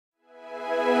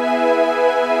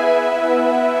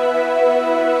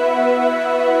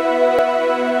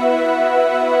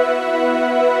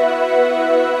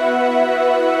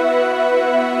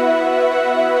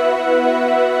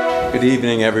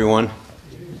evening, everyone.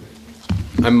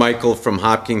 I'm Michael from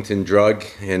Hopkinton Drug,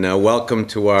 and welcome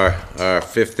to our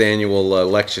 5th annual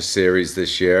lecture series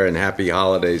this year, and happy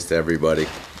holidays to everybody.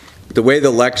 The way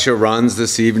the lecture runs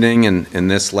this evening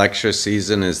and this lecture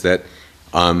season is that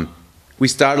we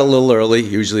start a little early.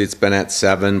 Usually it's been at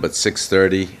 7, but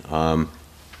 6:30.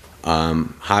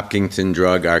 Hopkinton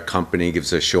Drug, our company,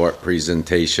 gives a short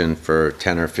presentation for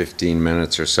 10 or 15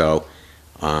 minutes or so.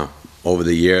 Over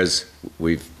the years,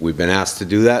 we've been asked to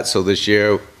do that, so this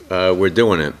year we're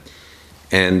doing it.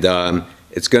 And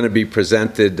it's going to be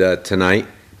presented tonight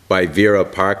by Vera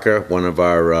Parker, one of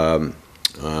our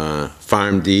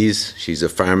PharmDs. She's a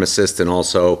pharmacist and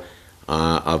also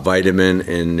a vitamin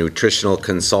and nutritional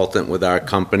consultant with our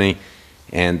company.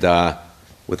 And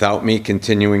without me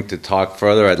continuing to talk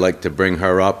further, I'd like to bring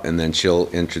her up, and then she'll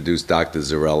introduce Dr.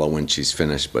 Zarella when she's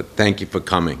finished. But thank you for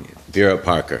coming. Vera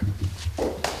Parker.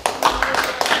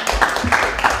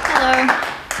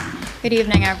 Good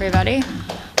evening, everybody.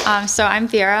 So I'm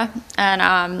Vera, and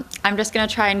I'm just going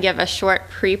to try and give a short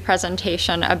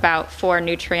pre-presentation about 4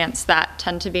 nutrients that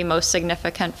tend to be most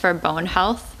significant for bone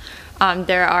health.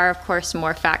 There are, of course,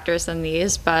 more factors than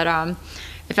these, but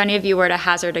if any of you were to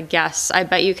hazard a guess, I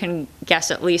bet you can guess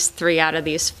at least 3 out of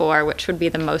these 4, which would be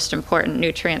the most important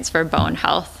nutrients for bone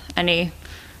health. Any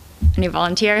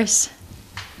volunteers?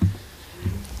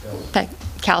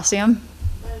 Calcium?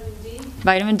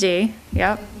 Vitamin D,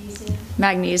 yep.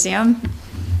 Magnesium.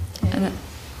 And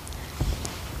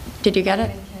did you get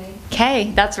it?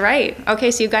 K, that's right. Okay,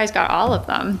 so you guys got all of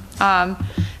them. And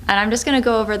I'm just going to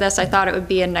go over this. I thought it would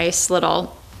be a nice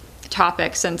little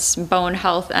topic since bone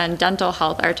health and dental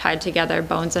health are tied together,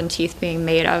 bones and teeth being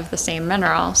made of the same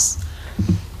minerals.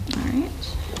 All right.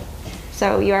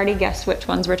 So you already guessed which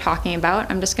ones we're talking about.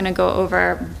 I'm just going to go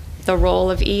over the role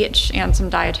of each and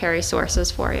some dietary sources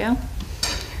for you.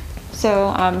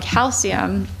 So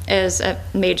calcium is a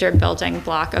major building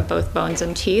block of both bones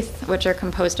and teeth, which are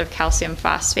composed of calcium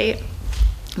phosphate.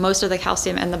 Most of the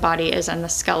calcium in the body is in the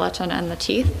skeleton and the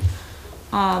teeth.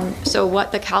 So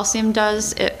what the calcium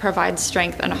does, it provides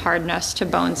strength and hardness to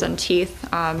bones and teeth.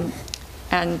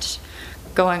 And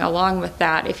going along with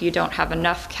that, if you don't have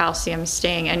enough calcium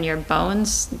staying in your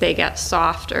bones, they get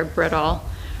soft or brittle,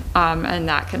 and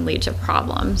that can lead to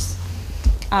problems.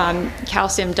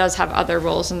 Calcium does have other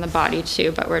roles in the body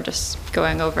too, but we're just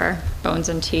going over bones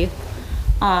and teeth.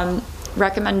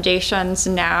 Recommendations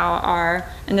now are,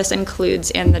 and this includes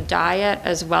in the diet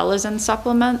as well as in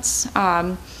supplements.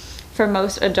 For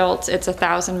most adults, it's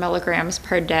 1,000 milligrams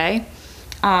per day.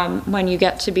 When you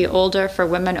get to be older, for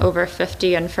women over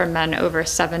 50 and for men over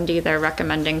 70, they're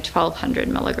recommending 1,200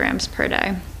 milligrams per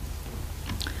day.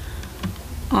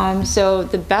 So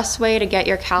the best way to get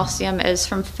your calcium is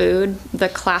from food. The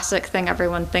classic thing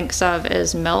everyone thinks of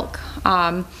is milk.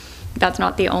 That's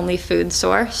not the only food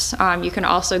source. You can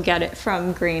also get it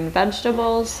from green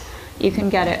vegetables. You can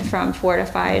get it from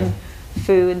fortified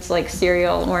foods like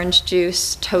cereal, orange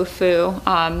juice, tofu.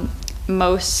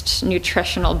 Most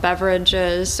nutritional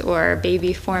beverages or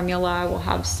baby formula will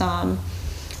have some.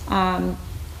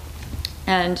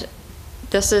 And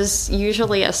this is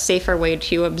usually a safer way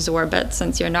to absorb it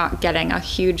since you're not getting a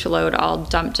huge load all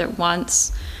dumped at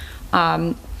once.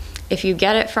 If you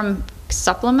get it from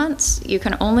supplements, you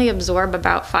can only absorb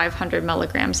about 500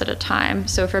 milligrams at a time.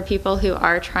 So for people who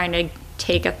are trying to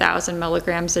take 1,000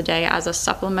 milligrams a day as a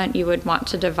supplement, you would want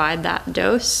to divide that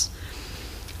dose.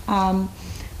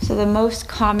 So the most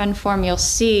common form you'll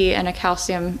see in a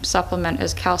calcium supplement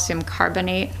is calcium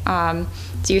carbonate.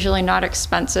 It's usually not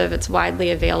expensive, it's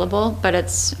widely available, but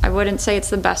I wouldn't say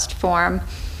it's the best form.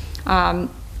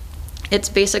 It's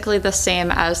basically the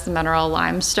same as the mineral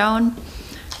limestone.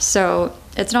 So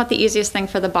it's not the easiest thing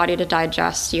for the body to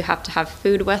digest. You have to have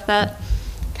food with it.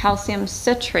 Calcium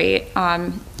citrate,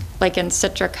 like in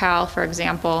Citracal, for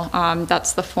example,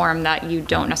 that's the form that you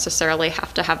don't necessarily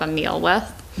have to have a meal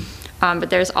with.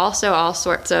 But there's also all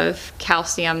sorts of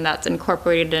calcium that's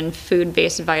incorporated in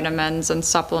food-based vitamins and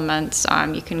supplements.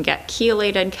 You can get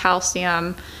chelated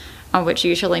calcium, which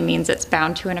usually means it's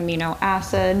bound to an amino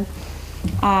acid.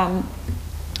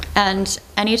 And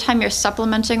anytime you're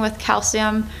supplementing with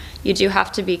calcium, you do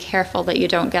have to be careful that you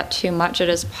don't get too much. It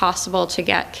is possible to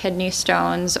get kidney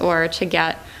stones or to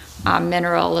get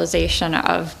mineralization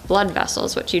of blood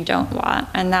vessels, which you don't want.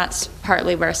 And that's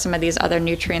partly where some of these other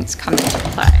nutrients come into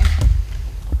play.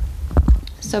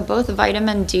 So both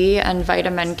vitamin D and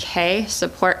vitamin K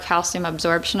support calcium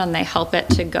absorption, and they help it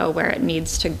to go where it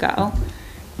needs to go.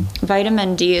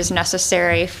 Vitamin D is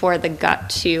necessary for the gut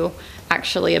to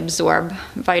actually absorb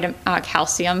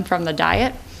calcium from the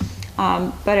diet.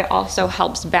 but it also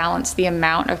helps balance the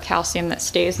amount of calcium that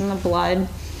stays in the blood,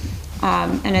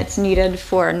 and it's needed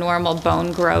for normal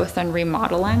bone growth and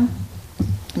remodeling.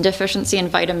 Deficiency in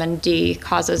vitamin D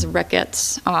causes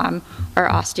rickets or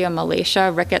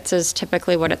osteomalacia. Rickets is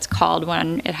typically what it's called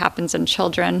when it happens in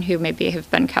children who maybe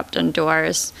have been kept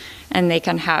indoors, and they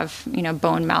can have,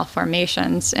 bone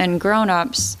malformations. In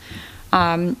grown-ups,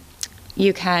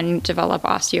 you can develop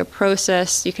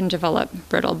osteoporosis, you can develop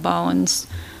brittle bones,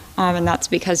 and that's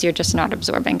because you're just not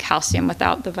absorbing calcium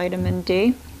without the vitamin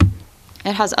D.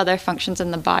 It has other functions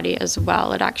in the body as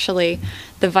well. It actually,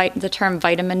 the term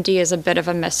vitamin D is a bit of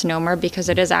a misnomer because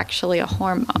it is actually a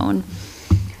hormone.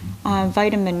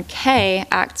 Vitamin K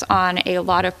acts on a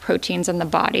lot of proteins in the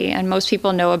body, and most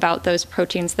people know about those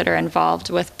proteins that are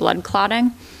involved with blood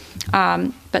clotting.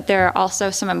 But there are also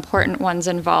some important ones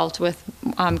involved with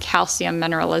calcium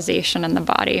mineralization in the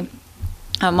body.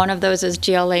 One of those is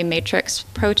GLA matrix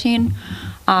protein,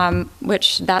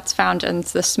 which that's found in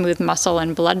the smooth muscle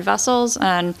and blood vessels,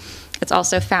 and it's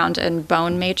also found in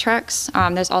bone matrix.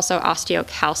 There's also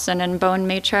osteocalcin in bone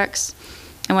matrix.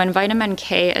 And when vitamin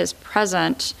K is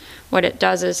present, what it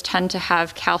does is tend to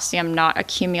have calcium not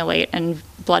accumulate in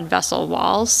blood vessel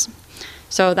walls.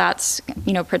 So that's,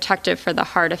 protective for the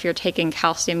heart. If you're taking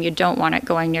calcium, you don't want it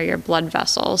going near your blood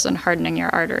vessels and hardening your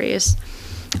arteries.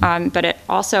 But it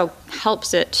also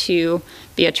helps it to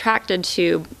be attracted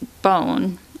to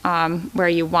bone, where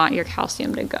you want your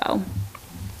calcium to go.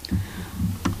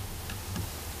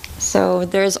 So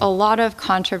there's a lot of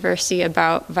controversy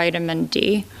about vitamin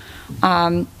D.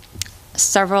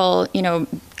 Several,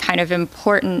 kind of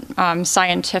important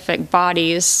scientific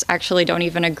bodies actually don't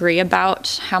even agree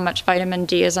about how much vitamin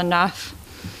D is enough.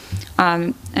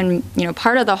 And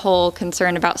part of the whole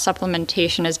concern about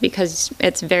supplementation is because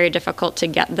it's very difficult to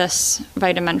get this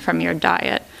vitamin from your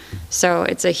diet. So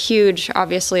it's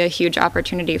obviously a huge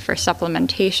opportunity for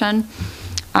supplementation,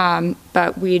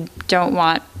 but we don't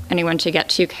want anyone to get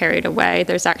too carried away.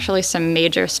 There's actually some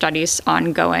major studies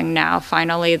ongoing now,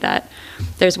 finally, that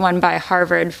there's one by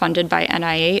Harvard funded by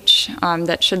NIH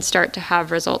that should start to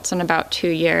have results in about 2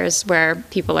 years, where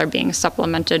people are being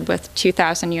supplemented with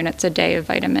 2,000 units a day of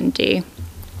vitamin D,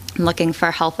 looking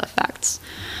for health effects.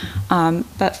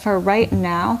 But for right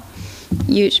now,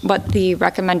 what the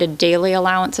recommended daily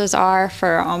allowances are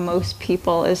for most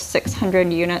people is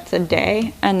 600 units a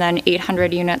day, and then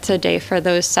 800 units a day for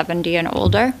those 70 and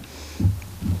older.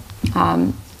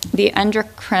 The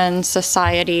Endocrine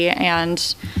Society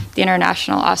and the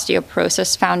International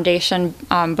Osteoporosis Foundation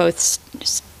both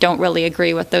don't really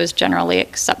agree with those generally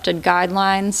accepted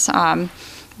guidelines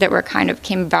that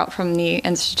came about from the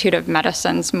Institute of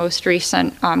Medicine's most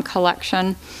recent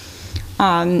collection.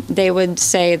 They would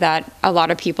say that a lot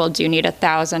of people do need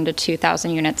 1,000 to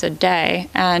 2,000 units a day.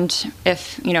 And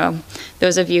if,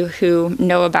 those of you who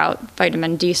know about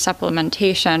vitamin D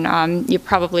supplementation, you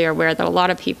probably are aware that a lot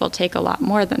of people take a lot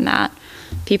more than that.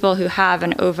 People who have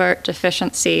an overt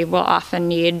deficiency will often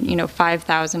need,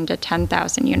 5,000 to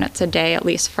 10,000 units a day, at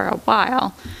least for a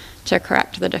while, to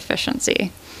correct the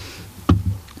deficiency.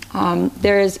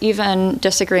 There is even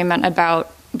disagreement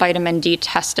about vitamin D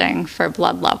testing for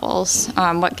blood levels.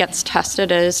 What gets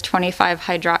tested is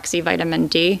 25-hydroxy vitamin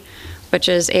D, which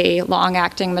is a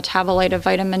long-acting metabolite of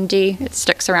vitamin D. It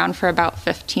sticks around for about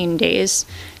 15 days.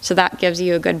 So that gives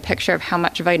you a good picture of how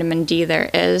much vitamin D there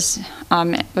is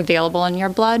available in your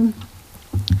blood.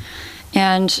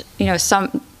 And,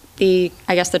 I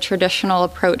guess the traditional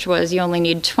approach was you only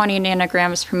need 20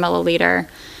 nanograms per milliliter.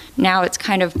 Now it's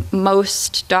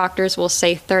most doctors will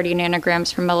say 30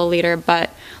 nanograms per milliliter, but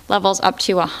levels up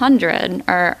to 100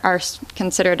 are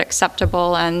considered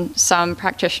acceptable, and some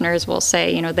practitioners will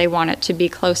say, they want it to be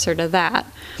closer to that.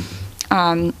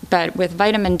 But with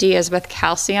vitamin D, as with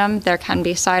calcium, there can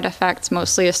be side effects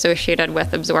mostly associated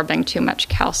with absorbing too much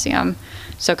calcium.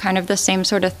 So kind of the same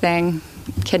sort of thing.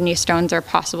 Kidney stones are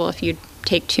possible if you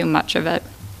take too much of it.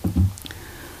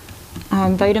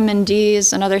 Vitamin D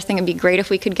is another thing. It'd be great if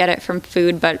we could get it from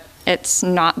food, but it's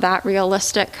not that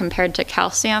realistic compared to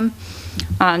calcium.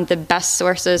 The best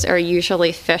sources are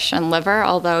usually fish and liver,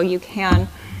 although you can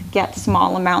get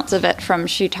small amounts of it from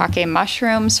shiitake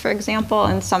mushrooms, for example,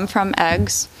 and some from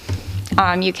eggs.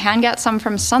 You can get some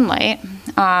from sunlight.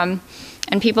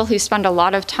 And people who spend a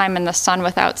lot of time in the sun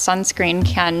without sunscreen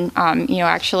can,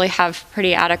 actually have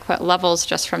pretty adequate levels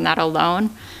just from that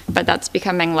alone. But that's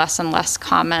becoming less and less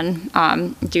common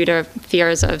due to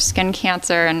fears of skin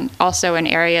cancer, and also in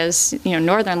areas,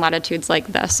 northern latitudes like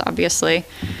this, obviously,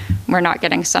 we're not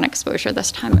getting sun exposure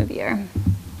this time of year.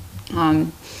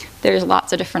 There's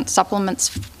lots of different supplements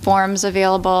forms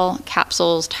available,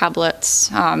 capsules,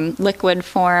 tablets, liquid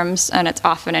forms, and it's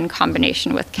often in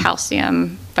combination with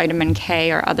calcium, vitamin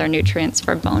K, or other nutrients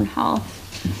for bone health.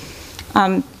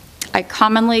 I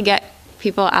commonly get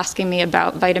people asking me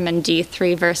about vitamin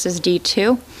D3 versus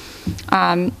D2.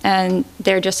 And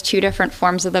they're just two different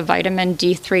forms of the vitamin.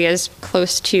 D3 is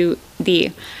close to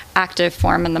the active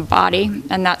form in the body,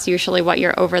 and that's usually what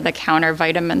your over-the-counter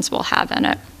vitamins will have in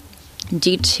it.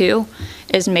 D2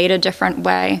 is made a different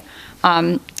way.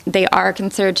 They are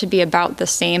considered to be about the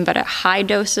same, but at high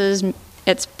doses,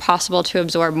 it's possible to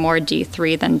absorb more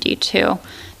D3 than D2.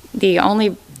 The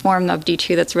only form of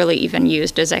D2 that's really even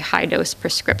used is a high-dose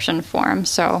prescription form,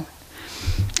 so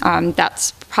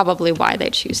that's probably why they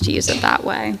choose to use it that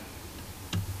way.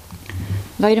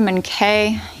 Vitamin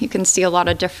K, you can see a lot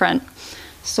of different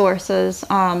sources.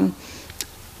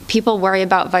 People worry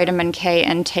about vitamin K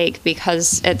intake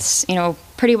because it's,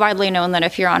 pretty widely known that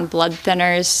if you're on blood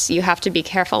thinners, you have to be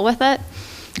careful with it.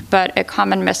 But a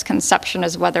common misconception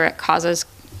is whether it causes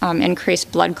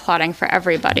increased blood clotting for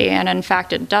everybody, and in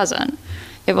fact it doesn't.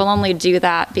 It will only do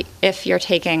that if you're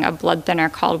taking a blood thinner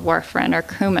called warfarin or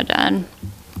Coumadin.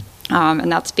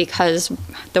 And that's because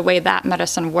the way that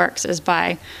medicine works is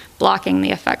by blocking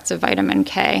the effects of vitamin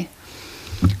K.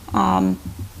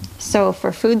 So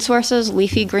for food sources,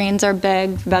 leafy greens are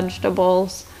big,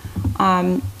 vegetables,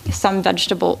 some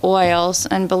vegetable oils,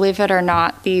 and believe it or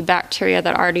not, the bacteria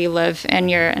that already live in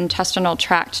your intestinal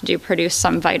tract do produce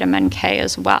some vitamin K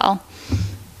as well.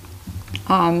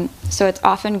 So it's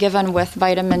often given with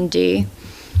vitamin D.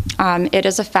 It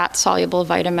is a fat-soluble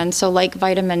vitamin, so like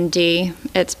vitamin D,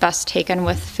 it's best taken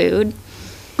with food.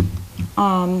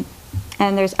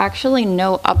 And there's actually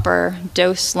no upper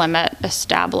dose limit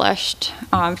established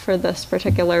for this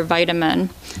particular vitamin.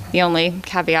 The only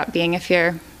caveat being if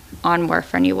you're on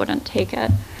warfarin, you wouldn't take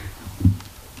it.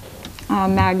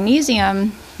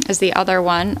 Magnesium is the other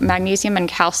one. Magnesium and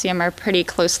calcium are pretty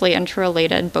closely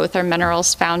interrelated. Both are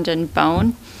minerals found in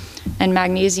bone. And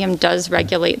magnesium does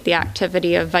regulate the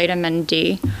activity of vitamin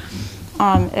D.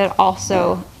 It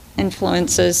also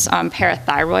influences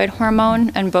parathyroid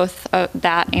hormone, and both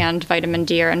that and vitamin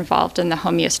D are involved in the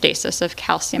homeostasis of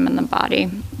calcium in the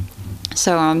body.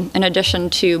 So in addition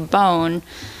to bone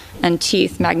and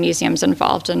teeth, magnesium is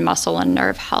involved in muscle and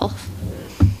nerve health.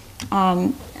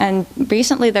 And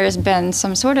recently there's been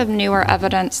some sort of newer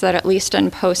evidence that at least in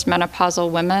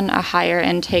postmenopausal women, a higher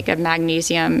intake of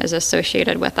magnesium is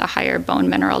associated with a higher bone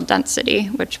mineral density,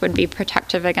 which would be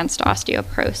protective against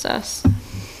osteoporosis.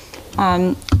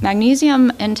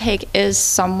 Magnesium intake is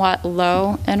somewhat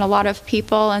low in a lot of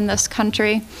people in this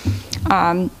country.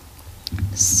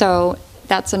 So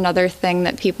that's another thing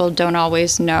that people don't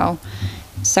always know.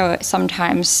 So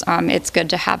sometimes it's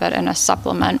good to have it in a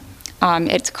supplement.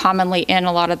 It's commonly in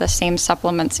a lot of the same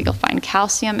supplements you'll find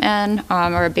calcium in,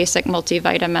 or a basic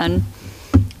multivitamin.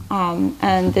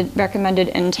 And the recommended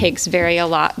intakes vary a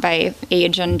lot by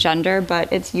age and gender,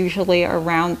 but it's usually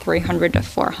around 300 to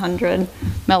 400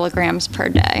 milligrams per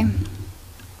day.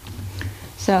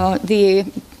 So the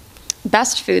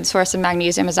best food source of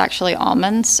magnesium is actually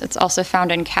almonds. It's also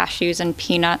found in cashews and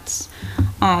peanuts.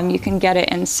 You can get it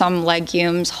in some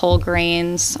legumes, whole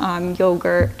grains,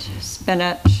 yogurt,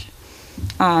 spinach.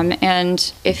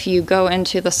 And if you go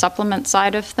into the supplement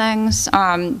side of things,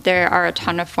 there are a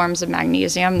ton of forms of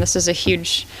magnesium. This is a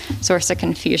huge source of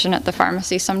confusion at the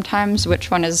pharmacy sometimes,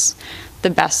 which one is the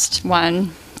best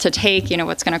one to take,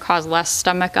 what's going to cause less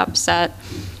stomach upset.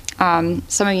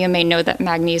 Some of you may know that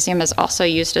magnesium is also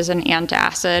used as an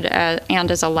antacid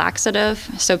and as a laxative,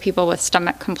 so people with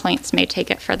stomach complaints may take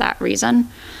it for that reason.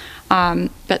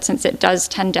 But since it does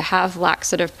tend to have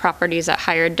laxative properties at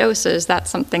higher doses,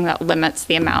 that's something that limits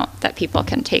the amount that people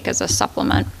can take as a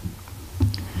supplement.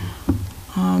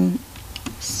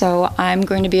 So I'm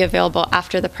going to be available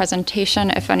after the presentation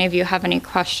if any of you have any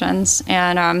questions.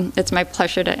 And it's my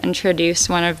pleasure to introduce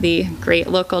one of the great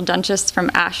local dentists from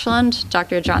Ashland,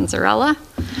 Dr. John Zarella,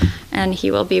 and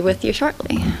he will be with you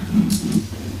shortly.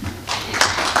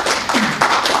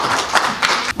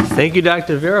 Thank you,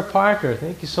 Dr. Vera Parker.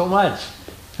 Thank you so much.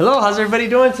 Hello, how's everybody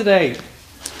doing today?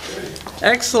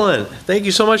 Excellent. Thank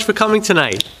you so much for coming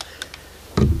tonight.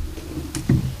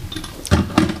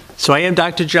 So I am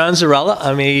Dr. John Zarella.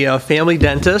 I'm a family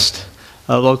dentist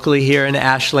locally here in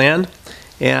Ashland,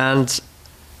 and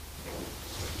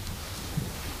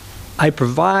I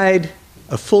provide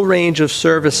a full range of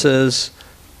services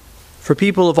for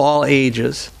people of all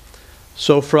ages.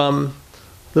 So from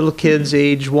little kids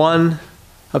age 1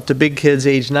 up to big kids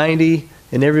age 90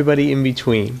 and everybody in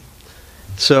between.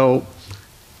 So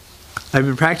I've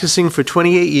been practicing for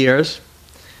 28 years,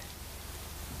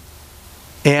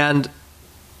 And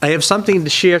I have something to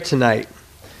share tonight.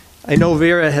 I know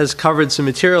Vera has covered some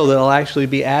material that I'll actually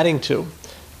be adding to,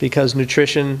 because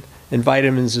nutrition and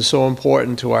vitamins is so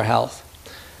important to our health.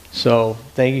 So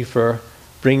thank you for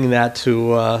bringing that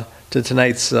to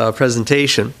tonight's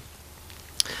presentation.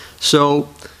 So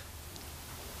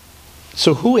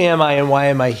who am I and why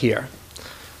am I here?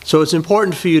 So it's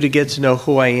important for you to get to know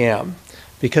who I am,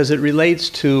 because it relates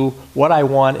to what I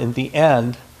want in the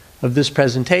end of this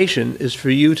presentation is for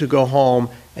you to go home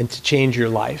and to change your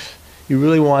life. You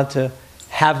really want to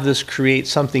have this create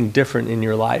something different in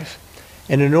your life.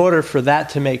 And in order for that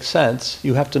to make sense,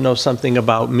 you have to know something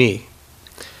about me.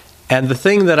 And the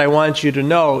thing that I want you to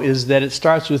know is that it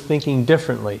starts with thinking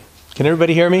differently. Can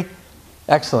everybody hear me?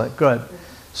 Excellent, good.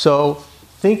 So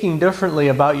thinking differently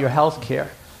about your health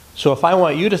care. So if I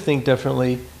want you to think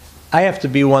differently, I have to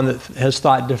be one that has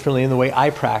thought differently in the way I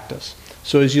practice.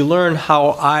 So as you learn how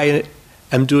I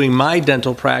am doing my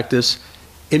dental practice,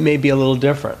 it may be a little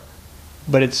different.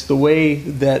 But it's the way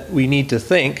that we need to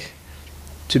think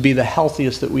to be the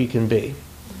healthiest that we can be.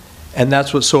 And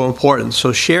that's what's so important.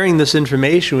 So sharing this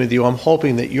information with you, I'm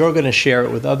hoping that you're going to share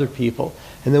it with other people,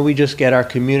 and then we just get our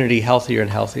community healthier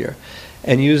and healthier.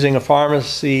 And using a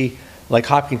pharmacy like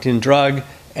Hopkinton Drug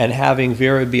and having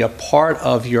Vera be a part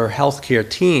of your healthcare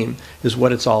team is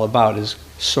what it's all about, is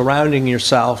surrounding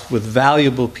yourself with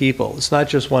valuable people. It's not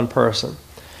just one person.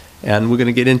 And we're going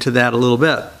to get into that a little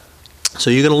bit. So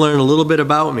you're going to learn a little bit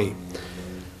about me.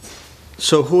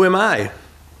 So who am I?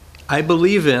 I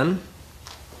believe in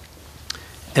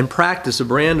and practice a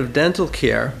brand of dental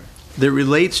care that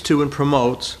relates to and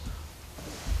promotes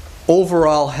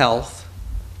overall health.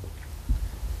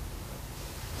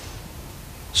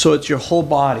 So it's your whole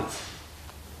body.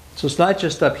 So it's not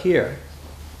just up here.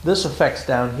 This affects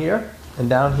down here, and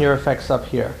down here affects up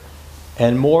here.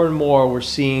 And more we're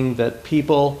seeing that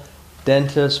people,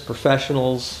 dentists,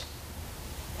 professionals,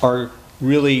 are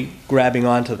really grabbing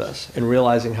onto this and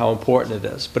realizing how important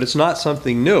it is. But it's not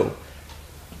something new.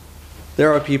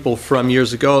 There are people from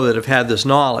years ago that have had this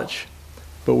knowledge,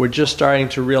 but we're just starting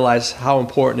to realize how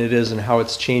important it is and how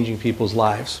it's changing people's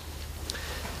lives.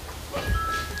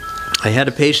 I had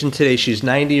a patient today, she's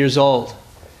 90 years old.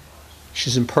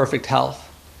 She's in perfect health.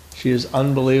 She is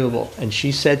unbelievable. And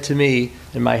she said to me,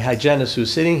 and my hygienist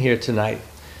who's sitting here tonight,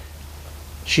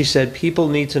 she said, people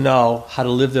need to know how to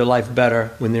live their life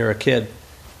better when they're a kid.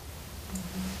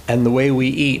 And the way we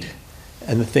eat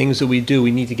and the things that we do,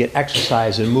 we need to get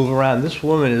exercise and move around. This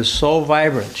woman is so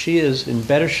vibrant. She is in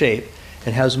better shape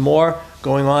and has more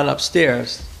going on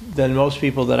upstairs than most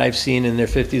people that I've seen in their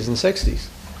 50s and 60s.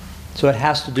 So it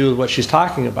has to do with what she's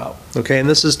talking about, okay? And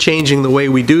this is changing the way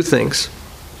we do things.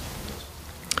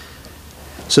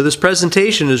 So this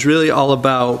presentation is really all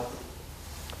about,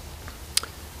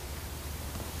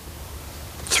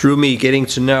 through me, getting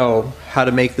to know how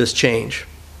to make this change.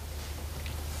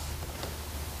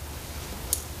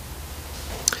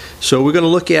 So we're going to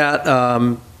look at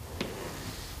a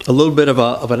little bit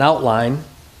of an outline.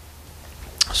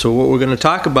 So what we're going to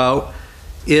talk about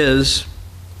is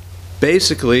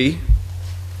basically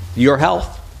your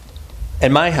health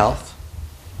and my health,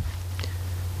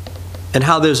 and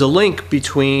how there's a link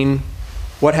between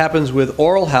what happens with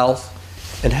oral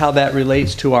health and how that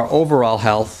relates to our overall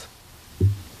health.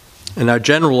 And our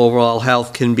general overall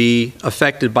health can be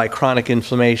affected by chronic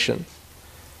inflammation.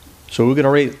 So we're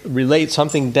going to relate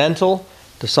something dental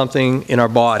to something in our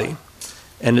body,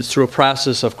 and it's through a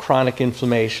process of chronic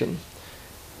inflammation.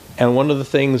 And one of the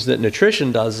things that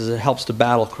nutrition does is it helps to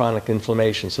battle chronic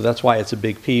inflammation. So that's why it's a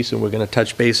big piece, and we're going to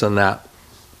touch base on that.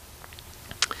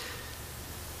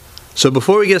 So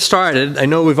before we get started, I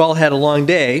know we've all had a long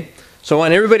day, so I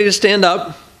want everybody to stand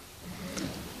up,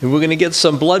 and we're going to get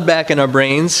some blood back in our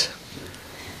brains.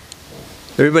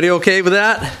 Everybody okay with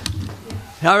that?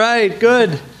 All right,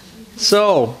 good.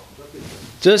 So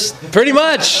just pretty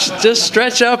much, just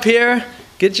stretch up here,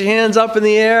 get your hands up in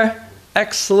the air.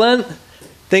 Excellent.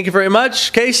 Thank you very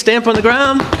much. Okay, stamp on the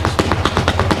ground.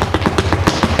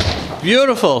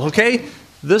 Beautiful, okay?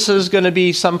 This is going to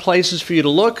be some places for you to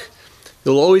look.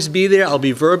 They'll always be there. I'll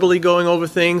be verbally going over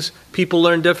things. People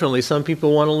learn differently. Some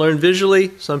people want to learn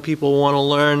visually. Some people want to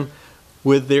learn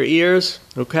with their ears,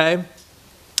 okay?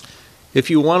 If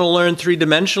you want to learn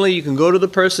three-dimensionally, you can go to the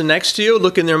person next to you,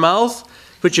 look in their mouth,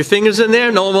 put your fingers in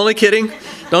there. No, I'm only kidding.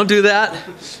 Don't do that.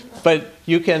 But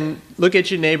you can look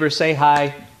at your neighbor, say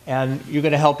hi, and you're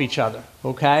going to help each other,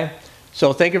 okay?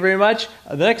 So thank you very much.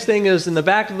 The next thing is in the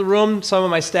back of the room, some of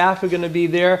my staff are going to be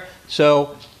there.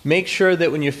 So make sure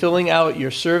that when you're filling out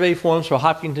your survey forms for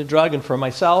Hopkinton Drug and for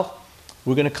myself,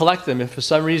 We're going to collect them. If for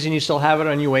some reason you still have it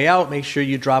on your way out, make sure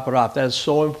you drop it off. That is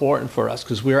so important for us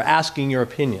because we are asking your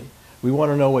opinion. We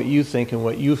want to know what you think and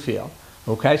what you feel.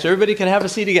 Okay, so everybody can have a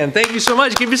seat again. Thank you so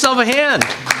much. Give yourself a hand.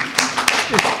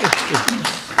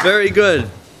 Very good.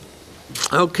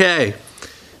 Okay.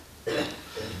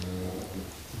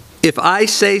 If I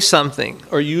say something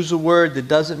or use a word that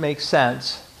doesn't make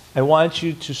sense, I want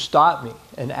you to stop me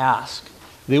and ask.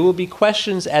 There will be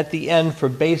questions at the end for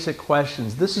basic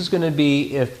questions. This is going to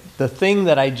be if the thing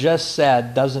that I just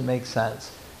said doesn't make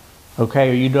sense.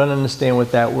 Okay, or you don't understand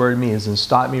what that word means, and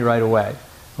stop me right away.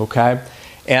 Okay?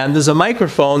 And there's a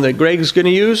microphone that Greg's going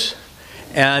to use,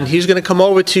 and he's going to come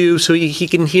over to you so he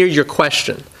can hear your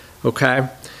question. Okay?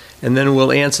 And then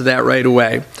we'll answer that right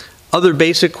away. Other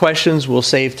basic questions we'll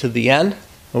save to the end.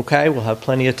 Okay? We'll have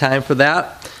plenty of time for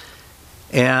that.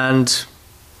 And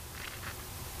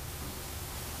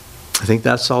I think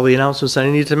that's all the announcements I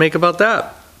need to make about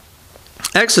that.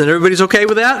 Excellent. Everybody's okay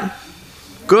with that?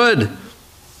 Good.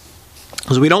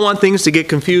 Because we don't want things to get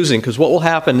confusing, because what will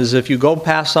happen is if you go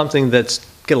past something that's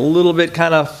get a little bit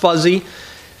kind of fuzzy,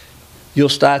 you'll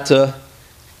start to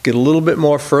get a little bit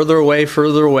more further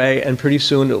away, and pretty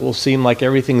soon it will seem like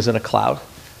everything's in a cloud.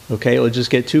 Okay? It will just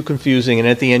get too confusing, and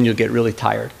at the end you'll get really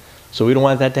tired. So we don't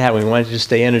want that to happen. We want you to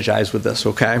stay energized with this,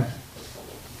 okay?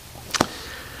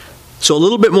 So a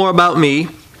little bit more about me.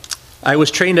 I was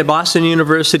trained at Boston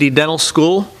University Dental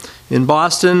School in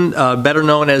Boston, better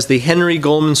known as the Henry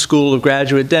Goldman School of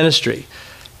Graduate Dentistry.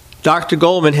 Dr.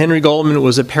 Goldman, Henry Goldman,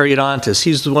 was a periodontist.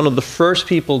 He's one of the first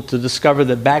people to discover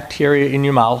that bacteria in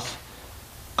your mouth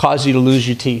cause you to lose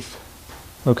your teeth,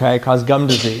 okay, cause gum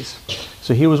disease.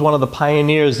 So he was one of the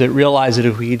pioneers that realized that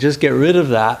if we could just get rid of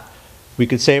that, we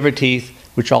could save our teeth,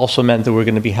 which also meant that we're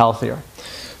going to be healthier.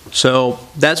 So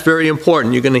that's very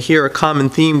important. You're going to hear a common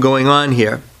theme going on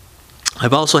here.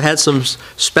 I've also had some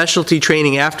specialty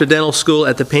training after dental school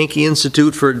at the Pankey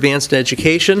Institute for Advanced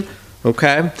Education,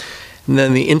 okay? And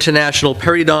then the International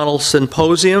Periodontal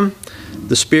Symposium,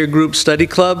 the Spear Group Study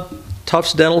Club,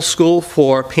 Tufts Dental School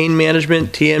for Pain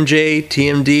Management, TMJ,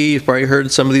 TMD, you've probably heard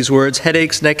some of these words,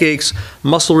 headaches, neck aches,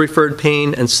 muscle-referred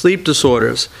pain, and sleep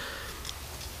disorders.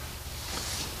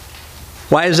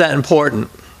 Why is that important?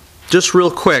 Just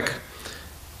real quick,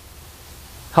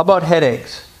 how about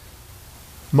headaches?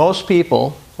 Most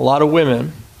people, a lot of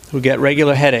women who get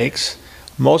regular headaches,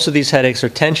 most of these headaches are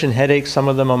tension headaches, some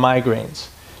of them are migraines.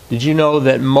 Did you know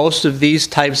that most of these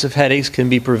types of headaches can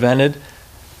be prevented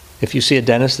if you see a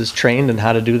dentist that's trained in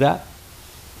how to do that?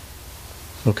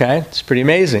 Okay, it's pretty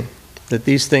amazing that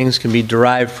these things can be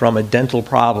derived from a dental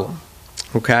problem.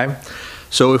 Okay,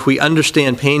 so if we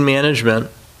understand pain management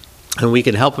and we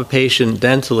can help a patient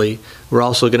dentally, we're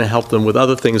also going to help them with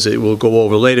other things that we'll go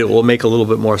over later. It will make a little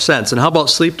bit more sense. And how about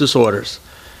sleep disorders?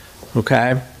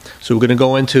 Okay, so we're going to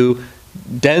go into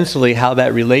dentally how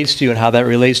that relates to you and how that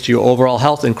relates to your overall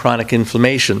health and chronic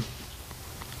inflammation.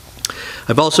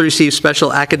 I've also received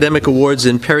special academic awards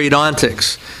in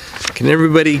periodontics. Can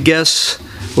everybody guess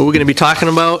what we're going to be talking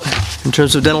about in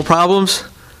terms of dental problems?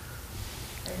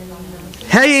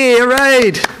 Hey, all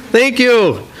right. Thank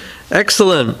you.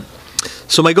 Excellent.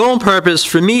 So my goal and purpose,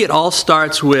 for me, it all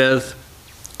starts with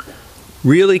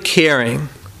really caring,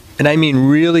 and I mean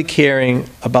really caring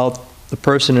about the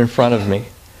person in front of me.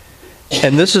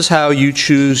 And this is how you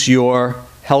choose your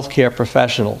healthcare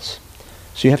professionals.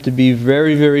 So you have to be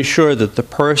very, very sure that the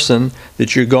person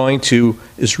that you're going to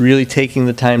is really taking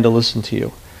the time to listen to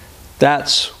you.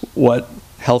 That's what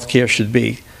healthcare should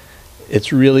be.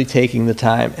 It's really taking the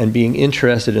time and being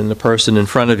interested in the person in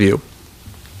front of you.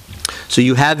 So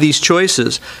you have these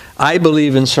choices. I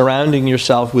believe in surrounding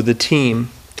yourself with a team.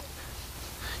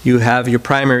 You have your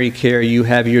primary care, you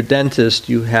have your dentist,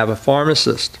 you have a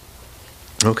pharmacist,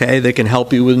 okay, that can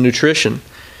help you with nutrition.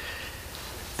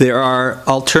 There are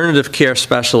alternative care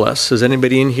specialists. Is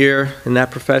anybody in here in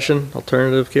that profession?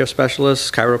 Alternative care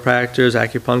specialists, chiropractors,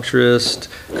 acupuncturists,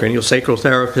 craniosacral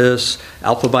therapists,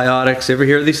 alpha biotics. Ever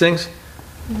hear of these things?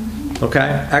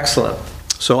 Okay, excellent.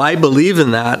 So I believe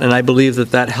in that, and I believe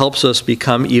that that helps us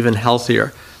become even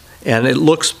healthier. And it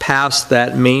looks past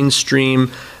that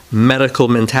mainstream medical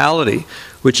mentality,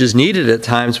 which is needed at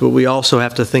times, but we also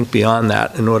have to think beyond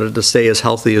that in order to stay as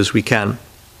healthy as we can.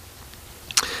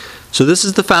 So this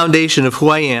is the foundation of who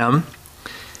I am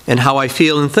and how I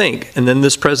feel and think. And then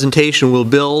this presentation will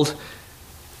build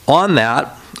on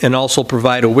that and also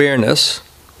provide awareness,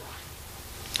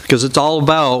 because it's all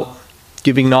about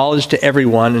giving knowledge to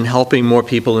everyone and helping more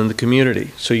people in the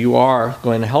community. So you are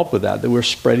going to help with that we're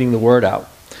spreading the word out.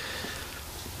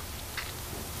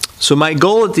 So my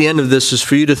goal at the end of this is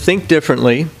for you to think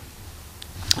differently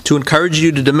to encourage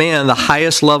you to demand the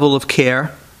highest level of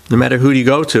care, no matter who you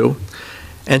go to,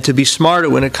 and to be smarter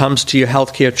when it comes to your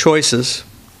healthcare choices.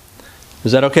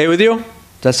 Is that okay with you?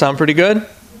 Does that sound pretty good?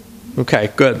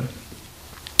 Okay, good.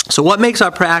 So what makes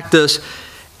our practice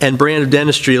and brand of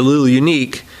dentistry a little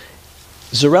unique?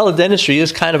 Zarella Dentistry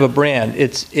is kind of a brand.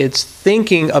 It's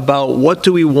thinking about what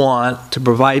do we want to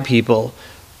provide people,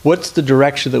 what's the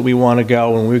direction that we want to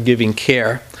go when we're giving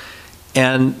care.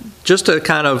 And just to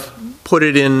kind of put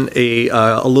it in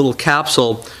a little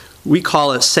capsule, we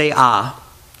call it say ah.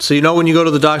 So you know when you go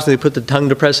to the doctor, they put the tongue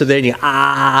depressor there and you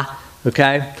ah,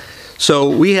 okay? So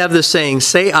we have this saying,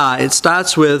 say ah. It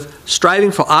starts with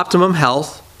striving for optimum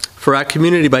health for our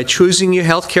community by choosing your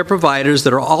healthcare providers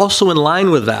that are also in line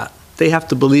with that. They have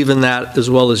to believe in that as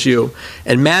well as you.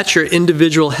 And match your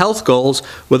individual health goals,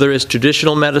 whether it's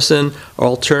traditional medicine or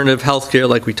alternative healthcare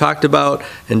like we talked about,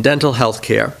 and dental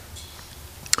healthcare.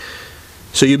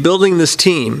 So you're building this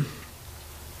team.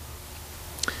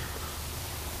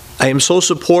 I am so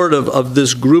supportive of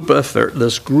this group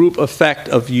effect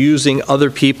of using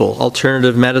other people,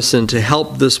 alternative medicine, to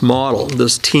help this model,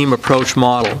 this team approach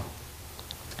model.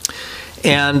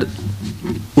 And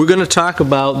we're going to talk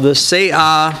about the say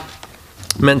ah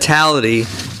mentality.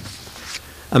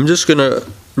 I'm just going to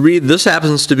read, this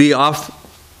happens to be off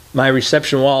my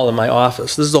reception wall in my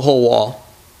office. This is the whole wall.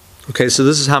 Okay, so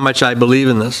this is how much I believe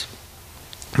in this.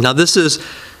 Now this is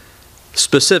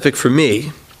specific for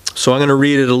me, so I'm going to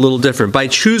read it a little different. By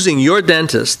choosing your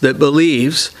dentist that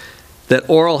believes that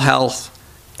oral health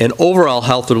and overall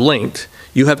health are linked,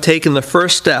 you have taken the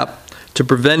first step to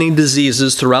preventing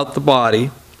diseases throughout the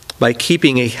body by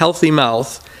keeping a healthy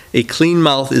mouth. A clean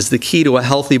mouth is the key to a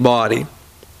healthy body.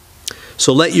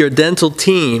 So let your dental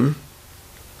team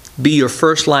be your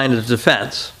first line of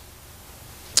defense.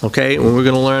 Okay, and we're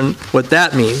going to learn what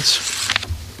that means.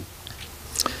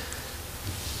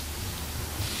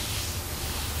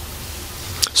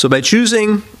 So by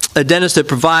choosing a dentist that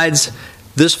provides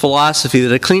this philosophy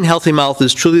that a clean, healthy mouth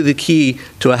is truly the key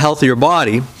to a healthier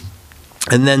body,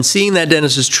 and then seeing that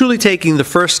dentist is truly taking the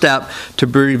first step to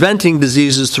preventing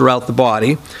diseases throughout the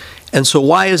body. And so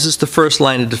why is this the first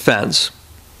line of defense?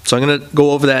 So I'm going to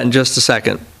go over that in just a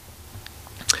second.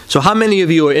 So how many of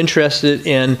you are interested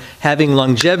in having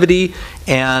longevity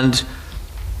and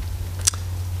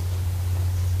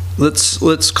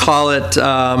let's call it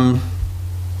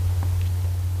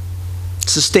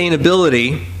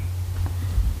sustainability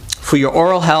for your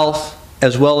oral health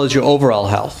as well as your overall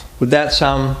health? Would that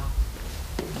sound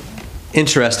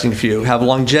interesting for you? Have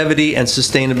longevity and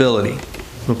sustainability,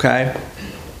 okay?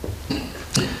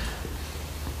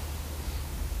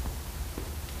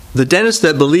 The dentists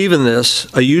that believe in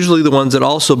this are usually the ones that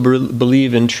also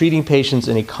believe in treating patients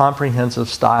in a comprehensive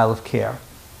style of care,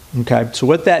 okay? So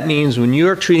what that means, when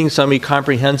you're treating somebody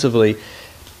comprehensively,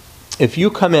 if you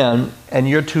come in and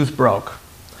your tooth broke,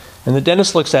 and the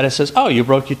dentist looks at it and says, oh, you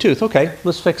broke your tooth, okay,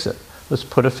 let's fix it. Let's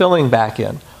put a filling back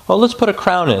in. Oh, let's put a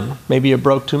crown in. Maybe it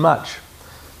broke too much.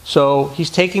 So he's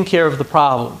taking care of the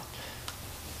problem.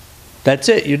 That's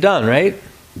it, you're done, right?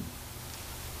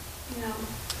 No.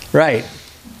 Right.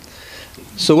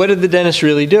 So what did the dentist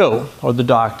really do, or the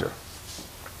doctor?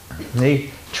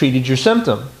 They treated your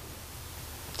symptom.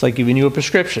 It's like giving you a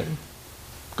prescription.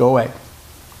 Go away.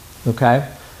 Okay?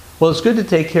 Well, it's good to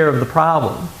take care of the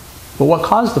problem. But what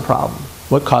caused the problem?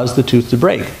 What caused the tooth to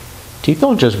break? Teeth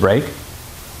don't just break.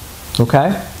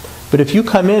 Okay? But if you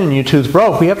come in and your tooth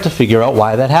broke, we have to figure out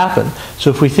why that happened. So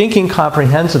if we're thinking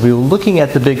comprehensively, we're looking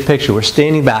at the big picture, we're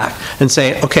standing back and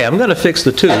saying, okay, I'm going to fix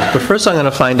the tooth, but first I'm going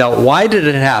to find out why did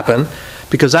it happen,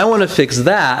 because I want to fix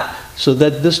that so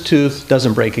that this tooth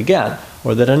doesn't break again,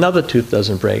 or that another tooth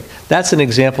doesn't break. That's an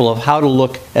example of how to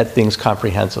look at things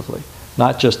comprehensively,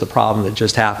 not just the problem that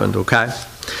just happened, okay?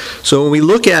 So when we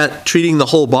look at treating the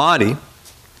whole body,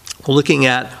 we're looking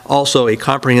at also a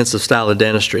comprehensive style of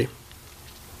dentistry.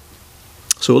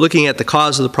 So we're looking at the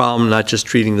cause of the problem, not just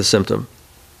treating the symptom.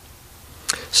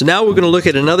 So now we're going to look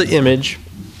at another image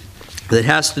that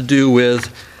has to do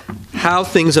with how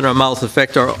things in our mouth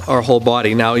affect our whole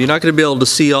body. Now, you're not going to be able to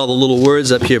see all the little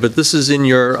words up here, but this is in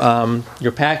your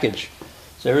package.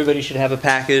 So everybody should have a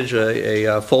package,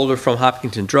 a folder from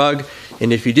Hopkinton Drug.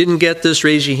 And if you didn't get this,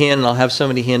 raise your hand and I'll have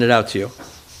somebody hand it out to you.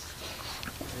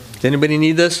 Does anybody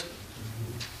need this?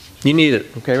 You need it.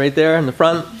 Okay, right there in the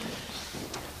front.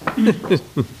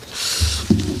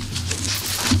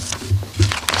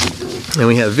 And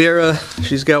we have Vera,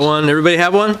 she's got one. Everybody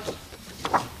have one?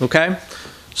 Okay.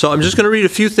 So I'm just going to read a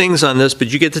few things on this,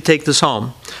 but you get to take this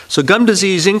home. So gum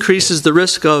disease increases the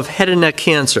risk of head and neck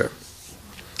cancer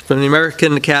from the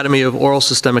American Academy of Oral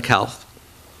Systemic Health.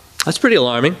 That's pretty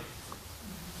alarming.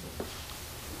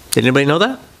 Did anybody know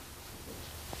that?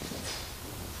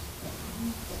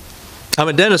 I'm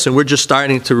a dentist, and we're just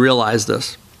starting to realize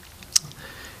this.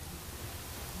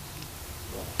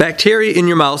 Bacteria in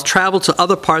your mouth travel to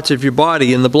other parts of your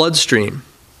body in the bloodstream.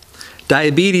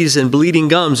 Diabetes and bleeding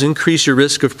gums increase your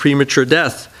risk of premature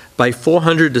death by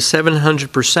 400 to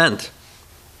 700%.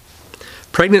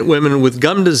 Pregnant women with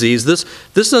gum disease, this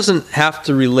doesn't have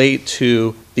to relate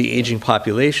to the aging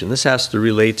population. This has to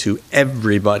relate to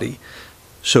everybody.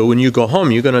 So when you go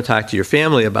home, you're going to talk to your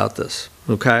family about this,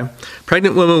 okay?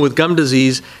 Pregnant women with gum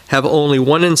disease have only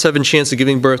 1 in 7 chance of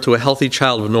giving birth to a healthy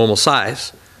child of normal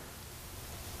size.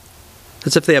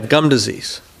 That's if they have gum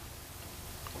disease.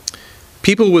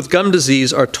 People with gum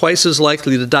disease are twice as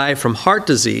likely to die from heart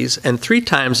disease and 3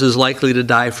 times as likely to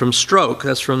die from stroke.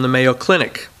 That's from the Mayo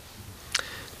Clinic.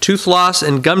 Tooth loss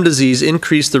and gum disease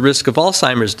increase the risk of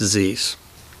Alzheimer's disease.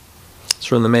 It's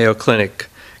from the Mayo Clinic.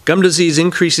 Gum disease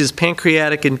increases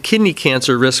pancreatic and kidney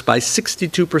cancer risk by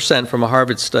 62% from a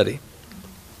Harvard study.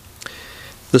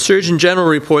 The Surgeon General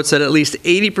reports that at least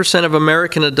 80% of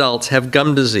American adults have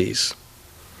gum disease.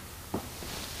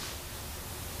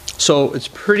 So it's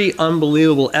pretty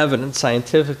unbelievable evidence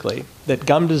scientifically that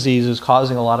gum disease is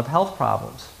causing a lot of health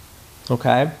problems,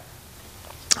 okay?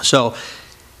 So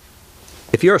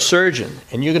if you're a surgeon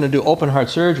and you're going to do open heart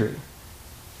surgery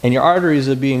and your arteries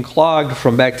are being clogged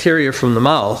from bacteria from the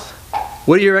mouth,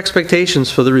 what are your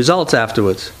expectations for the results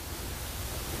afterwards?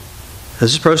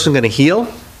 Is this person going to heal?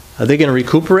 Are they going to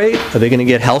recuperate? Are they going to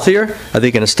get healthier? Are they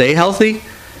going to stay healthy?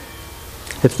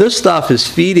 If this stuff is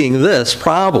feeding this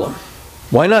problem,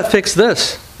 why not fix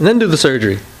this and then do the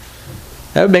surgery?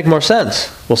 That would make more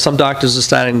sense. Well, some doctors are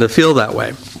starting to feel that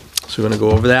way. So we're going to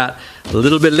go over that a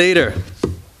little bit later.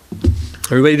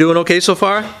 Everybody doing okay so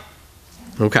far?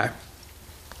 Okay.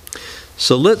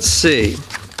 So let's see.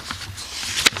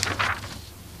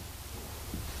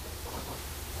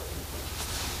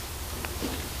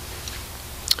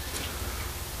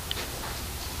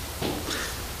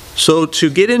 So to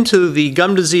get into the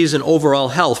gum disease and overall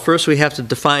health, first we have to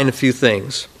define a few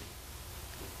things.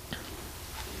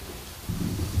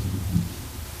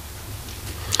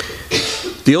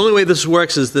 The only way this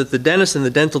works is that the dentist and the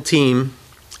dental team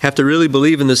have to really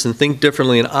believe in this and think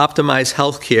differently and optimize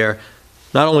health care,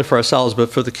 not only for ourselves, but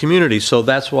for the community. So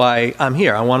that's why I'm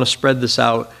here. I want to spread this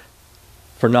out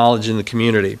for knowledge in the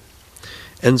community.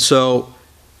 And so,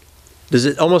 does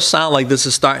it almost sound like this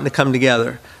is starting to come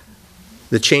together?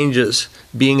 The changes,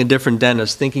 being a different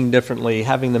dentist, thinking differently,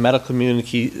 having the medical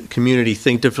community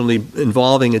think differently,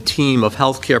 involving a team of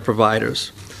healthcare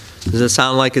providers. Does it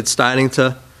sound like it's starting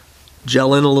to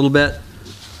gel in a little bit?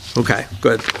 Okay,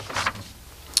 good.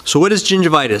 So what is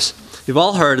gingivitis? You've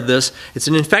all heard of this. It's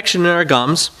an infection in our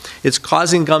gums. It's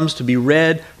causing gums to be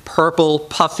red, purple,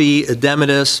 puffy,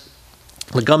 edematous.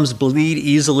 The gums bleed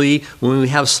easily when we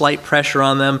have slight pressure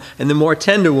on them, and they're more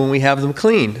tender when we have them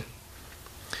cleaned.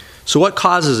 So what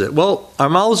causes it? Well, our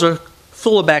mouths are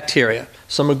full of bacteria.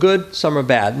 Some are good, some are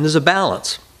bad, and there's a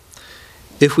balance.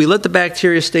 If we let the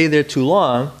bacteria stay there too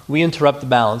long, we interrupt the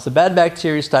balance. The bad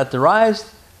bacteria start to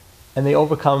rise, and they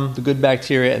overcome the good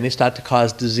bacteria, and they start to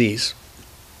cause disease.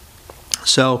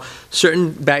 So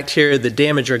certain bacteria that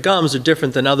damage our gums are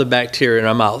different than other bacteria in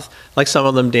our mouth. Like some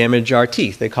of them damage our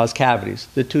teeth. They cause cavities.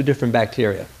 They're 2 different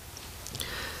bacteria.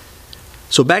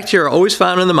 So bacteria are always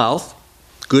found in the mouth,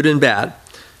 good and bad.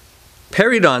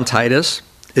 Periodontitis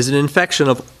is an infection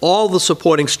of all the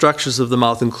supporting structures of the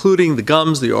mouth, including the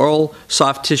gums, the oral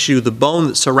soft tissue, the bone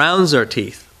that surrounds our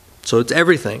teeth. So it's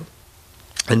everything.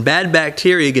 And bad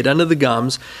bacteria get under the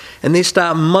gums, and they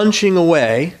start munching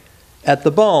away at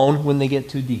the bone when they get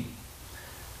too deep.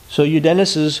 So your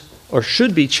dentists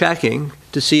should be checking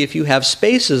to see if you have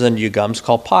spaces under your gums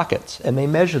called pockets, and they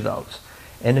measure those.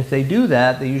 And if they do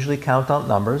that, they usually count out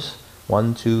numbers,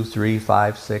 1, 2, 3,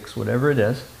 5, 6, whatever it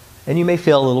is. And you may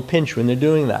feel a little pinch when they're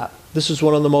doing that. This is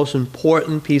one of the most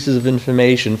important pieces of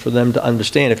information for them to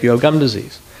understand if you have gum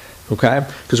disease, okay?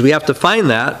 Because we have to find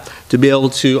that to be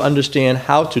able to understand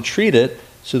how to treat it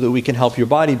so that we can help your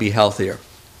body be healthier.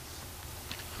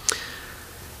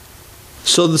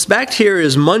 So this bacteria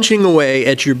is munching away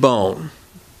at your bone.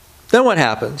 Then what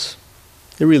happens?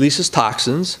 It releases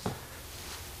toxins,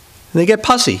 and they get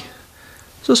pussy.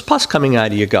 So there's pus coming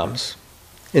out of your gums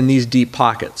in these deep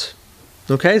pockets.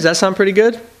 Okay, does that sound pretty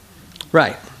good?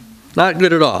 Right. Not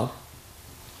good at all.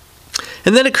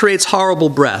 And then it creates horrible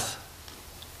breath.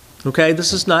 Okay,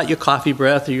 this is not your coffee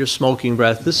breath or your smoking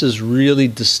breath. This is really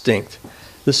distinct.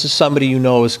 This is somebody you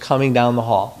know is coming down the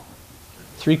hall,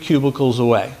 3 cubicles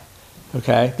away.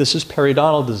 Okay, this is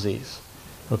periodontal disease.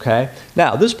 Okay,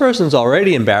 now this person's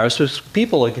already embarrassed because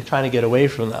people are trying to get away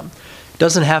from them.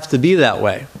 Doesn't have to be that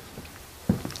way.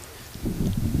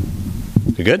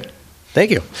 You good?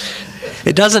 Thank you.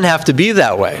 It doesn't have to be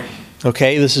that way.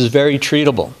 Okay, this is very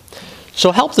treatable.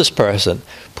 So help this person.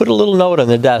 Put a little note on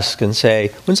the desk and say,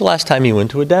 when's the last time you went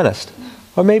to a dentist?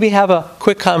 Or maybe have a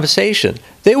quick conversation.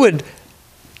 They would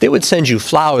send you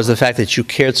flowers, the fact that you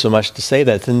cared so much to say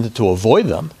that than to avoid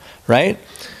them, right?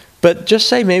 But just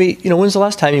say maybe, when's the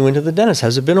last time you went to the dentist?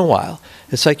 Has it been a while?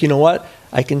 It's like, you know what?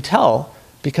 I can tell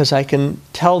because I can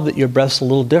tell that your breath's a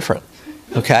little different,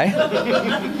 okay?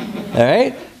 All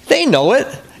right? They know it.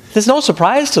 There's no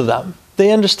surprise to them.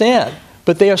 They understand.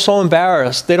 But they are so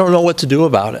embarrassed, they don't know what to do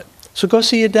about it. So go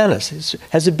see your dentist.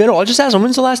 Has it been a while? Just ask them,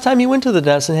 when's the last time you went to the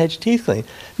dentist and had your teeth cleaned?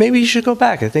 Maybe you should go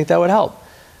back. I think that would help.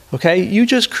 Okay? You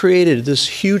just created this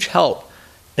huge help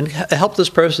and help this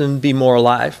person be more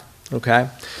alive. Okay?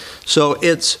 So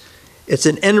it's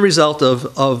an end result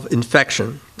of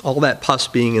infection, all that pus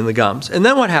being in the gums. And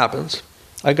then what happens?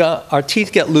 Our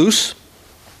teeth get loose,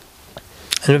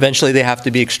 and eventually they have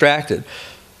to be extracted.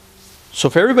 So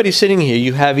for everybody sitting here,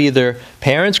 you have either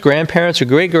parents, grandparents, or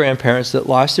great-grandparents that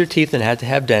lost their teeth and had to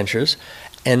have dentures,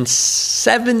 and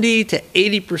 70 to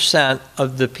 80%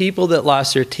 of the people that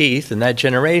lost their teeth in that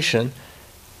generation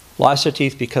lost their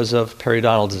teeth because of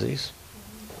periodontal disease.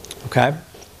 Okay?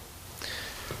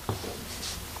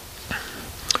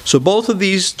 So both of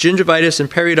these, gingivitis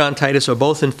and periodontitis, are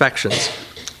both infections.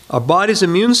 Our body's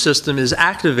immune system is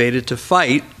activated to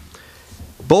fight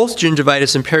both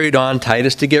gingivitis and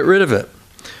periodontitis to get rid of it.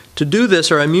 To do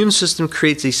this, our immune system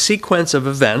creates a sequence of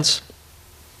events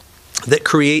that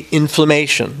create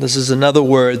inflammation. This is another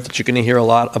word that you're going to hear a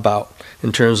lot about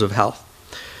in terms of health.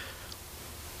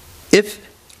 If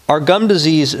our gum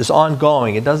disease is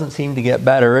ongoing, it doesn't seem to get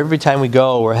better. Every time we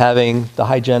go, we're having the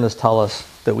hygienist tell us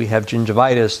that we have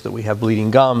gingivitis, that we have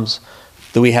bleeding gums,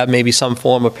 that we have maybe some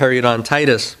form of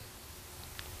periodontitis.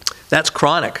 That's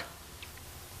chronic.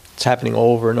 It's happening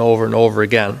over and over and over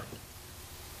again.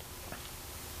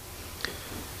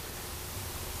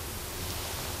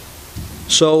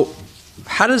 So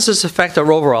how does this affect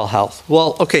our overall health?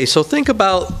 Well, okay, so think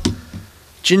about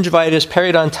gingivitis,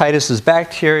 periodontitis is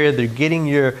bacteria. They're getting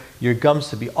your gums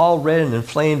to be all red and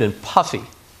inflamed and puffy.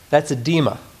 That's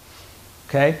edema,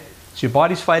 okay? So your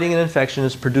body's fighting an infection.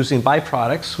 It's producing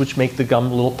byproducts, which make the gum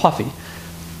a little puffy.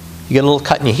 You get a little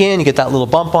cut in your hand, you get that little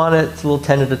bump on it, it's a little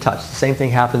tender to touch. The same thing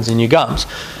happens in your gums.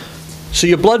 So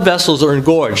your blood vessels are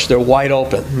engorged, they're wide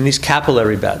open in these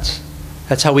capillary beds.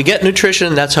 That's how we get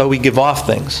nutrition, that's how we give off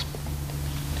things.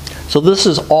 So this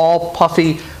is all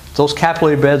puffy, those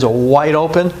capillary beds are wide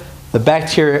open, the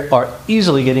bacteria are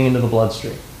easily getting into the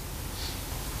bloodstream.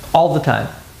 All the time.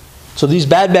 So these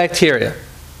bad bacteria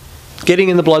getting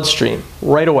in the bloodstream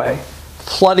right away,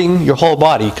 flooding your whole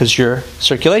body because your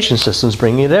circulation system is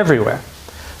bringing it everywhere.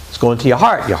 It's going to your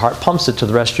heart pumps it to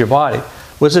the rest of your body.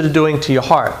 What's it doing to your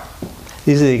heart?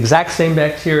 These are the exact same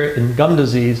bacteria in gum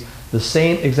disease, the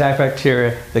same exact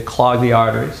bacteria that clog the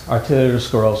arteries,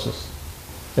 arteriosclerosis,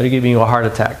 that are giving you a heart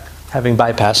attack, having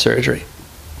bypass surgery.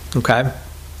 Okay?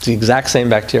 It's the exact same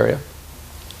bacteria.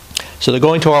 So they're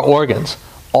going to our organs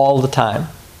all the time,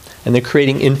 and they're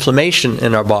creating inflammation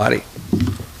in our body.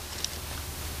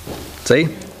 See?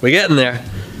 We're getting there.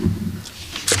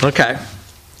 Okay.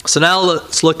 So now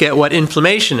let's look at what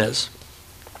inflammation is.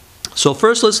 So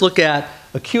first let's look at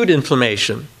acute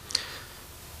inflammation.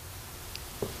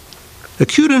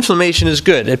 Acute inflammation is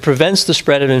good. It prevents the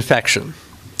spread of infection.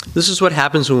 This is what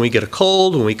happens when we get a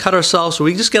cold, when we cut ourselves, or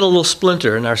we just get a little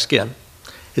splinter in our skin.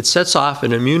 It sets off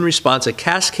an immune response, a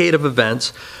cascade of events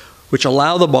which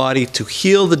allow the body to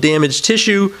heal the damaged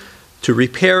tissue, to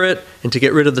repair it, and to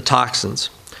get rid of the toxins.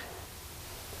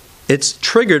 It's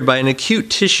triggered by an acute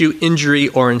tissue injury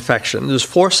or infection. There's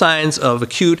 4 signs of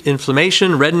acute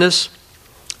inflammation: redness,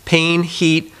 pain,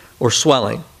 heat, or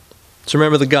swelling. So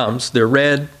remember the gums. They're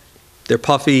red, they're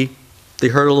puffy, they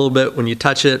hurt a little bit when you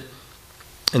touch it,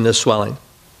 and there's swelling.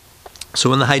 So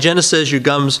when the hygienist says your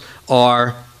gums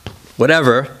are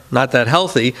whatever, not that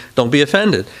healthy, don't be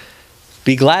offended.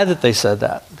 Be glad that they said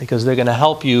that, because they're going to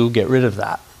help you get rid of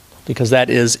that, because that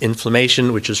is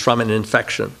inflammation, which is from an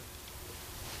infection.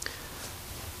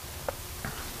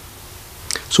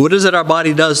 So what is it our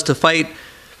body does to fight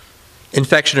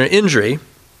infection or injury?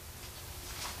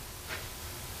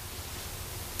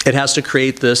 It has to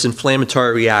create this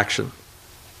inflammatory reaction.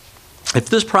 If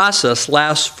this process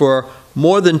lasts for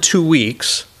more than 2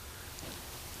 weeks,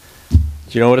 do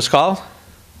you know what it's called?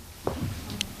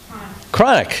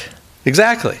 Chronic.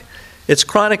 Exactly. It's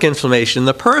chronic inflammation.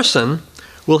 The person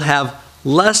will have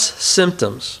less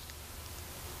symptoms.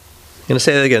 I'm going to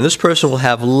say that again. This person will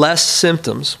have less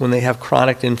symptoms when they have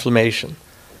chronic inflammation.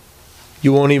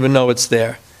 You won't even know it's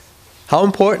there. How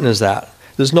important is that?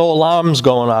 There's no alarms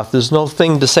going off. There's no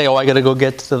thing to say, oh, I got to go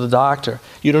get to the doctor.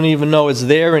 You don't even know it's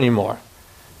there anymore.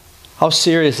 How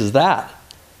serious is that?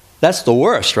 That's the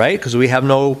worst, right? Because we have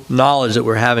no knowledge that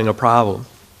we're having a problem.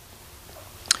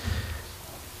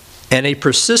 And a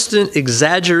persistent,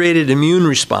 exaggerated immune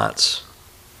response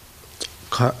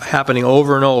happening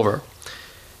over and over,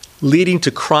 leading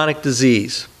to chronic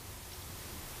disease.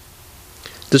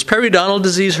 Does periodontal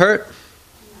disease hurt?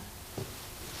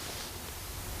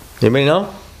 Anybody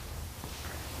know?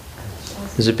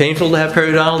 Is it painful to have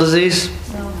periodontal disease?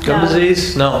 No. Gum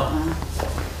disease? No.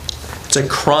 It's a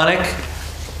chronic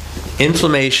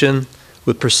inflammation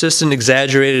with persistent,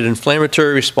 exaggerated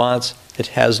inflammatory response. It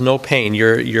has no pain.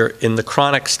 You're in the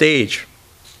chronic stage.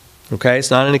 Okay?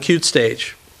 It's not an acute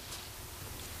stage.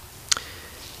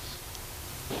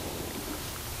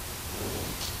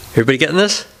 Everybody getting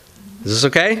this? Is this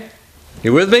okay?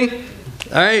 You with me?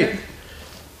 All right.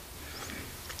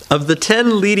 Of the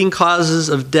 10 leading causes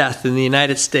of death in the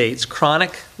United States,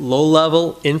 chronic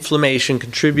low-level inflammation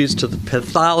contributes to the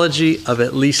pathology of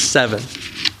at least 7.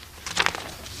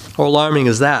 How alarming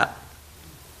is that?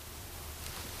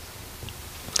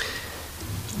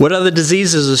 What are the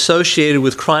diseases associated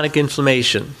with chronic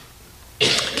inflammation?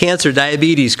 Cancer,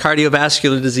 diabetes,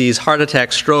 cardiovascular disease, heart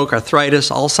attack, stroke, arthritis,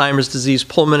 Alzheimer's disease,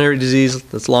 pulmonary disease,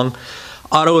 that's lung,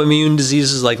 autoimmune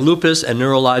diseases like lupus, and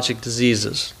neurologic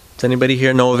diseases. Does anybody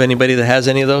here know of anybody that has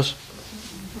any of those?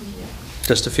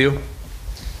 Just a few?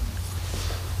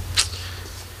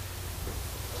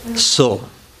 So,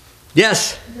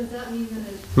 yes? Does that mean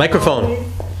that it's Microphone. It'll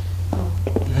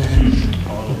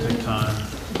take time.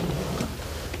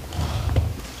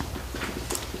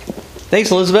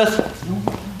 Thanks, Elizabeth.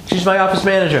 She's my office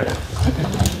manager.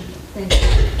 Thank you.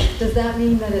 Does that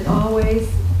mean that it always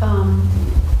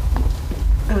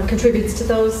contributes to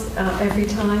those every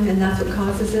time, and that's what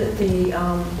causes it, the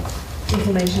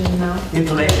inflammation in the mouth?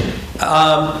 Inflammation.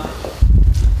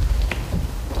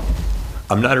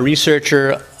 I'm not a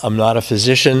researcher, I'm not a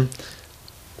physician,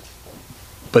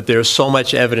 but there's so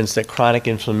much evidence that chronic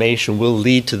inflammation will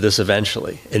lead to this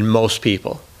eventually in most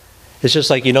people. It's just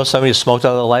like, you know, somebody who smoked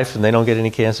all their life and they don't get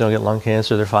any cancer, they don't get lung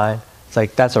cancer, they're fine. It's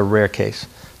like, that's a rare case.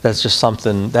 That's just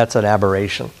something, that's an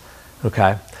aberration,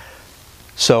 okay?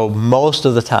 So most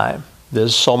of the time,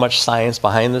 there's so much science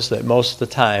behind this that most of the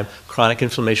time, chronic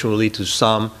inflammation will lead to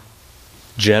some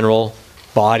general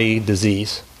body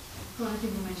disease. Chronic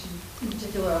inflammation, in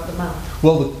particular of the mouth.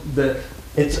 Well,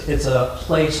 it's a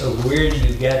place of where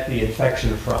you get the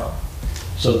infection from.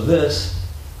 So this,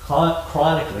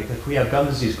 chronically, because we have gum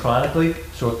disease chronically,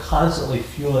 so we're constantly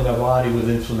fueling our body with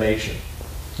inflammation,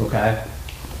 okay?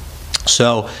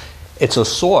 So it's a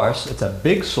source, it's a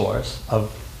big source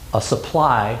of a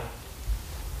supply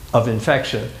of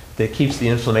infection that keeps the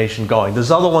inflammation going.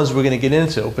 There's other ones we're going to get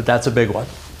into, but that's a big one.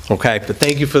 Okay, but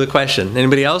thank you for the question.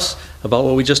 Anybody else about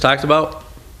what we just talked about?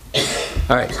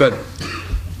 All right, good.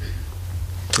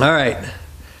 All right,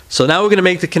 so now we're going to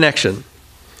make the connection.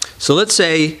 So let's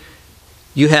say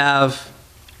you have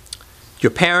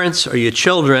your parents or your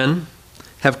children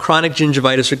have chronic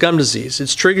gingivitis or gum disease.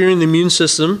 It's triggering the immune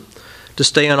system to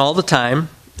stay on all the time,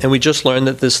 and we just learned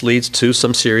that this leads to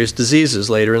some serious diseases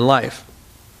later in life.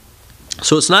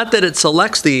 So it's not that it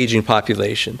selects the aging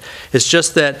population. It's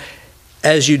just that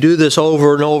as you do this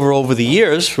over and over the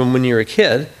years from when you're a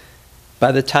kid,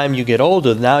 by the time you get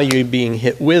older, now you're being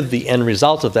hit with the end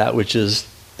result of that, which is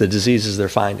the diseases they're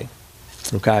finding.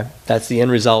 Okay? That's the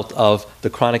end result of the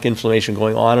chronic inflammation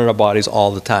going on in our bodies all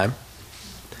the time.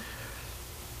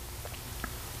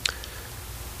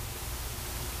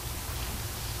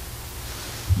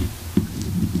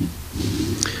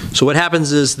 So what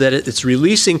happens is that it's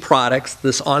releasing products,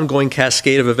 this ongoing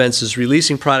cascade of events is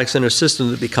releasing products in our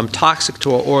system that become toxic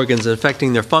to our organs and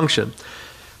affecting their function.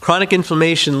 Chronic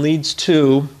inflammation leads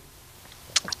to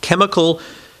chemical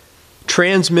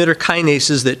transmitter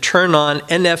kinases that turn on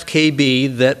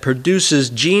NF-κB that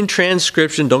produces gene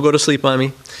transcription, don't go to sleep on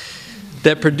me,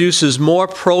 that produces more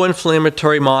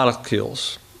pro-inflammatory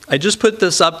molecules. I just put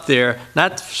this up there,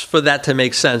 not for that to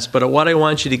make sense, but what I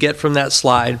want you to get from that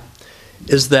slide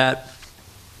is that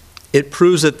it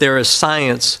proves that there is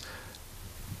science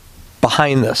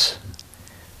behind this,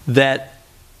 that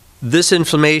this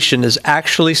inflammation is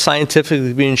actually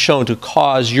scientifically being shown to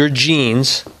cause your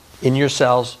genes in your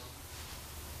cells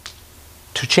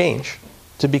to change,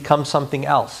 to become something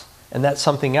else. And that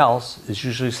something else is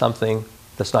usually something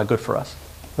that's not good for us,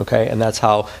 okay? And that's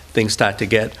how things start to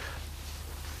get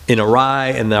in awry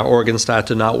and our organs start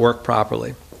to not work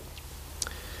properly.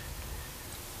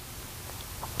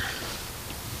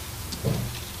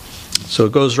 So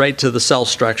it goes right to the cell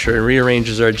structure and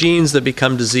rearranges our genes that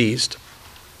become diseased.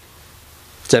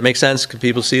 Does that make sense? Can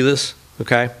people see this?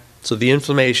 Okay? So the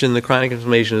inflammation, the chronic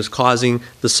inflammation, is causing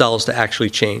the cells to actually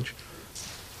change.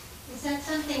 Is that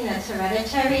something that's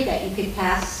hereditary that you could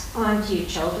pass on to your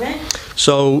children?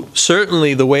 So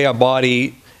certainly the way our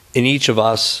body in each of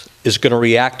us is going to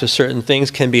react to certain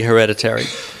things can be hereditary.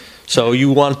 So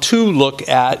you want to look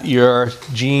at your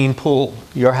gene pool,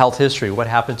 your health history. What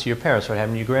happened to your parents? What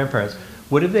happened to your grandparents?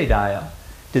 What did they die of?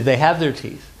 Did they have their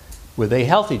teeth? Were they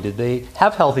healthy? Did they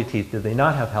have healthy teeth? Did they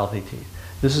not have healthy teeth?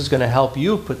 This is going to help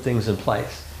you put things in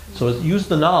place. So use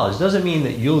the knowledge. Doesn't mean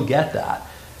that you'll get that,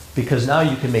 because now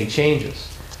you can make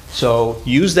changes. So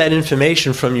use that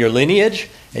information from your lineage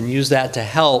and use that to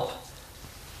help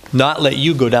not let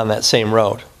you go down that same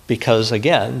road, because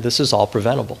again, this is all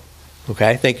preventable.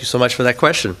 Okay, thank you so much for that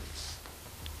question.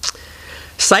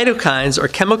 Cytokines are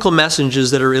chemical messengers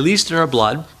that are released in our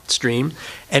bloodstream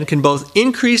and can both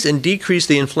increase and decrease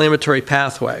the inflammatory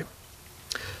pathway.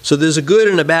 So there's a good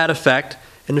and a bad effect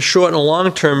and a short and a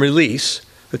long-term release,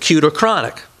 acute or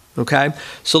chronic. Okay,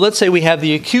 so let's say we have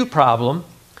the acute problem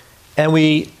and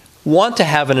we want to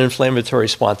have an inflammatory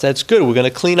response. That's good. We're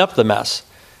going to clean up the mess.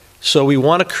 So we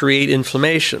want to create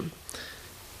inflammation.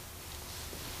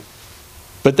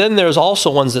 But then there's also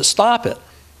ones that stop it.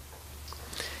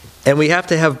 And we have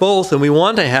to have both, and we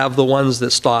want to have the ones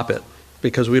that stop it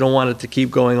because we don't want it to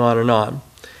keep going on. And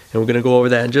we're going to go over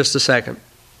that in just a second.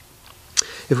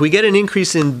 If we get an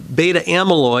increase in beta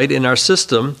amyloid in our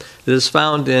system that is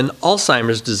found in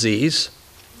Alzheimer's disease,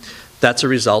 that's a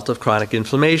result of chronic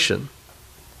inflammation.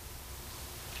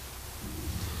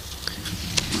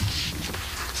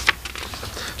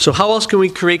 So how else can we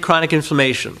create chronic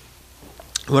inflammation?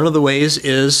 One of the ways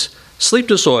is sleep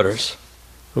disorders,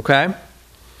 okay?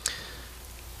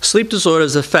 Sleep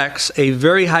disorders affects a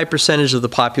very high percentage of the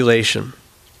population.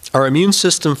 Our immune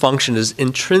system function is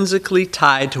intrinsically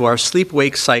tied to our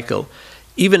sleep-wake cycle.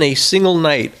 Even a single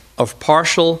night of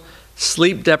partial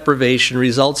sleep deprivation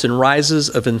results in rises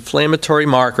of inflammatory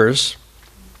markers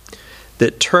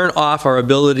that turn off our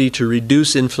ability to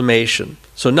reduce inflammation.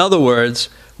 So in other words,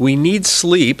 we need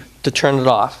sleep to turn it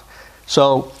off.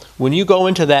 So when you go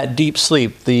into that deep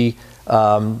sleep, that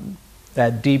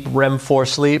deep REM4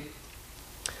 sleep,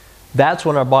 that's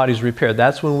when our body's repaired.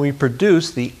 That's when we produce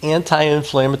the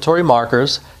anti-inflammatory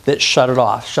markers that shut it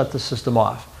off, shut the system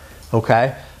off,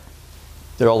 okay?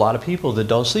 There are a lot of people that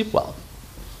don't sleep well.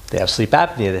 They have sleep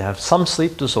apnea, they have some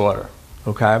sleep disorder,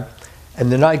 okay?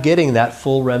 And they're not getting that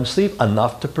full REM sleep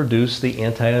enough to produce the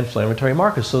anti-inflammatory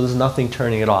markers, so there's nothing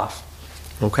turning it off,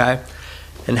 okay?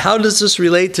 And how does this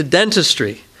relate to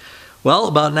dentistry? Well,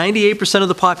 about 98% of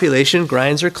the population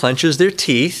grinds or clenches their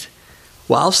teeth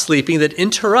while sleeping that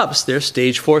interrupts their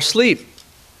stage 4 sleep.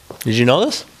 Did you know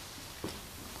this?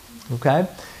 Okay.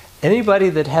 Anybody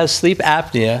that has sleep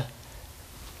apnea,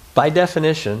 by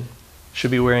definition, should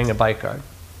be wearing a bite guard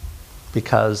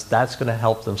because that's going to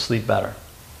help them sleep better.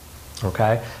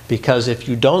 Okay? Because if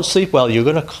you don't sleep well, you're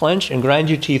going to clench and grind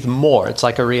your teeth more. It's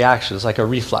like a reaction. It's like a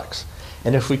reflex.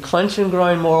 And if we clench and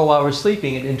grind more while we're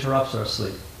sleeping, it interrupts our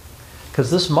sleep. Because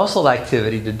this muscle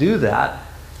activity to do that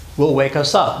will wake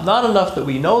us up. Not enough that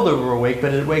we know that we're awake,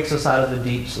 but it wakes us out of the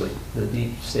deep sleep, the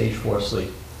deep stage 4 sleep.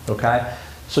 Okay?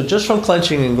 So just from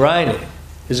clenching and grinding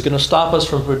is going to stop us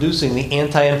from producing the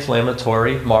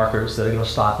anti-inflammatory markers that are going to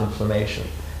stop inflammation,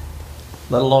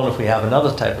 let alone if we have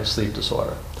another type of sleep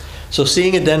disorder. So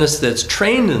seeing a dentist that's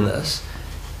trained in this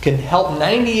can help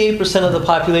 98% of the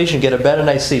population get a better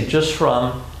night's sleep just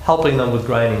from helping them with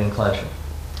grinding and clenching.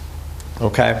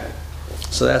 Okay?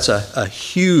 So that's a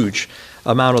huge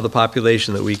amount of the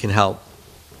population that we can help.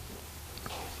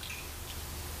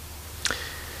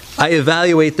 I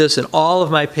evaluate this in all of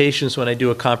my patients when I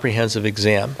do a comprehensive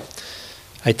exam.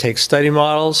 I take study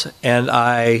models and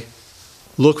I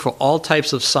look for all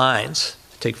types of signs,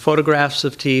 take photographs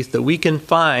of teeth that we can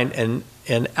find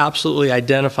and absolutely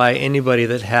identify anybody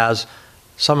that has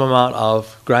some amount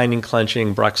of grinding,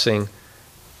 clenching, bruxing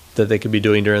that they could be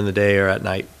doing during the day or at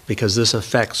night, because this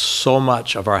affects so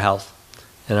much of our health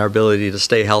and our ability to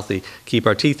stay healthy, keep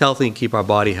our teeth healthy, and keep our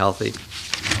body healthy.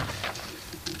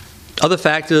 Other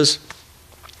factors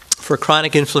for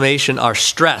chronic inflammation are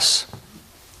stress.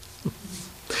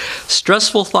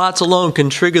 Stressful thoughts alone can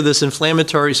trigger this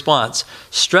inflammatory response.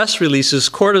 Stress releases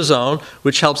cortisone,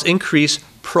 which helps increase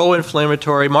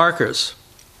pro-inflammatory markers.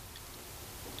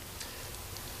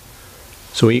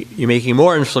 So you're making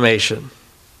more inflammation.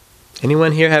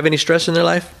 Anyone here have any stress in their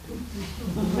life?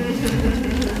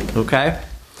 Okay.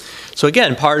 So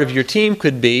again, part of your team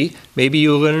could be, maybe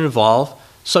you're going to involve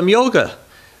some yoga.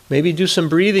 Maybe do some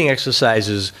breathing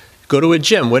exercises. go to a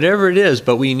gym, whatever it is,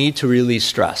 but we need to release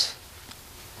stress.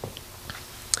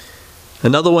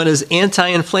 Another one is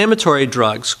anti-inflammatory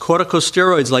drugs,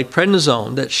 corticosteroids like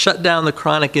prednisone that shut down the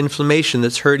chronic inflammation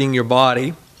that's hurting your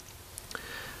body.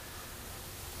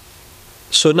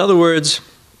 So in other words,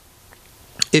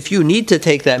 if you need to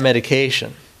take that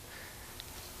medication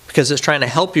because it's trying to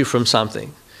help you from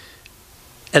something,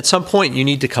 at some point you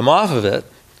need to come off of it.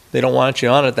 They don't want you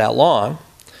on it that long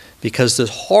because there's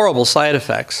horrible side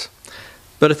effects.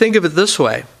 But think of it this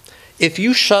way. If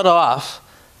you shut off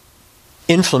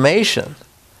inflammation,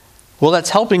 well,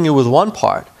 that's helping you with one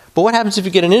part. But what happens if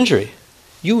you get an injury?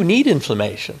 You need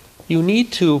inflammation. You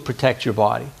need to protect your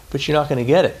body, but you're not going to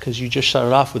get it because you just shut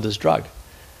it off with this drug.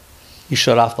 You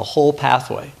shut off the whole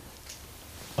pathway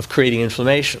of creating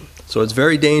inflammation. So it's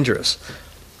very dangerous.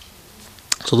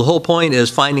 So the whole point is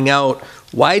finding out,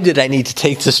 why did I need to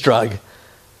take this drug?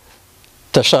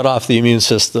 To shut off the immune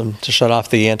system, to shut off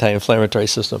the anti-inflammatory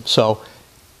system. So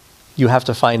you have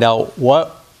to find out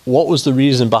what was the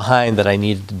reason behind that I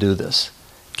needed to do this.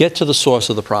 Get to the source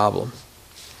of the problem.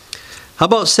 How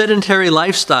about sedentary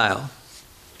lifestyle?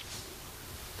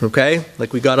 Okay,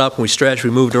 like we got up and we stretched, we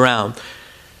moved around.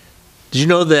 Did you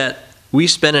know that we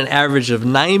spend an average of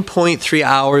 9.3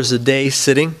 hours a day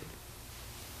sitting?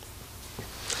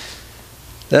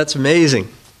 That's amazing.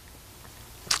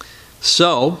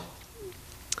 So,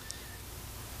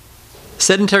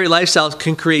 sedentary lifestyles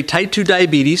can create type 2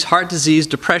 diabetes, heart disease,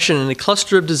 depression, and a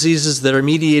cluster of diseases that are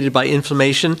mediated by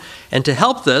inflammation. And to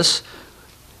help this,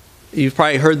 you've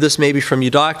probably heard this maybe from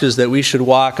your doctors, that we should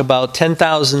walk about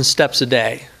 10,000 steps a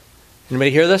day.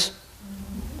 Anybody hear this?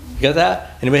 You got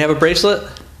that? Anybody have a bracelet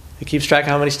that keeps track of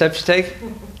how many steps you take?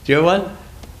 Do you have one?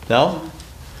 No?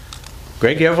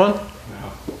 Greg, you have one?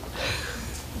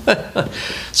 No.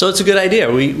 So it's a good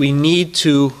idea. We need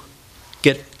to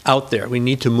get out there. We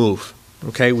need to move.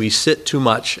 Okay? We sit too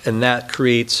much, and that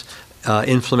creates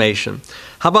inflammation.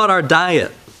 How about our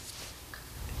diet?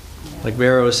 Like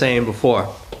Vera was saying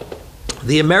before.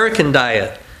 The American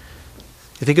diet.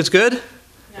 You think it's good?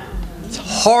 No. It's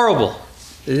horrible.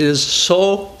 It is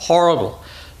so horrible.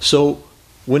 So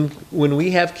when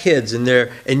we have kids and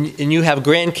you have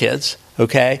grandkids,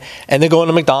 okay, and they're going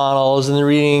to McDonald's and they're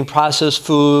eating processed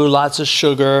food, lots of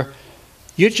sugar,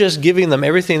 you're just giving them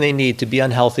everything they need to be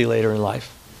unhealthy later in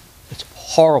life. It's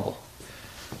horrible.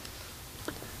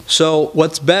 So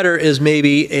what's better is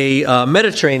maybe a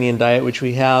Mediterranean diet, which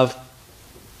we have.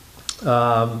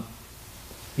 You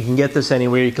can get this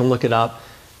anywhere. You can look it up.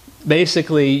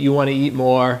 Basically, you want to eat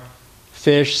more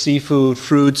fish, seafood,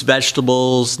 fruits,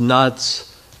 vegetables,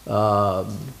 nuts,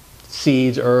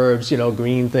 seeds, herbs,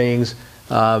 green things.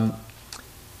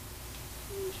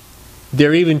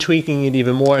 They're even tweaking it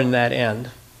even more in that end.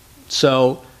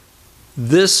 So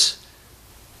this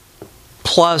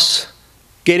plus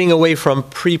getting away from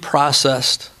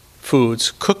pre-processed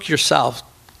foods, cook yourself,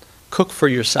 cook for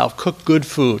yourself, cook good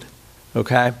food,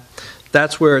 okay?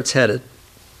 That's where it's headed.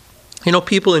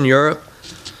 People in Europe,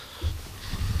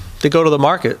 they go to the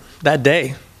market that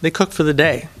day. They cook for the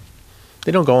day.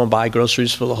 They don't go and buy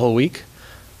groceries for the whole week,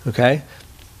 okay?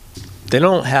 They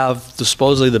don't have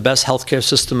supposedly the best healthcare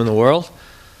system in the world,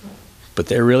 but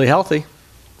they're really healthy.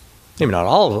 Maybe not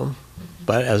all of them,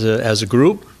 but as a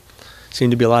group, seem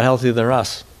to be a lot healthier than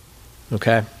us,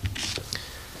 okay?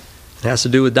 It has to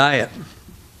do with diet.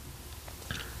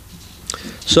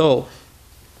 So,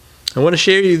 I want to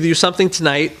share with you something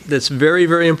tonight that's very,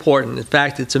 very important. In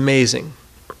fact, it's amazing.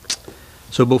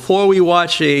 So before we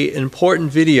watch an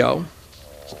important video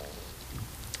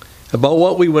about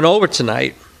what we went over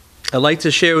tonight, I'd like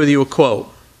to share with you a quote.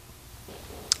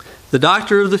 The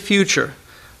doctor of the future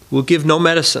will give no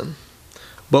medicine,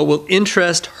 but will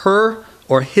interest her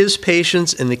or his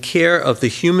patients in the care of the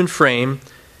human frame,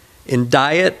 in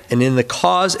diet, and in the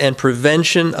cause and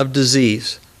prevention of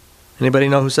disease. Anybody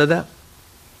know who said that?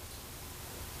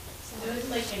 So it was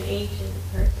like an ancient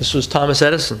person. This was Thomas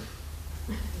Edison.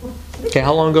 Okay,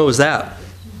 how long ago was that?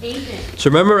 Ancient. So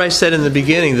remember I said in the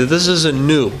beginning that this isn't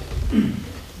new.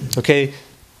 Okay,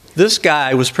 this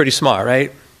guy was pretty smart,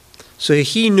 right? So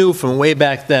he knew from way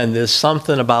back then there's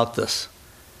something about this.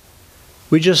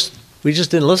 We just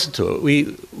didn't listen to it.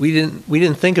 We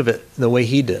didn't think of it the way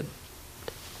he did.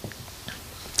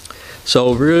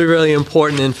 So really, really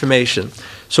important information.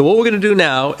 So what we're going to do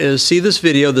now is see this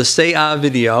video, the Say Ah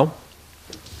video,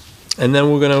 and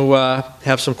then we're going to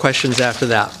have some questions after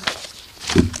that.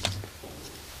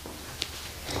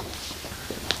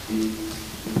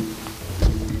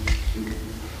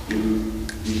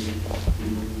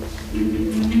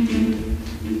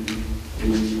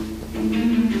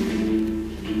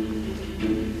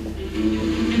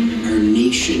 Our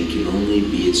nation can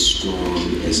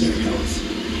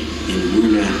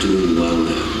doing well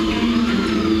now.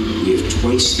 We have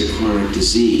twice the chronic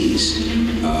disease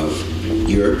of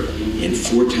Europe and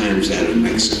 4 times that of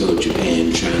Mexico,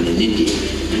 Japan, China, and India.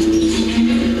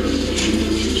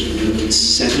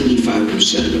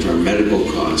 75% of our medical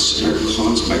costs are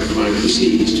caused by chronic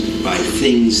disease by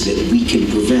things that we can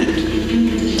prevent.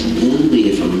 Only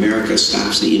if America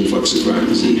stops the influx of chronic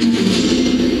disease.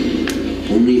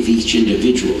 Only if each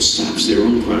individual stops their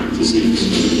own chronic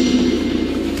disease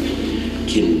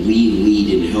can we lead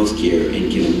in healthcare,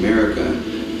 and can America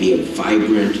be a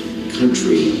vibrant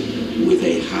country with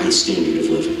a high standard of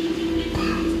living.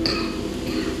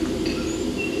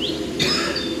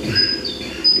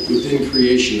 Within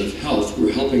creation of health,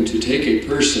 we're helping to take a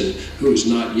person who is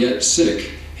not yet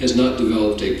sick, has not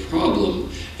developed a problem,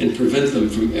 and prevent them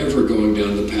from ever going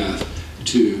down the path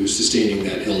to sustaining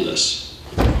that illness.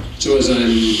 So as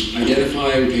I'm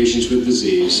identifying patients with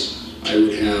disease, I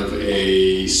would have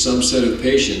a subset of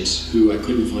patients who I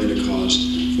couldn't find a cause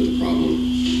for the problem.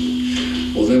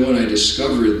 Well, then when I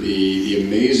discovered the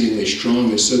amazingly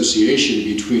strong association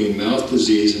between mouth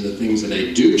disease and the things that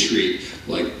I do treat,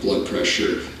 like blood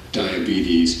pressure,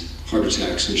 diabetes, heart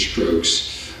attacks and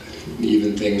strokes,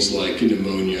 even things like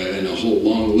pneumonia, and a whole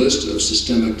long list of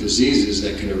systemic diseases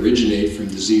that can originate from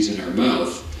disease in our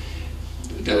mouth,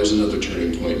 that was another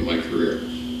turning point in my career.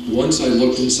 Once I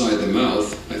looked inside the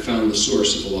mouth, I found the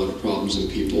source of a lot of problems in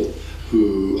people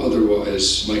who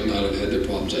otherwise might not have had their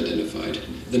problems identified.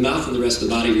 The mouth and the rest of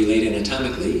the body relate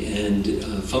anatomically and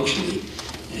functionally,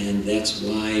 and that's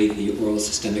why the oral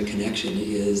systemic connection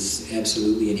is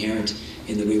absolutely inherent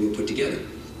in the way we're put together.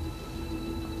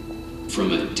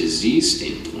 From a disease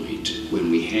standpoint, when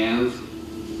we have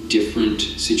different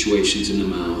situations in the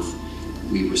mouth,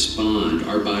 we respond,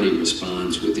 our body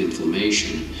responds with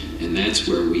inflammation, and that's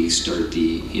where we start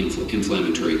the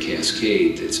inflammatory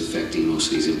cascade that's affecting most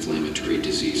of these inflammatory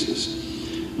diseases.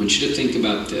 I want you to think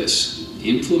about this.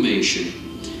 Inflammation,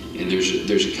 and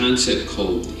there's a concept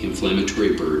called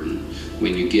inflammatory burden.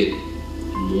 When you get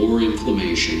more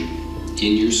inflammation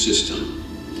in your system,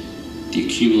 the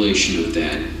accumulation of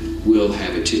that will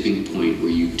have a tipping point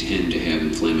where you tend to have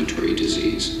inflammatory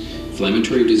disease.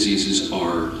 Inflammatory diseases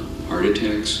are heart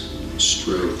attacks,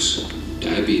 strokes,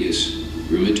 diabetes,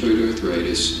 rheumatoid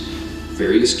arthritis,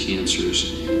 various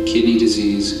cancers, kidney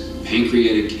disease,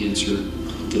 pancreatic cancer.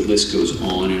 The list goes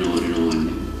on and on and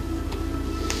on.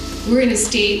 We're in a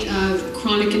state of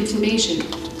chronic inflammation,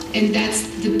 and that's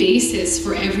the basis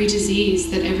for every disease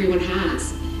that everyone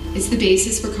has. It's the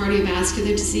basis for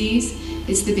cardiovascular disease.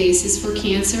 It's the basis for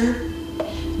cancer.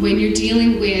 When you're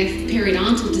dealing with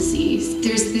periodontal disease,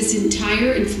 there's this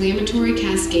entire inflammatory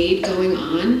cascade going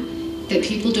on that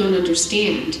people don't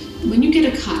understand. When you get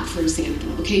a cut, for example,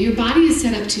 okay, your body is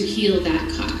set up to heal that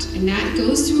cut, and that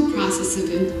goes through a process of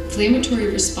inflammatory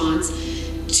response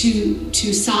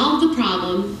to solve the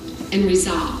problem and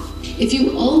resolve. If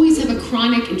you always have a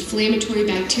chronic inflammatory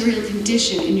bacterial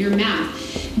condition in your mouth,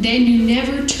 then you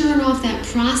never turn off that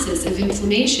process of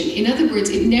inflammation. In other words,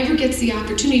 it never gets the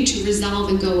opportunity to resolve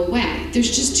and go away.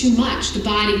 There's just too much. The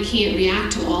body can't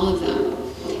react to all of them,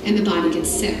 and the body gets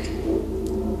sick.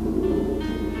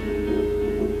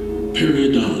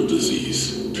 Periodontal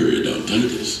disease,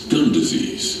 periodontitis, gum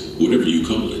disease, whatever you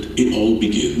call it, it all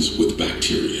begins with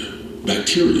bacteria.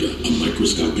 Bacteria are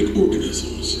microscopic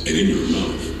organisms, and in your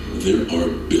mouth, there are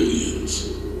billions.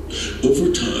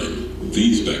 Over time,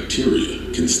 these bacteria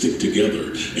can stick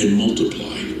together and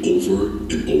multiply over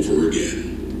and over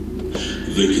again.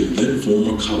 They can then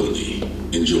form a colony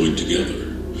and join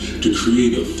together to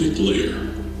create a thick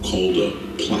layer called a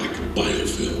plaque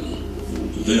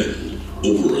biofilm. Then,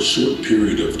 over a short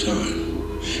period of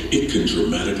time, it can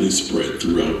dramatically spread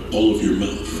throughout all of your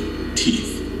mouth,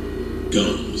 teeth,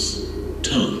 gums,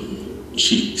 tongue,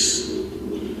 cheeks,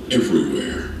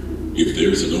 everywhere. If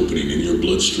there's an opening in your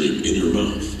bloodstream in your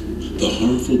mouth, the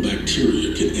harmful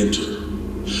bacteria can enter,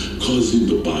 causing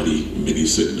the body many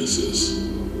sicknesses.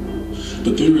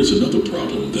 But there is another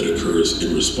problem that occurs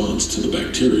in response to the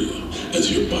bacteria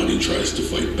as your body tries to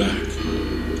fight back.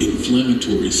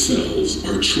 Inflammatory cells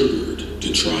are triggered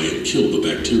to try and kill the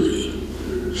bacteria.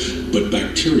 But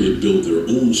bacteria build their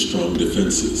own strong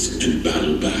defenses and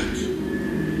battle back.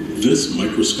 This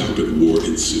microscopic war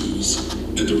ensues,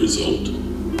 and the result?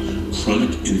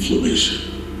 Chronic inflammation.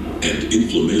 And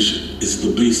inflammation is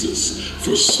the basis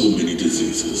for so many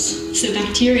diseases. So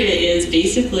bacteria is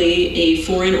basically a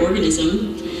foreign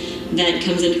organism that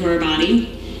comes into our body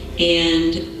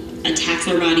and attacks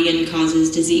our body and causes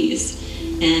disease.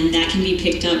 And that can be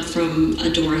picked up from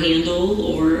a door handle,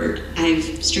 or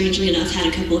I've strangely enough had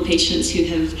a couple of patients who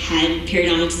have had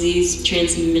periodontal disease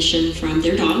transmission from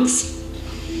their dogs.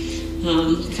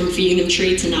 from feeding them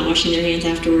treats and not washing their hands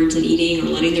afterwards and eating, or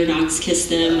letting their dogs kiss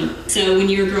them. So when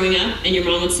you were growing up and your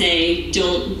mom would say,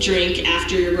 don't drink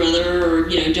after your brother, or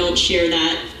don't share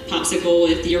that popsicle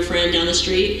with your friend down the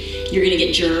street, you're going to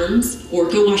get germs, or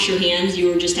go wash your hands, you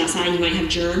were just outside and you might have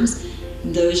germs.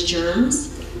 Those germs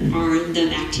are the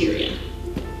bacteria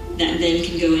that then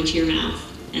can go into your mouth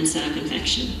and set up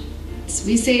infection. So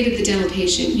we say to the dental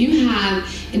patient, you have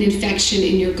an infection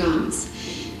in your gums.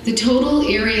 The total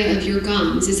area of your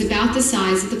gums is about the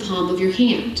size of the palm of your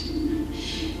hand.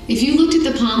 If you looked at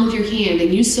the palm of your hand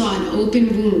and you saw an open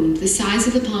wound the size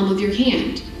of the palm of your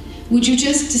hand, would you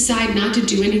just decide not to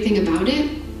do anything about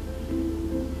it?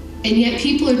 And yet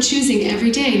people are choosing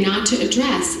every day not to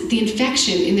address the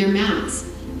infection in their mouths.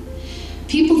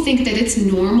 People think that it's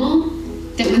normal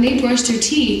that when they brush their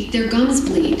teeth, their gums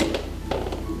bleed.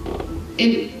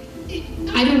 And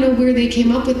I don't know where they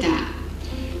came up with that.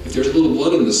 If there's a little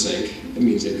blood in the sink, it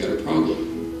means they've got a problem.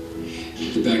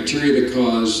 The bacteria that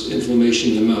cause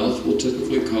inflammation in the mouth will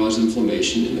typically cause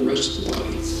inflammation in the rest of the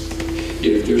body.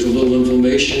 If there's a little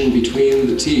inflammation between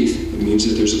the teeth, it means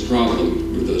that there's a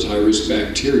problem where those high-risk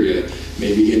bacteria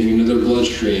may be getting into their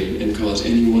bloodstream and cause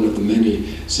any one of the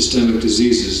many systemic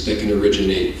diseases that can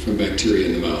originate from bacteria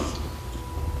in the mouth.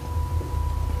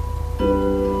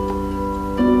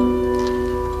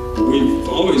 We've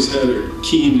always had a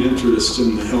keen interest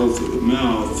in the health of the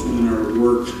mouth and our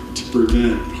work to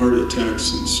prevent heart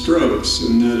attacks and strokes,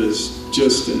 and that has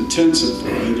just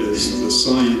intensified as the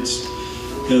science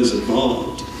has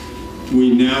evolved.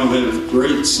 We now have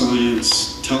great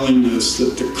science telling us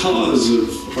that the cause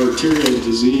of arterial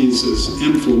disease is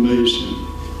inflammation,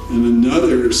 and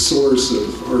another source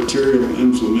of arterial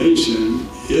inflammation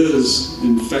is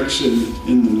infection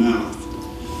in the mouth.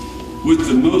 With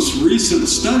the most recent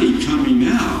study coming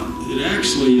out, it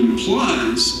actually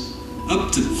implies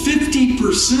up to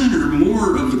 50% or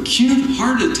more of acute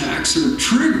heart attacks are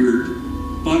triggered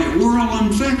by oral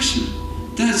infection.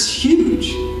 That's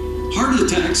huge. Heart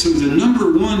attacks are the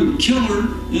 #1 killer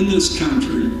in this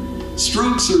country.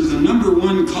 Strokes are the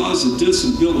 #1 cause of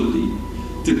disability.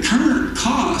 The current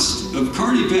cost of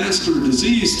cardiovascular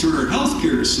disease to our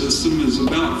healthcare system is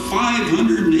about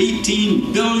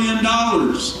 $518 billion.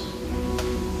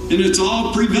 And it's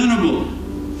all preventable.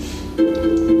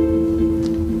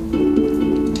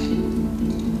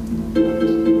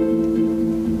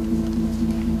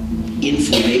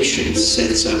 Inflammation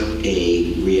sets up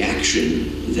a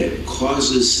reaction that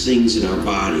causes things in our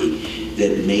body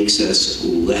that makes us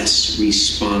less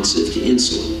responsive to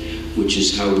insulin, which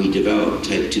is how we develop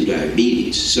type 2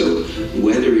 diabetes. So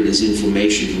whether it is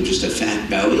inflammation from just a fat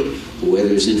belly, or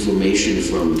whether it's inflammation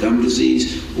from gum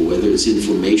disease, or whether it's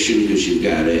inflammation because you've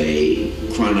got a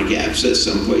chronic abscess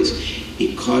someplace,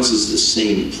 it causes the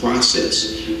same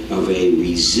process of a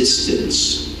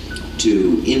resistance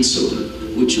to insulin,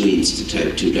 which leads to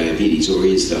type 2 diabetes, or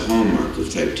is the hallmark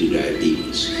of type 2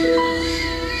 diabetes.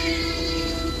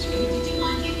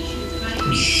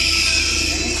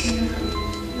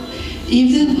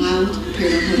 Even mild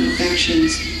periodontal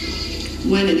infections,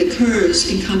 when it occurs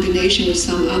in combination with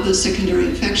some other secondary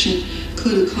infection,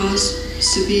 could cause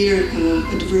severe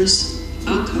adverse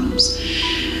outcomes.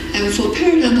 And for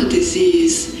periodontal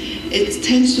disease, it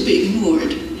tends to be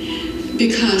ignored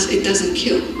because it doesn't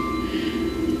kill.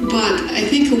 But I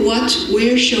think what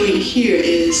we're showing here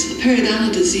is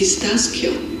periodontal disease does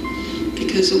kill,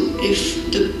 because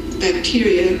if the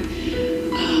bacteria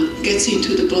gets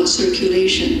into the blood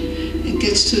circulation and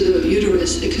gets to the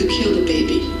uterus, it could kill the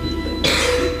baby.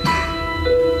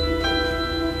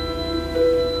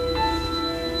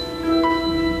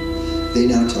 They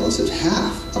now tell us that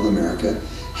half of America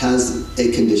has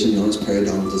a condition known as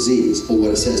periodontal disease. Well,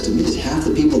 what it says to me is half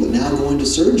the people that now go into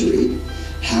surgery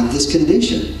have this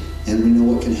condition, and we know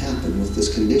what can happen with this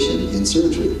condition in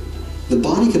surgery. The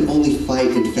body can only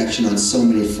fight infection on so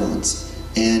many fronts,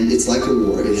 and it's like a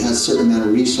war. It has a certain amount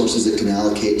of resources it can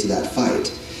allocate to that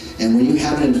fight. And when you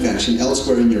have an infection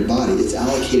elsewhere in your body, it's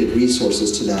allocated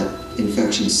resources to that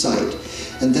infection site.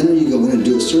 And then when you go in and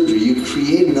do a surgery, you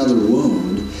create another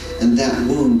wound, and that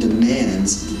wound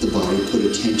demands that the body put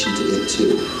attention to it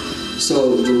too.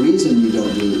 So the reason you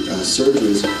don't do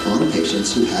surgeries on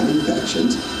patients who have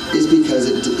infections is because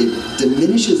it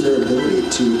diminishes their ability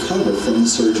to recover from the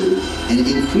surgery, and it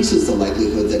increases the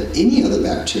likelihood that any other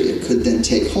bacteria could then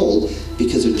take hold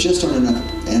because there just aren't enough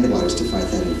antibodies to fight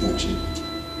that infection.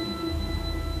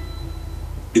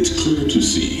 It's clear to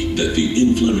see that the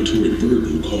inflammatory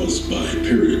burden caused by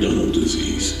periodontal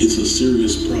disease is a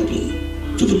serious problem.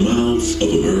 For the mouths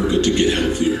of America to get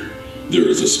healthier, There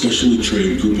is a specially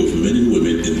trained group of men and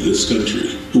women in this country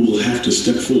who will have to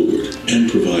step forward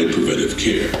and provide preventive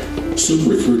care. Some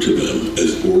refer to them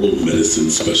as oral medicine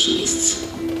specialists.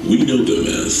 We know them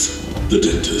as the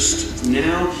dentist.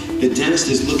 Now, the dentist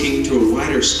is looking through a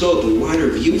wider scope, a wider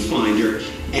viewfinder,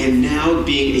 and now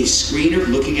being a screener,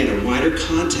 looking at a wider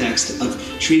context of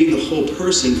treating the whole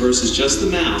person versus just the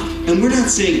mouth. And we're not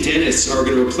saying dentists are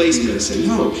going to replace medicine.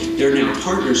 No, they're now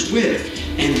partners with,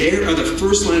 and they are the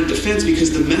first line of defense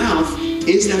because the mouth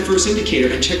is that first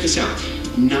indicator. And check this out.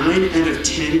 9 out of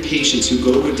 10 patients who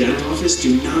go to a dental office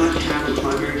do not have a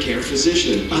primary care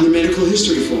physician on their medical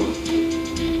history form.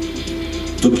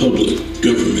 The public,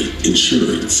 government,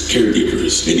 insurance,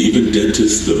 caregivers, and even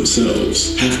dentists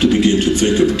themselves have to begin to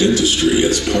think of dentistry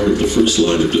as part of the first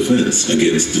line of defense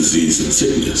against disease and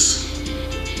sickness.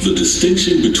 The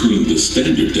distinction between the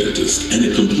standard dentist and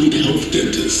a complete health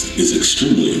dentist is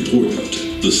extremely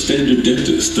important. The standard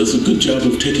dentist does a good job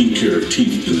of taking care of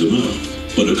teeth in the mouth,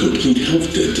 but a complete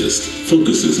health dentist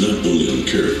focuses not only on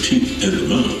care of teeth and the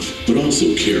mouth, but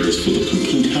also cares for the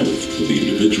complete health of the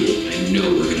individual. I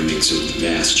know we're going to make some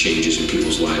vast changes in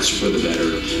people's lives for the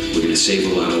better. We're going to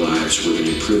save a lot of lives. We're going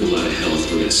to improve a lot of health.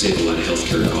 We're going to save a lot of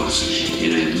healthcare costs.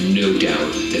 And I have no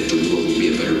doubt that the world will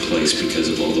be a better place because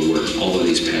of all the work all of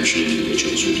these passionate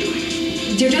individuals are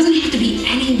doing. There doesn't have to be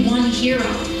any one hero.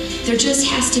 There just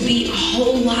has to be a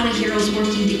whole lot of heroes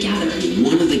working together.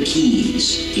 One of the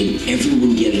keys in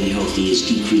everyone getting healthy is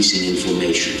decreasing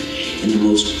inflammation. And the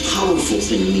most powerful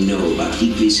thing we know about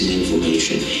decreasing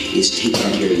inflammation is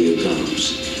taking care of your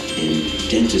gums. And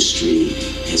dentistry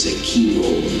has a key role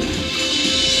in that.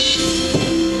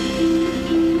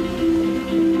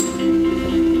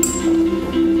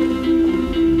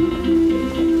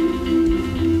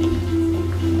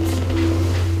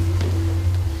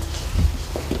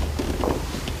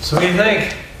 So what do you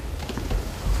think?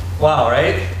 Wow,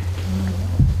 right?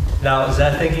 Now, is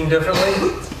that thinking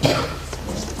differently?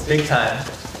 Big time.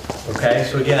 Okay,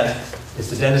 so again, it's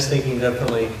the dentist thinking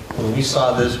differently. When we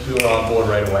saw this, we were on board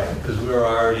right away because we were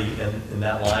already in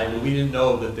that line. We didn't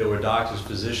know that there were doctors,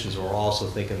 physicians who were also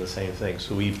thinking the same thing.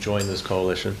 So we've joined this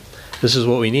coalition. This is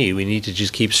what we need. We need to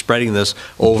just keep spreading this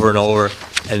over and over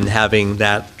and having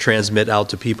that transmit out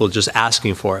to people just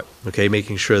asking for it, okay,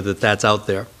 making sure that that's out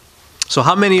there. So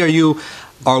how many of you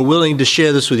are willing to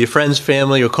share this with your friends,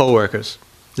 family, or coworkers,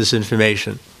 this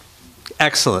information?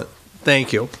 Excellent.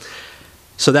 Thank you.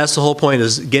 So that's the whole point,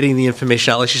 is getting the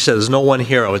information out. Like she said, there's no one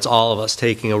hero. It's all of us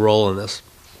taking a role in this.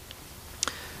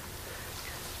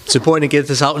 It's important to get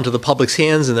this out into the public's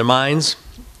hands and their minds,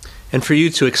 and for you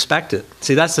to expect it.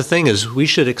 See, that's the thing, is we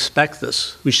should expect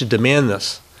this. We should demand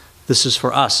this. This is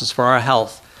for us. It's for our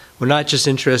health. We're not just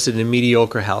interested in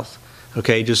mediocre health.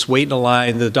 Okay, just wait in a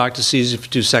line, the doctor sees you for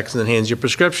 2 seconds and hands you a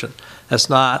prescription. That's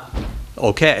not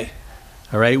okay.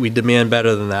 All right, we demand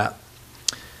better than that.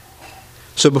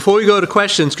 So before we go to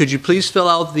questions, could you please fill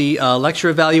out the lecture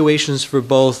evaluations for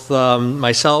both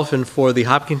myself and for the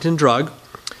Hopkinton drug,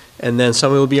 and then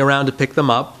someone will be around to pick them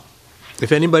up.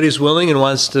 If anybody's willing and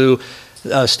wants to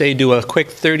stay, do a quick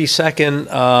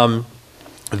 30-second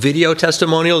video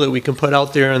testimonial that we can put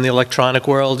out there in the electronic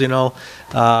world, you know,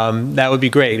 that would be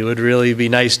great. It would really be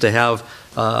nice to have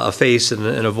a face and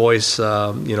a voice,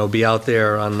 you know, be out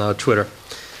there on Twitter.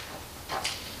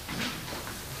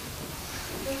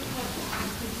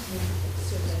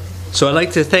 So I'd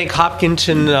like to thank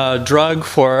Hopkinton Drug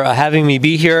for having me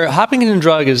be here. Hopkinton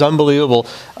Drug is unbelievable.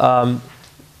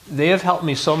 They have helped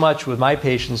me so much with my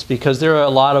patients because there are a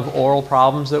lot of oral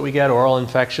problems that we get, oral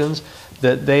infections,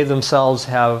 that they themselves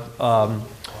have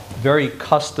very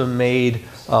custom-made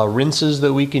rinses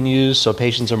that we can use so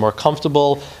patients are more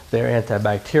comfortable. They're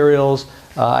antibacterials.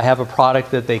 I have a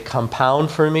product that they compound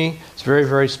for me. It's very,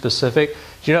 very specific.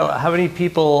 Do you know how many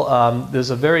people,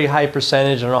 there's a very high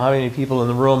percentage, I don't know how many people in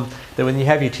the room, that when you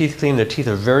have your teeth cleaned, their teeth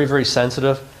are very, very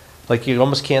sensitive. Like you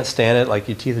almost can't stand it, like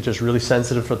your teeth are just really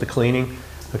sensitive for the cleaning.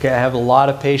 Okay, I have a lot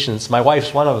of patients, my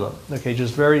wife's one of them, okay,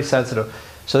 just very sensitive.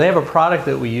 So they have a product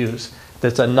that we use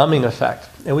that's a numbing effect,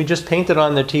 and we just paint it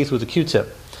on their teeth with a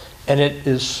Q-tip. And it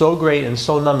is so great and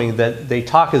so numbing that they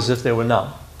talk as if they were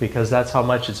numb, because that's how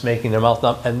much it's making their mouth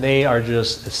numb, and they are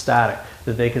just ecstatic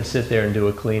that they can sit there and do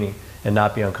a cleaning and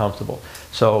not be uncomfortable.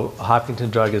 So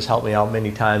Hopkinton Drug has helped me out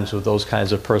many times with those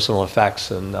kinds of personal effects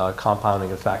and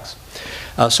compounding effects.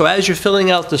 So as you're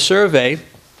filling out the survey,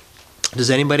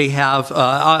 does anybody have,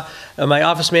 my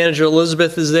office manager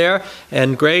Elizabeth is there,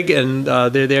 and Greg, and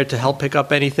they're there to help pick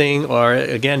up anything, or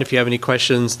again, if you have any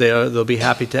questions, they'll be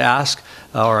happy to ask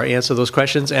or answer those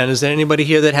questions. And is there anybody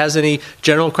here that has any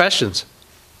general questions?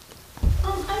 I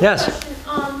have Yes. a question.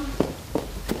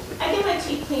 I get my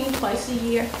teeth cleaned twice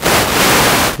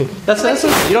You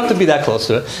don't have to be that close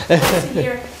to it.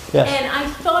 Here. Yes. And I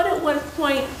thought at one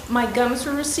point my gums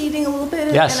were receding a little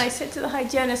bit. Yes. And I said to the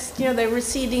hygienist, you know, they're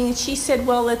receding. And she said,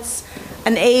 well, it's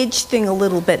an age thing a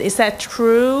little bit. Is that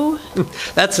true?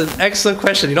 That's an excellent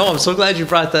question. You know, I'm so glad you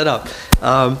brought that up.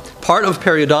 Part of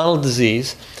periodontal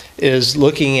disease is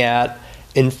looking at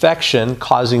infection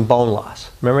causing bone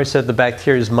loss. Remember I said the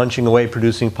bacteria is munching away,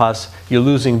 producing pus. You're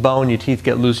losing bone, your teeth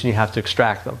get loose, and you have to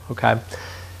extract them, okay?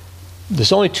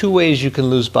 There's only two ways you can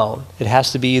lose bone. It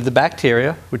has to be the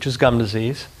bacteria, which is gum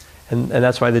disease, and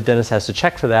that's why the dentist has to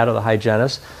check for that, or the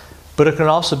hygienist, but it can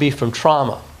also be from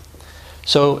trauma.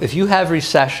 So if you have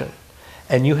recession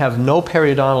and you have no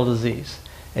periodontal disease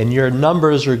and your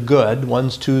numbers are good,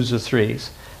 1s, 2s, or 3s,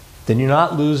 then you're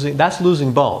not losing, that's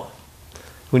losing bone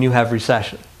when you have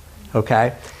recession,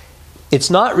 okay? It's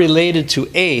not related to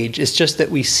age, it's just that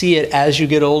we see it as you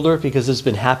get older because it's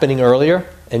been happening earlier,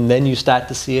 and then you start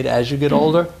to see it as you get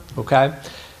older, okay?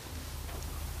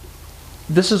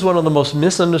 This is one of the most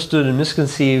misunderstood and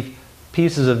misconceived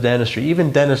pieces of dentistry.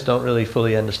 Even dentists don't really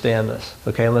fully understand this,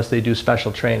 okay, unless they do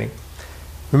special training.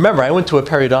 Remember, I went to a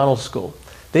periodontal school.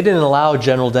 They didn't allow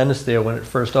general dentists there when it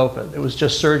first opened. It was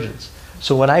just surgeons.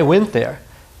 So when I went there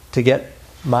to get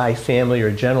my family or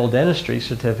general dentistry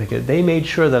certificate, they made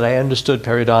sure that I understood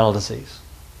periodontal disease,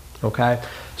 okay?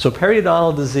 So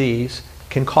periodontal disease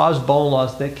can cause bone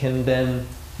loss that can then,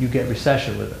 you get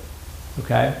recession with it,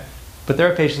 okay? But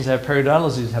there are patients that have periodontal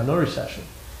disease that have no recession.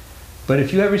 But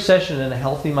if you have recession in a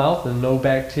healthy mouth and no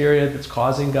bacteria that's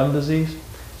causing gum disease,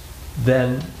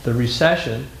 then the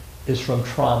recession is from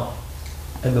trauma.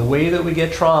 And the way that we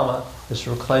get trauma is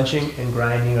from clenching and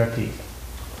grinding our teeth.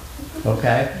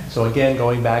 Okay? So again,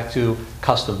 going back to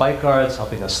custom bite guards,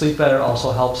 helping us sleep better,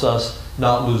 also helps us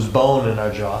not lose bone in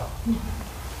our jaw.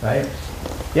 Right?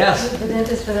 Yes? The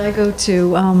dentist that I go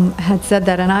to had said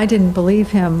that, and I didn't believe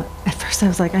him. At first I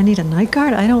was like, I need a night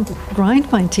guard? I don't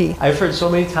grind my teeth. I've heard so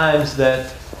many times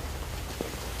that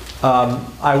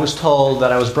I was told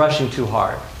that I was brushing too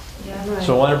hard. Yeah, right.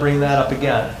 So I want to bring that up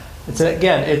again.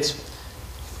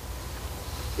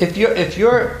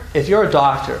 If you're a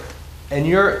doctor and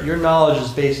your knowledge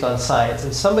is based on science,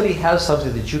 and somebody has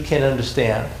something that you can't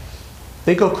understand,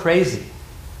 they go crazy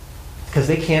because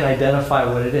they can't identify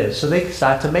what it is. So they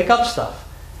start to make up stuff.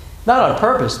 Not on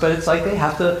purpose, but it's like they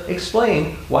have to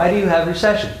explain, why do you have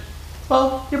recession?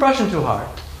 Well, you're brushing too hard.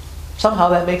 Somehow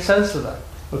that makes sense to them,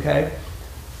 okay?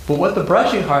 But what the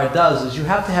brushing hard does is you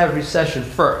have to have recession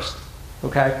first,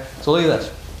 okay? So look at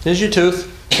this. Here's your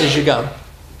tooth, here's your gum.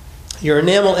 Your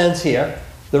enamel ends here.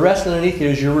 The rest underneath here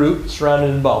is your root surrounded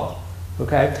in bone,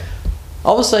 okay?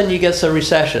 All of a sudden you get some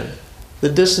recession, the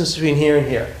distance between here and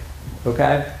here,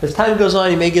 okay? As time goes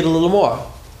on, you may get a little more.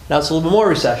 Now it's a little bit more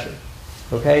recession,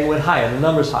 okay? It went higher, the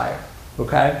number's higher,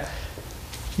 okay?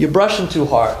 You're brushing too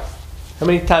hard. How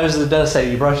many times does the dentist say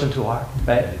you're brushing too hard,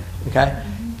 right? Okay?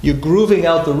 You're grooving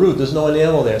out the root. There's no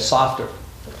enamel there, softer.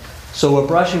 So we're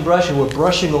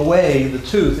brushing away the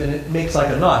tooth, and it makes like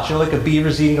a notch. You know, like a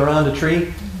beaver's eating around a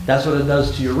tree? That's what it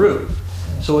does to your root.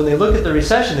 So when they look at the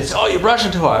recession, they say, oh, you're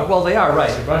brushing too hard. Well, they are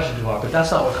right, you're brushing too hard, but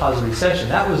that's not what caused the recession.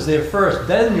 That was there first,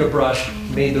 then your brush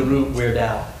made the root wear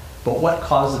down. But what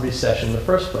caused the recession in the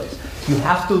first place? You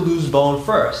have to lose bone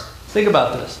first. Think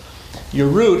about this. Your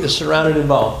root is surrounded in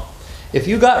bone. If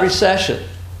you got recession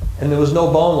and there was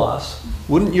no bone loss,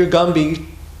 wouldn't your gum be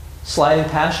sliding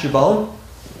past your bone?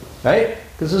 Right?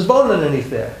 Because there's bone underneath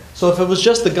there. So if it was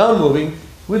just the gum moving,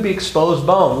 we'd be exposed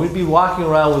bone. We'd be walking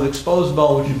around with exposed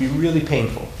bone, which would be really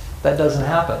painful. That doesn't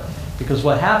happen. Because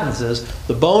what happens is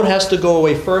the bone has to go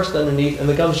away first underneath, and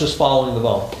the gum's just following the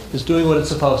bone. It's doing what it's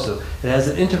supposed to. It has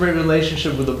an intimate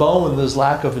relationship with the bone when there's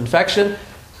lack of infection.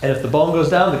 And if the bone goes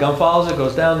down, the gum follows it,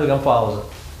 goes down, the gum follows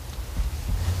it.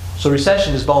 So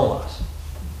recession is bone loss.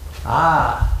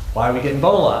 Why are we getting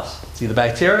bone loss? It's either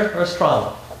bacteria or it's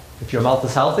trauma. If your mouth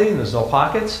is healthy and there's no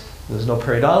pockets, there's no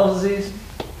periodontal disease,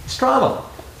 it's trauma.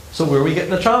 So where are we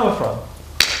getting the trauma from?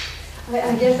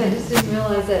 I guess I just didn't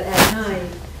realize that at night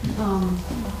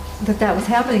that was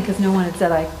happening because no one had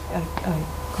said I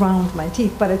ground my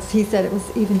teeth, but he said it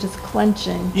was even just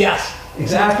clenching. Yes,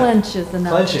 exactly. Clenches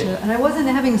enough. Clenching. And I wasn't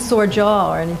having a sore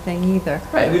jaw or anything either.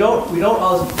 Right. We don't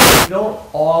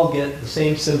all get the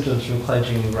same symptoms from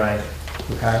clenching and grinding.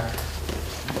 Okay.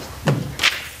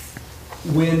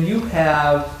 When you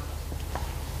have,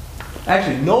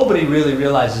 actually nobody really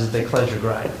realizes that they clench or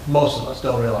grind. Most of us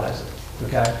don't realize it.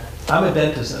 Okay. I'm a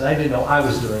dentist and I didn't know I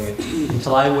was doing it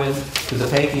until I went to the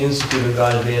Pankey Institute and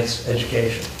got advanced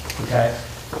education. Okay.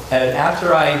 And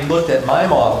after I looked at my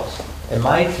models and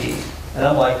my teeth, and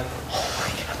I'm like, oh my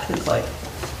God, it's like,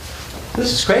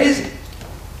 this is crazy.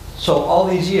 So all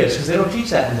these years, because they don't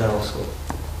teach that in dental school.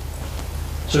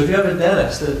 So if you have a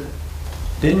dentist that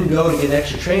didn't go to get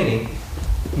extra training,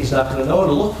 he's not going to know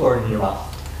to look for it in your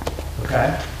mouth,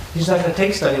 okay? He's not going to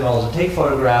take study models or take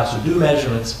photographs or do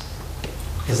measurements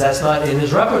because that's not in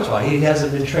his repertoire. He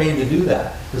hasn't been trained to do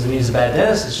that. Doesn't mean he's a bad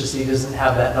dentist, it's just he doesn't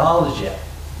have that knowledge yet,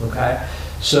 okay?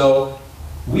 So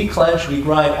we clench, we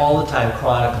grind all the time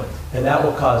chronically, and that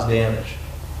will cause damage.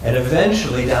 And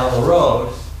eventually down the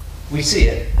road, we see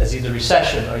it as either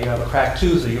recession, or you have a cracked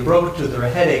tooth, or you broke a tooth, or a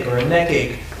headache, or a neck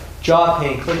ache, jaw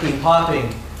pain, clicking,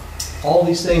 popping, all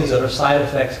these things that are side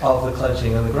effects of the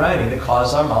clenching and the grinding that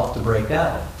cause our mouth to break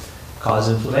down, cause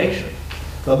inflammation.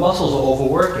 The muscles are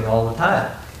overworking all the time.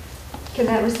 Can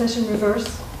that recession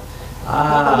reverse?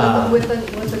 Ah. With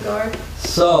the guard?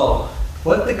 So,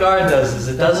 what the guard does is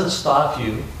it doesn't stop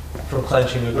you from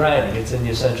clenching or grinding. It's in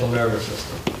your central nervous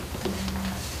system.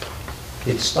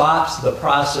 It stops the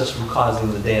process from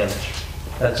causing the damage.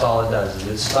 That's all it does.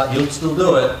 You'll still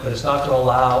do it, but it's not going to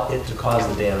allow it to cause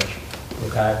the damage.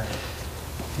 Okay?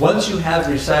 Once you have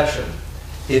recession,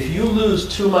 if you lose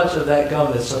too much of that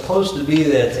gum that's supposed to be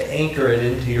there to anchor it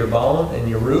into your bone and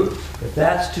your root, if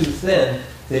that's too thin,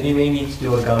 then you may need to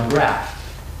do a gum graft.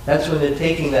 That's when they're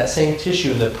taking that same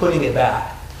tissue and they're putting it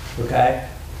back. Okay?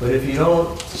 But if you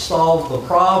don't solve the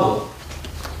problem,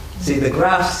 see, the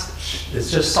grafts,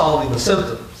 it's just solving the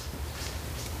symptoms.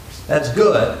 That's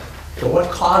good, but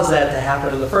what caused that to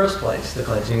happen in the first place? The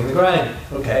clenching and the grinding.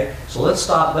 Okay, so let's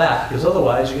stop that, because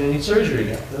otherwise you're going to need surgery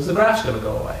again, because the graft's going to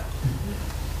go away.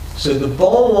 So the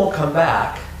bone won't come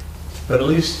back, but at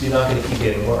least you're not going to keep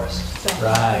getting worse.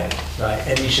 Right, right.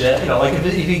 And you should, you know, like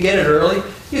if you get it early,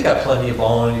 you've got plenty of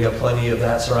bone, you've got plenty of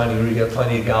that surrounding root, you've got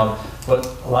plenty of gum. But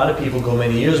a lot of people go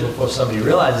many years before somebody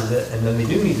realizes it, and then they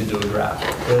do need to do a graft.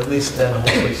 But at least then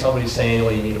hopefully somebody's saying,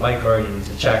 well, you need a bite guard, you need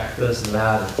to check this and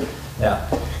that. And,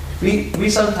 yeah. We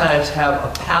sometimes have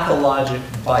a pathologic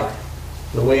bite,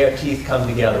 the way our teeth come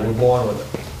together. We're born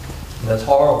with it. And that's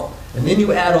horrible. And then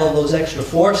you add all those extra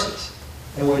forces,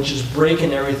 and we're just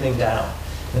breaking everything down.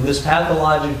 And this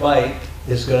pathologic bite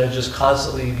is going to just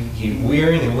constantly be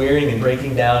wearing and wearing and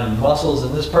breaking down muscles,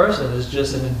 and this person is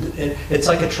just, it's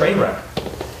like a train wreck.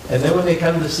 And then when they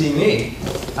come to see me,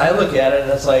 I look at it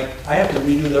and it's like, I have to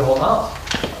redo their whole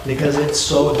mouth because it's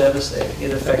so devastating.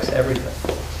 It affects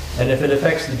everything. And if it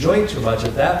affects the joint too much,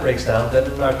 if that breaks down, then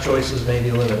our choices may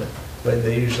be limited, but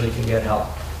they usually can get help.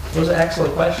 Those are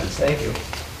excellent questions. Thank you.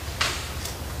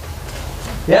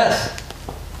 Yes?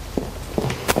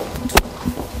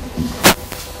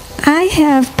 I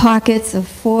have pockets of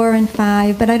 4 and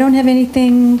 5, but I don't have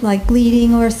anything like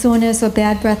bleeding or soreness or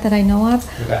bad breath that I know of.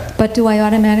 Okay. But do I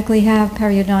automatically have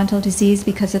periodontal disease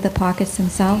because of the pockets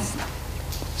themselves?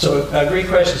 So a great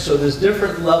question. So there's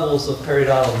different levels of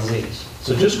periodontal disease.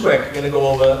 So just quick, I'm going to go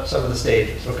over some of the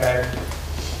stages, okay?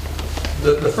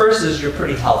 The first is you're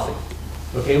pretty healthy.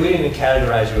 Okay, we didn't even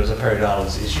categorize you as a periodontal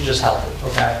disease. You're just healthy,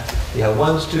 okay? You have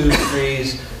 1s, 2s,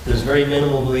 3s. There's very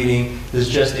minimal bleeding. There's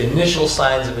just initial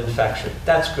signs of infection.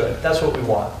 That's good. That's what we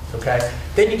want, okay?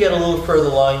 Then you get a little further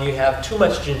along. You have too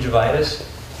much gingivitis,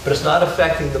 but it's not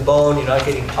affecting the bone. You're not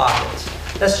getting pockets.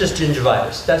 That's just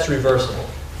gingivitis. That's reversible.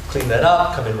 Clean that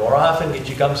up. Come in more often. Get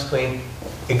your gums clean.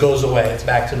 It goes away. It's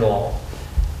back to normal.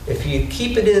 If you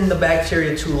keep it in the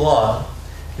bacteria too long,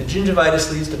 the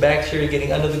gingivitis leads to bacteria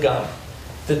getting under the gum.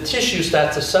 The tissue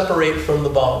starts to separate from the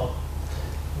bone.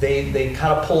 They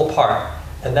kind of pull apart.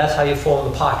 And that's how you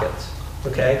form the pockets,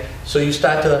 okay? So you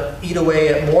start to eat away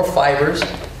at more fibers,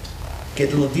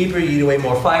 get a little deeper, you eat away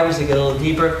more fibers, they get a little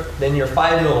deeper, then you're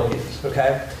 5 millimeters,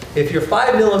 okay? If you're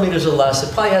 5 millimeters or less,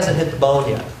 it probably hasn't hit the bone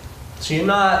yet. So you're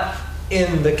not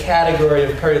in the category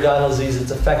of periodontal disease that's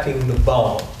affecting the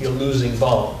bone. You're losing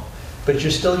bone. But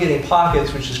you're still getting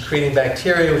pockets, which is creating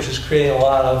bacteria, which is creating a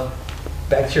lot of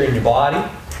bacteria in your body,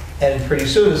 and pretty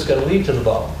soon it's going to lead to the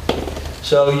bone.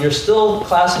 So you're still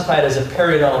classified as a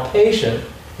periodontal patient,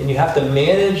 and you have to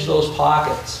manage those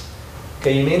pockets.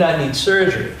 Okay, you may not need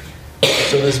surgery.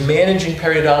 So there's managing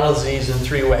periodontal disease in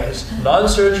 3 ways: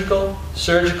 non-surgical,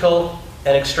 surgical,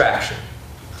 and extraction.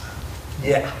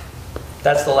 Yeah,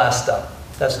 that's the last step.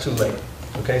 That's too late.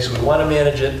 Okay, so we want to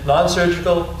manage it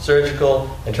non-surgical,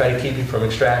 surgical, and try to keep you from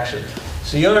extraction.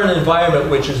 So you're in an environment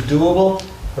which is doable.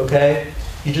 Okay,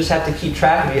 you just have to keep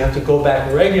track of it. You have to go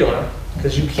back regular,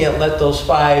 because you can't let those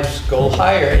 5s go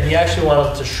higher, and you actually want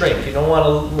them to shrink. You don't want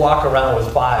to walk around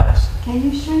with 5s. Can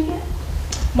you shrink it?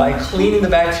 By cleaning the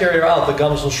bacteria out, the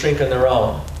gums will shrink on their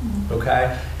own,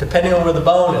 okay? Depending on where the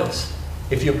bone is.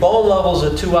 If your bone levels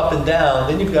are too up and down,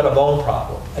 then you've got a bone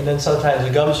problem. And then sometimes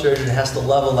a gum surgeon has to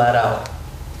level that out,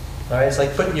 All right, it's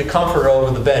like putting your comforter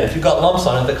over the bed. If you've got lumps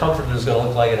on it, the comforter is going to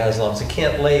look like it has lumps. It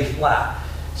can't lay flat.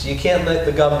 So you can't let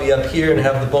the gum be up here and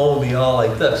have the bone be all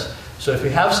like this. So if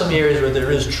you have some areas where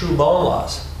there is true bone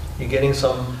loss, you're getting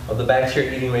some of the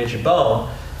bacteria eating away at your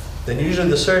bone, then usually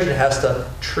the surgeon has to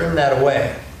trim that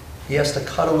away. He has to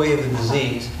cut away the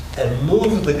disease and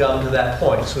move the gum to that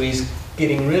point. So he's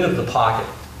getting rid of the pocket.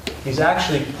 He's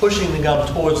actually pushing the gum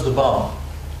towards the bone,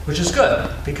 which is good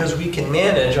because we can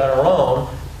manage on our own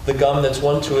the gum that's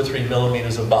 1, 2, or 3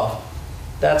 millimeters above.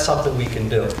 That's something we can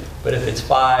do. But if it's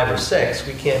 5 or 6,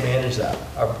 we can't manage that.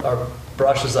 Our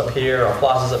brush is up here, our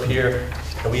floss is up here,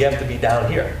 and we have to be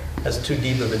down here. That's too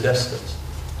deep of a distance,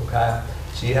 okay?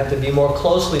 So you have to be more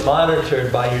closely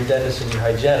monitored by your dentist and your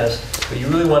hygienist, but you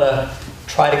really want to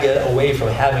try to get away from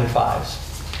having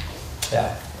 5s.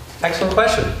 Yeah. Excellent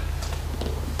question.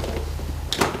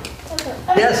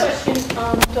 I have Yes. a question.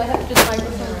 Do I have to do the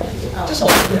microphone? Just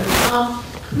hold it.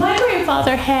 My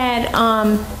grandfather had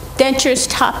dentures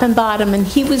top and bottom, and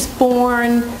he was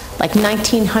born like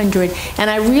 1900. And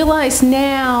I realize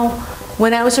now,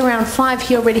 when I was around 5,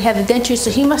 he already had the dentures,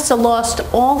 so he must have lost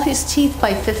all his teeth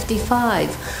by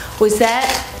 55. Was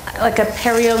that like a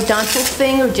periodontal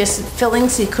thing, or just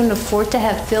fillings he couldn't afford to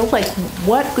have filled? Like,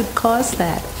 what could cause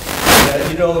that? Yeah,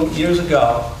 you know, years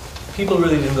ago, people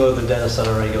really didn't go to the dentist on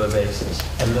a regular basis.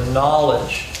 And the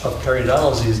knowledge of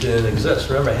periodontal disease didn't exist.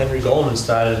 Remember, Henry Goldman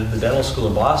started the dental school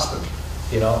in Boston,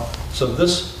 you know? So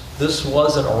this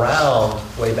wasn't around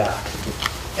way back.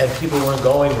 And people weren't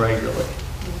going regularly.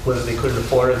 Whether they couldn't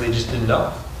afford it, they just didn't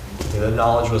know. The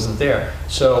knowledge wasn't there.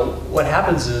 So what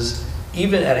happens is,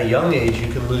 even at a young age,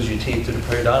 you can lose your teeth to the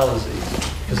periodontal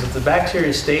disease. Because if the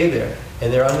bacteria stay there,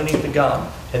 and they're underneath the gum,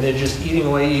 and they're just eating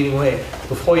away,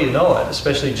 before you know it,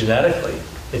 especially genetically,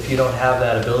 if you don't have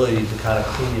that ability to kind of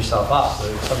clean yourself up.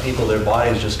 Some people, their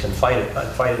bodies just can fight it,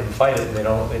 and they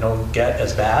don't get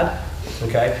as bad.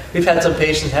 Okay? We've had some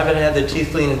patients haven't had their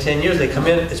teeth cleaned in 10 years. They come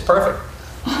in, it's perfect.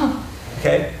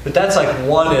 Okay? But that's like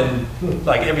 1 in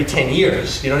like every 10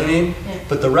 years. You know what I mean? Yeah.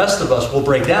 But the rest of us will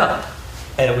break down,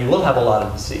 and we will have a lot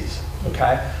of disease.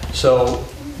 Okay? So,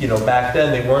 you know, back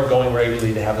then they weren't going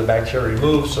regularly to have the bacteria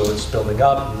removed, so it's building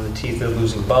up, and the teeth are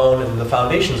losing bone, and the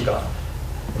foundation's gone.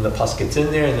 And the pus gets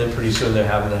in there, and then pretty soon they're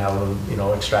having to have them, you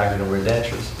know, extracted and wear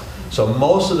dentures. So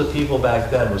most of the people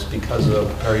back then was because of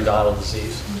periodontal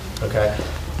disease. Okay?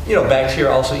 You know,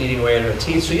 bacteria also eating away at our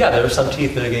teeth. So yeah, there are some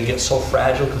teeth that are going to get so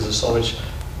fragile because there's so much,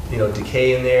 you know,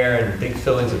 decay in there and big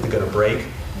fillings that they're going to break.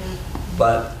 Yeah.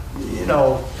 But, you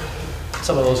know,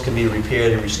 some of those can be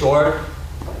repaired and restored.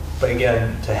 But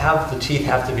again, to have the teeth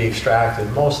have to be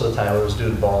extracted, most of the time it was due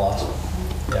to bone loss.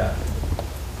 Yeah.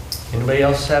 Anybody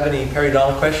else have any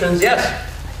periodontal questions? Yes?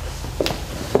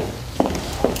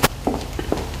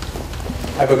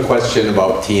 I have a question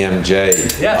about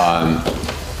TMJ. Yes.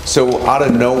 So out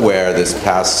of nowhere this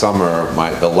past summer,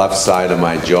 the left side of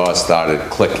my jaw started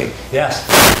clicking. Yes.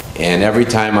 And every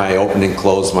time I open and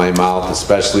close my mouth,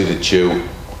 especially to chew,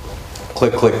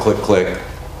 click, click, click, click,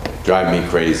 drive me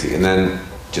crazy. And then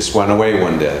just went away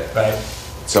one day. Right.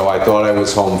 So I thought I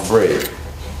was home free.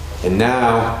 And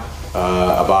now,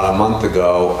 about a month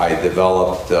ago, I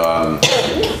developed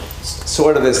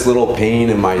sort of this little pain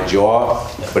in my jaw,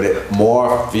 but it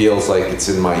more feels like it's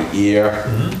in my ear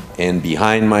and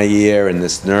behind my ear and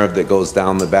this nerve that goes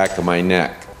down the back of my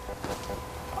neck.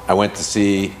 I went to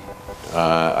see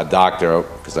a doctor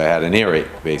because I had an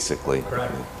earache, basically.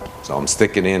 Correct. So I'm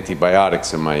sticking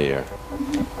antibiotics in my ear.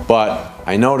 But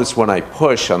I notice when I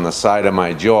push on the side of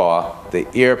my jaw, the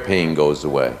ear pain goes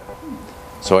away.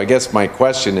 So I guess my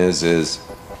question is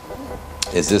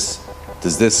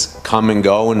does this come and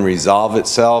go and resolve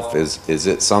itself? Is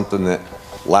it something that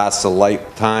lasts a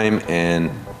lifetime,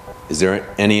 and is there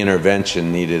any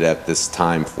intervention needed at this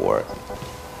time for it?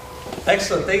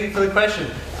 Excellent, thank you for the question.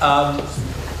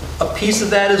 A piece of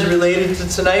that is related to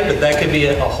tonight, but that could be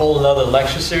a whole another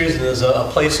lecture series, and there's a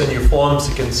place in your forms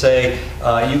that can say,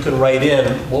 you can write in,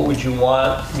 what would you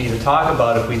want me to talk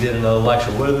about if we did another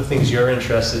lecture? What are the things you're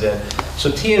interested in? So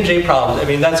TMJ problems, I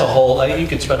mean, that's a whole, you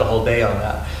could spend a whole day on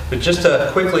that. But just to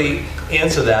quickly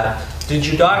answer that, did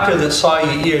your doctor that saw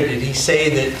your ear, did he say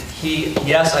that he,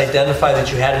 yes, identified that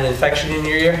you had an infection in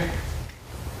your ear?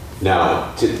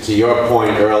 Now, to your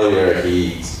point earlier,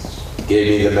 he gave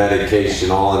me the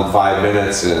medication all in 5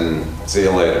 minutes and see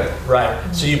you later. Right.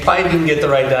 So you probably didn't get the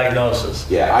right diagnosis.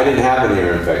 Yeah, I didn't have an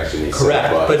ear infection, he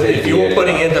correct. said. But if you were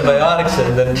putting antibiotics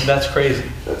in, then that's crazy.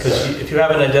 Because if you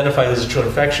haven't identified as a true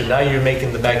infection, now you're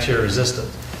making the bacteria resistant.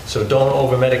 So don't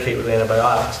over-medicate with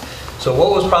antibiotics. So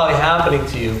what was probably happening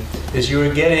to you is you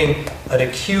were getting an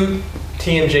acute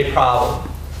TMJ problem,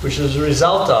 which is a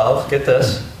result of, get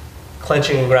this,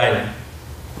 clenching and grinding.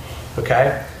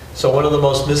 Okay? So one of the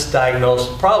most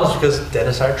misdiagnosed problems, because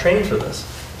dentists aren't trained for this.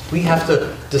 We have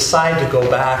to decide to go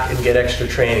back and get extra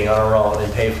training on our own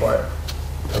and pay for it.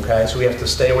 Okay? So we have to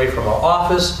stay away from our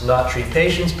office, not treat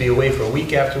patients, be away for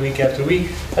week after week after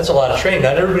week. That's a lot of training.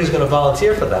 Not everybody's going to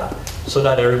volunteer for that. So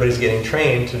not everybody's getting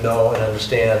trained to know and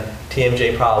understand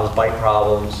TMJ problems, bite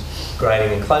problems,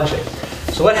 grinding and clenching.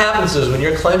 So what happens is when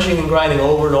you're clenching and grinding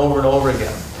over and over and over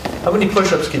again, how many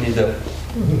push-ups can you do?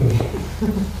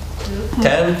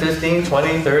 10, 15,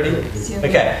 20, 30?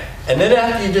 Okay. And then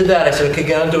after you did that, I said, okay,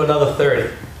 go on, do another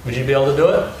 30. Would you be able to do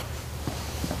it?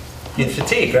 You'd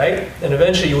fatigue, right? And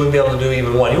eventually you wouldn't be able to do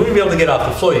even one. You wouldn't be able to get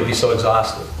off the floor. You'd be so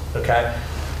exhausted, okay?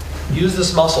 Use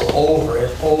this muscle over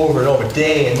and over and over,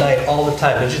 day and night, all the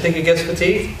time. Don't you think it gets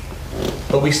fatigued?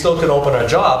 But we still can open our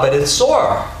jaw, but it's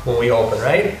sore when we open,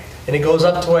 right? And it goes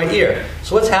up to our ear.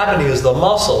 So what's happening is the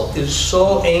muscle is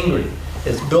so angry.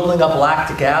 It's building up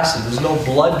lactic acid. There's no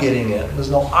blood getting in.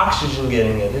 There's no oxygen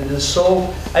getting in. It is so...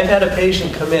 I've had a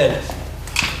patient come in,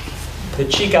 the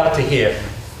cheek out to here.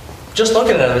 Just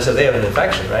looking at them, I said, they have an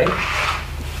infection, right?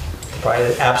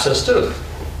 Probably an abscess tooth.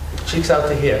 Cheeks out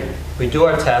to here. We do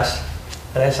our test,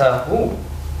 and I said, ooh,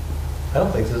 I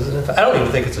don't think this is an infection. I don't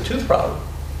even think it's a tooth problem.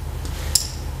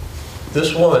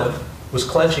 This woman was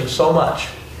clenching so much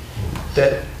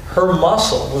that her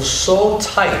muscle was so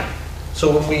tight.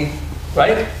 So when we,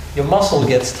 right? Your muscle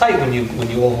gets tight when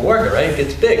you overwork it, right? It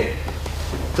gets big.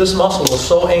 This muscle was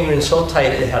so angry and so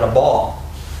tight it had a ball.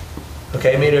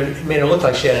 Okay, it made her look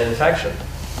like she had an infection.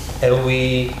 And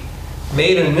we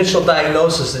made an initial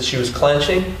diagnosis that she was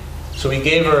clenching. So we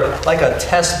gave her like a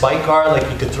test bite guard,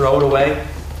 like you could throw it away.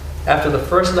 After the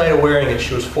first night of wearing it,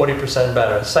 she was 40%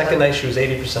 better. The second night, she was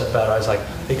 80% better. I was like, I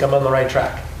think I'm on the right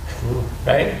track,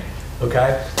 right?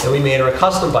 Okay, and we made her a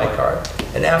custom bite guard.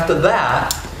 And after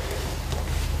that,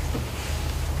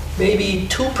 maybe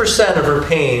 2% of her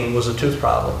pain was a tooth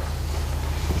problem.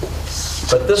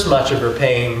 But this much of her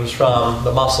pain was from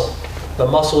the muscle. The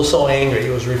muscle was so angry.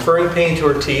 It was referring pain to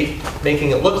her teeth,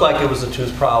 making it look like it was a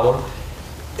tooth problem.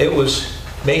 It was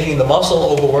making the muscle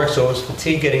overwork, so it was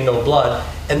fatigue, getting no blood.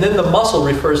 And then the muscle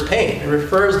refers pain. It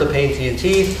refers the pain to your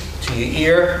teeth, to your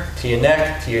ear, to your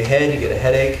neck, to your head. You get a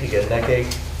headache, you get a neck ache.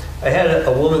 I had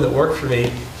a woman that worked for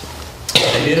me.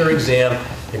 I did her exam.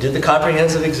 I did the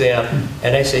comprehensive exam,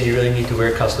 and I said, you really need to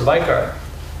wear a custom bite guard.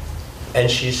 And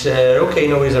she said, okay,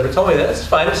 nobody's ever told me that. It's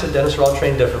fine. I said, dentists are all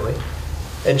trained differently.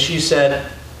 And she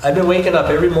said, I've been waking up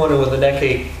every morning with a neck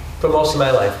ache for most of my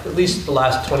life, at least the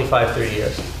last 25, 30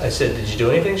 years. I said, did you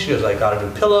do anything? She goes, I got a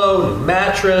new pillow, new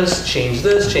mattress, changed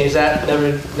this, changed that,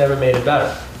 never made it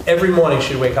better. Every morning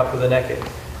she'd wake up with a neck ache.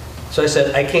 So I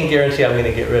said, I can't guarantee I'm going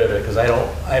to get rid of it because I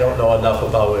don't know enough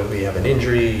about whether you have an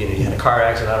injury, you had a car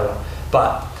accident, I don't know.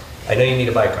 But I know you need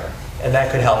a bite guard, and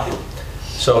that could help you.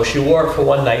 So she wore it for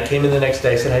one night, came in the next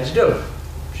day, I said, how'd you do?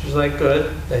 She was like,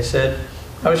 good. I said,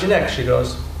 how was your neck? She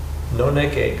goes, no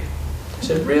neck ache. I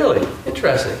said, really?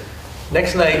 Interesting.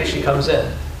 Next night, she comes in.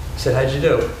 I said, how'd you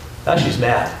do? Now she's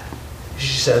mad.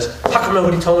 She says, how come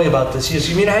nobody told me about this? She says,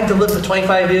 you mean I had to live for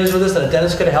 25 years with this and a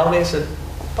dentist could have helped me? I said,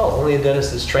 oh, only a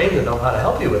dentist is trained to know how to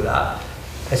help you with that.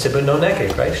 I said, but no neck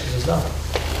ache, right? She says, no.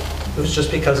 It was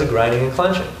just because of grinding and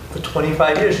clenching. For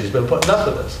 25 years, she's been putting up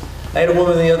with this. I had a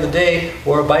woman the other day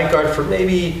wore a bite guard for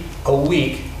maybe a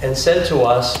week and said to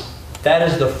us, that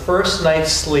is the first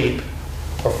night's sleep,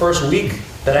 or first week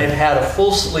that I've had a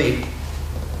full sleep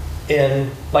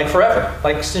in like forever,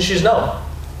 like since she's known.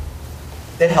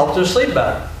 It helped her sleep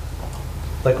better,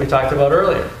 like we talked about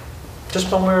earlier. Just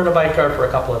from wearing a bite guard for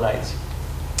a couple of nights.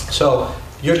 So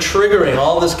you're triggering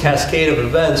all this cascade of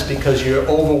events because you're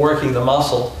overworking the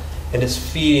muscle and it's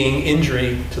feeding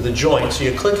injury to the joint. So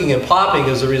you're clicking and popping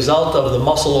as a result of the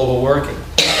muscle overworking.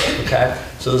 Okay?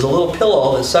 So there's a little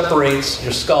pillow that separates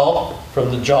your skull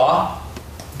from the jaw.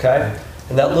 Okay?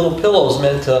 And that little pillow is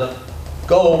meant to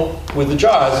go with the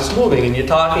jaw as it's moving and you're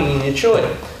talking and you're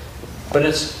chewing. But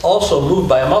it's also moved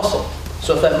by a muscle.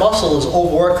 So if that muscle is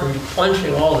overworked from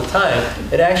clenching all the time,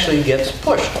 it actually gets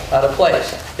pushed out of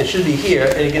place. It should be here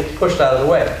and it gets pushed out of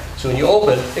the way. So when you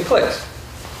open, it clicks.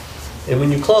 And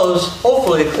when you close,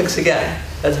 hopefully it clicks again.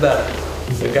 That's better.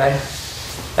 Okay?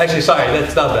 Actually, sorry,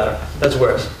 that's not better. That's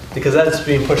worse. Because that's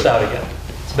being pushed out again.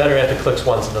 It's better if it clicks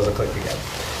once and doesn't click again.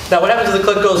 Now what happens if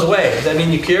the click goes away? Does that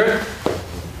mean you cure?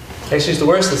 Actually, it's the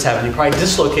worst that's happened. You probably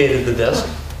dislocated the disc.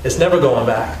 It's never going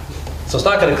back. So it's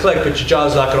not going to click, but your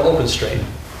jaw's not going to open straight.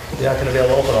 You're not going to be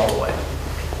able to open all the way.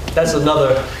 That's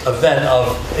another event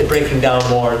of it breaking down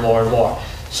more and more and more.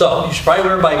 So you should probably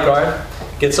wear a bite guard,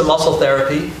 get some muscle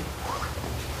therapy,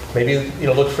 maybe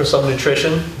look for some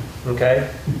nutrition, okay,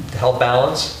 to help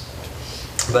balance.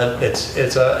 But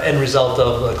it's an end result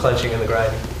of the clenching and the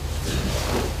grinding.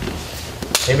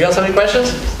 Anybody else have any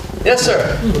questions? Yes,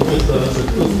 sir.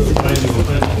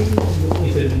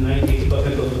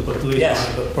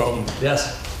 Yes. Problem.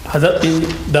 Yes. Has that been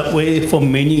that way for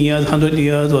many years, 100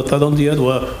 years or 1,000 years,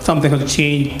 or something has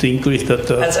changed to increase that?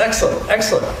 That's excellent,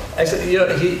 excellent. You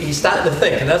know, he's starting to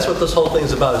think, and that's what this whole thing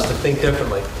is about, is to think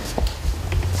differently.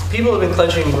 People have been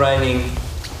clenching and grinding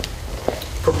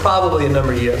for probably a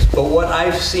number of years, but what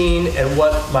I've seen and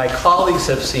what my colleagues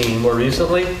have seen more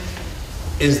recently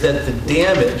is that the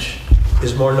damage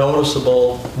is more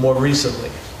noticeable more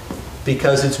recently,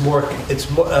 because it's more,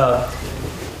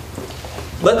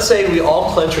 let's say we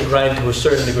all clench or grind to a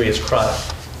certain degree as chronic.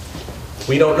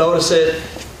 We don't notice it,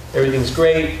 everything's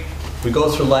great, we go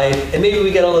through life, and maybe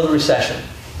we get a little recession.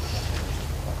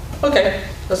 Okay,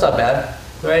 that's not bad,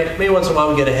 right? Maybe once in a while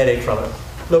we get a headache from it,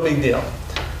 no big deal.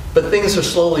 But things are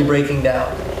slowly breaking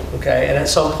down, okay? And at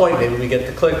some point, maybe we get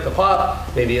the click, the pop,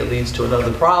 maybe it leads to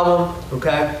another problem,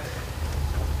 okay?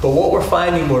 But what we're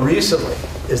finding more recently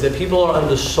is that people are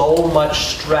under so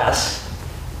much stress,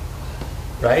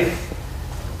 right?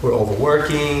 We're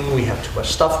overworking, we have too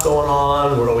much stuff going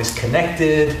on, we're always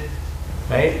connected,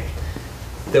 right?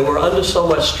 That we're under so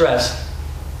much stress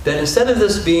that instead of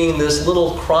this being this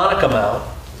little chronic amount,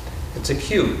 it's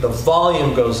acute. The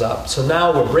volume goes up. So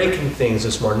now we're breaking things.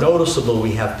 It's more noticeable.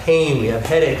 We have pain. We have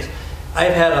headaches.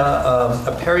 I've had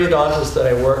a periodontist that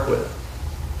I work with,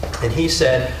 and he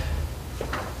said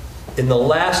in the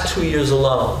last 2 years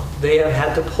alone, they have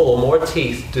had to pull more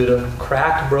teeth due to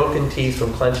cracked, broken teeth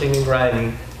from clenching and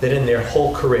grinding than in their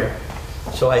whole career.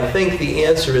 So I think the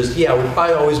answer is, yeah, we've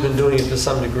probably always been doing it to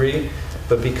some degree,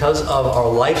 but because of our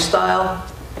lifestyle,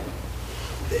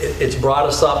 it's brought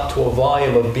us up to a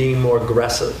volume of being more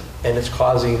aggressive, and it's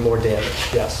causing more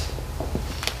damage. Yes.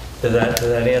 Did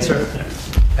that answer?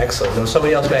 Excellent. There was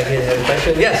somebody else back here that had a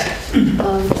question? Yes.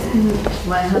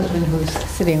 My husband, who's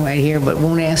sitting right here but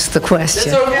won't ask the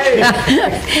question. It's okay.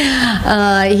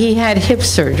 He had hip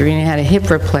surgery and he had a hip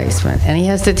replacement, and he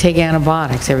has to take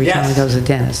antibiotics every time he goes to the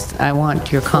dentist. I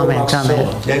want your comment on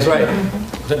that. That's right.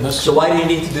 So why do you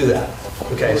need to do that?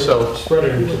 Okay, so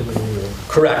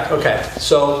correct. Okay,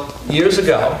 so years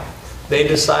ago, they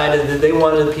decided that they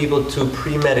wanted people to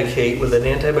pre-medicate with an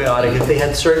antibiotic if they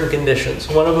had certain conditions.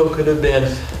 One of them could have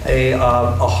been a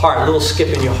little skip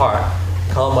in your heart,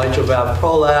 called mitral valve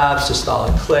prolapse,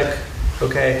 systolic click.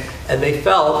 Okay, and they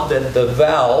felt that the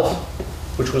valve,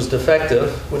 which was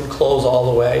defective, wouldn't close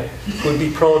all the way, would be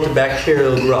prone to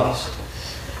bacterial growth.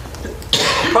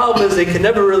 The problem is they could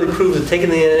never really prove that taking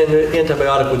the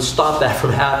antibiotic would stop that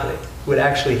from happening, would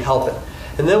actually help it.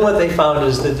 And then what they found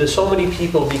is that there's so many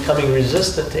people becoming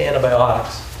resistant to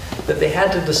antibiotics that they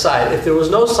had to decide, if there was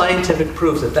no scientific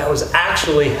proof that that was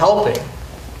actually helping,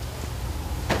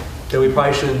 that we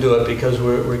probably shouldn't do it because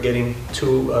we're getting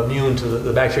too immune to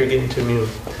the bacteria getting too immune.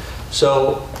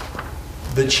 So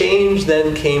the change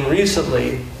then came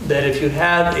recently that if you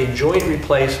had a joint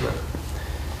replacement,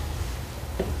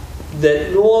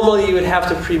 that normally you would have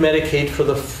to pre-medicate for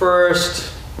the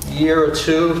first year or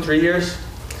 2, 3 years,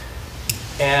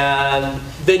 and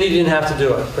then you didn't have to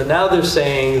do it. But now they're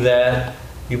saying that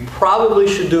you probably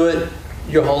should do it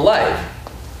your whole life.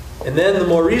 And then the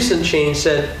more recent change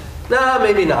said, nah,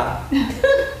 maybe not.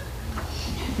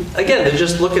 Again, they're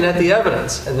just looking at the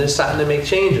evidence, and they're starting to make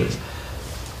changes.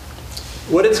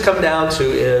 What it's come down to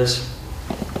is,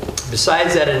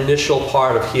 besides that initial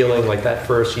part of healing, like that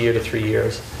first year to 3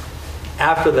 years,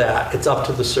 after that, it's up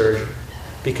to the surgeon.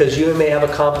 Because you may have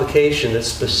a complication that's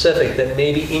specific that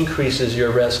maybe increases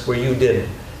your risk where you didn't.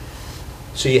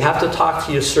 So you have to talk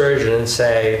to your surgeon and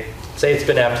say it's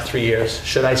been after 3 years,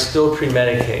 should I still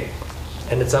pre-medicate?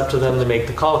 And it's up to them to make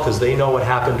the call because they know what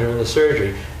happened during the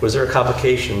surgery. Was there a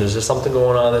complication? Is there something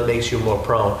going on that makes you more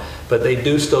prone? But they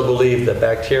do still believe that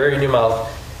bacteria in your mouth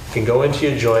can go into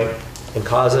your joint and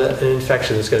cause an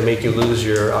infection that's going to make you lose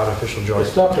your artificial joint. I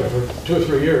stopped it for 2 or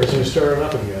 3 years and we started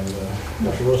up again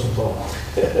after Rosenthal.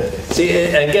 See,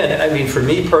 again, I mean, for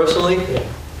me personally,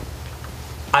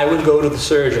 I would go to the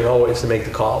surgeon always to make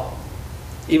the call.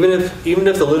 Even if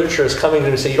the literature is coming to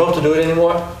me and say, you don't have to do it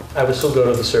anymore, I would still go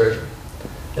to the surgeon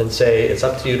and say, it's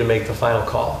up to you to make the final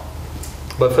call.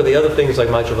 But for the other things like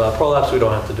mitral valve prolapse, we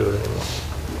don't have to do it anymore.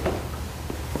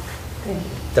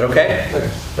 Is that okay?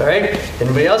 All right.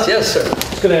 Anybody else? Yes, sir. I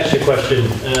was going to ask you a question,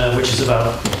 which is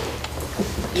about,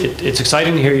 it's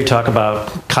exciting to hear you talk about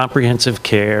comprehensive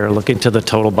care, looking to the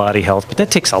total body health, but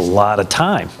that takes a lot of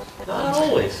time. Not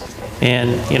always.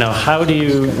 And, how do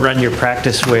you run your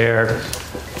practice where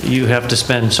you have to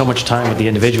spend so much time with the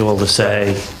individual to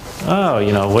say, oh,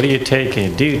 you know, what are you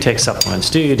taking? Do you take supplements?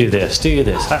 Do you do this? Do you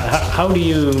this? How do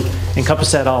you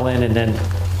encompass that all in and then,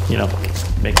 you know,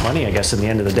 make money, I guess, in the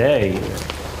end of the day?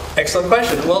 Excellent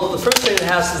question. Well, the first thing that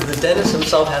has is the dentist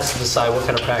himself has to decide what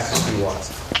kind of practice do you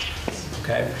want.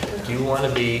 Okay? Do you want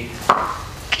to be,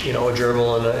 you know, a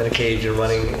gerbil in a cage and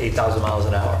running 8,000 miles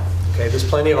an hour? Okay? There's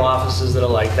plenty of offices that are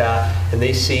like that, and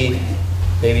they see,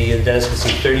 maybe the dentist can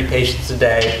see 30 patients a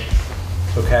day,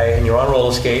 okay, and you're on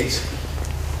roller skates.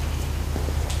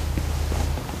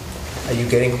 Are you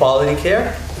getting quality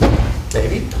care?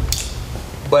 Maybe.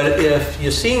 But if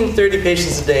you're seeing 30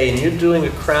 patients a day and you're doing a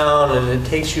crown and it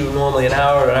takes you normally an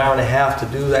hour and a half to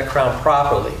do that crown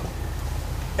properly,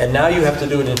 and now you have to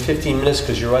do it in 15 minutes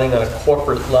because you're running on a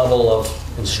corporate level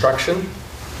of instruction,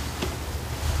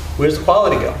 where's the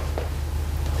quality go?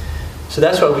 So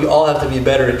that's why we all have to be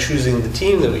better at choosing the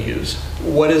team that we use.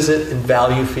 What is it in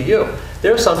value for you?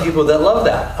 There are some people that love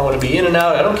that. I want to be in and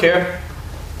out, I don't care.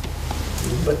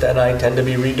 But then I tend to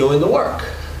be redoing the work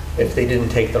if they didn't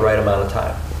take the right amount of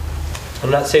time. I'm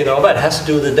not saying they're all bad. It has to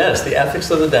do with the dentist, the ethics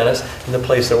of the dentist and the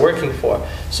place they're working for.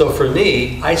 So for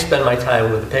me, I spend my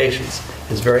time with the patients.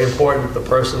 It's very important, the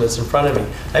person that's in front of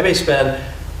me. I may spend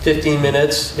 15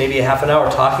 minutes, maybe a half an hour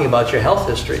talking about your health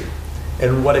history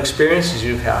and what experiences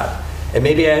you've had. And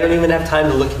maybe I don't even have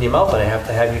time to look in your mouth and I have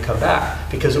to have you come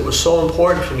back because it was so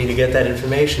important for me to get that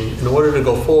information in order to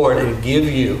go forward and give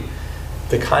you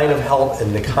the kind of help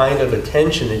and the kind of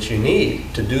attention that you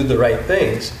need to do the right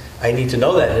things. I need to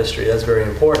know that history. That's very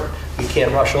important. We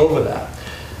can't rush over that.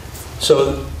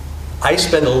 So I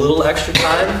spend a little extra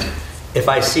time. If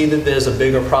I see that there's a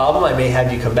bigger problem, I may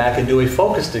have you come back and do a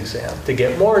focused exam to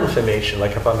get more information.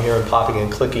 Like if I'm hearing popping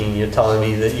and clicking and you're telling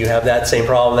me that you have that same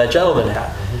problem that gentleman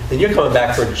had, then you're coming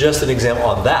back for just an exam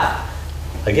on that.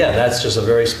 Again, that's just a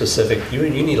very specific, you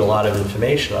need a lot of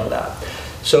information on that.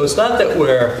 So it's not that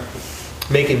we're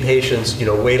making patients, you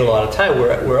know, wait a lot of time.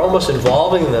 We're almost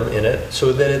involving them in it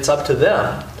so that it's up to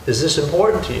them. Is this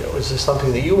important to you? Is this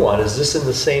something that you want? Is this in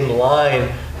the same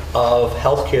line of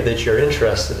healthcare that you're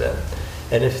interested in?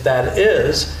 And if that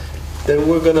is, then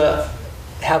we're going to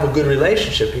have a good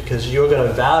relationship because you're going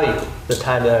to value the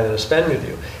time that I'm going to spend with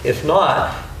you. If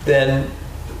not, then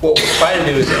what we're trying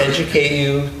to do is educate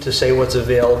you to say what's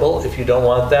available. If you don't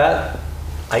want that,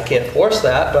 I can't force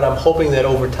that, but I'm hoping that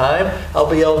over time, I'll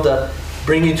be able to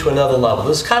bring you to another level.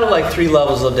 This is kind of like 3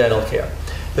 levels of dental care.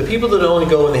 The people that only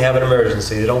go when they have an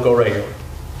emergency, they don't go regularly.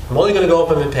 I'm only going to go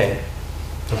if I'm in pain,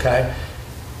 okay?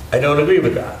 I don't agree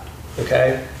with that,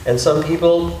 okay? And some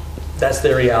people, that's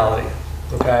their reality,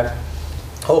 okay?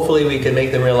 Hopefully we can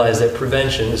make them realize that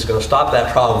prevention is going to stop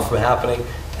that problem from happening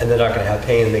and they're not going to have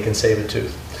pain and they can save a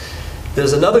tooth.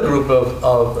 There's another group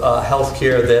of health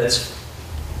care that's,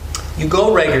 you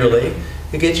go regularly,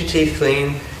 you get your teeth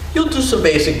cleaned, you'll do some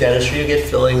basic dentistry, you get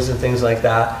fillings and things like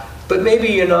that, but maybe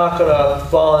you're not going to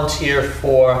volunteer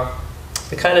for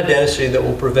the kind of dentistry that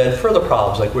will prevent further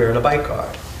problems like wearing a bite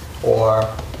guard or,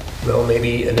 you know,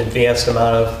 maybe an advanced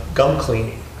amount of gum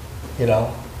cleaning. You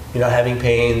know, you're not having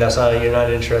pain, you're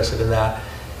not interested in that.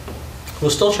 We'll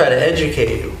still try to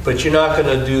educate you, but you're not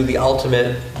going to do the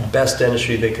ultimate best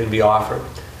dentistry that can be offered.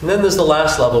 And then there's the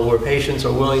last level where patients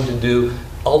are willing to do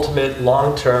ultimate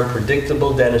long-term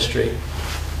predictable dentistry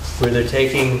where they're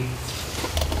taking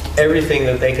everything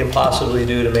that they can possibly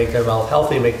do to make their mouth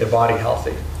healthy, make their body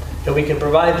healthy. And we can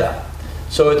provide that.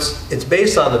 So it's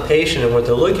based on the patient and what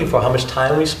they're looking for, how much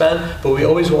time we spend, but we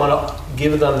always want to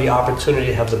give them the opportunity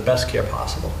to have the best care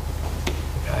possible.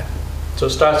 Okay? So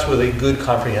it starts with a good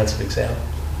comprehensive exam.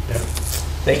 Yeah.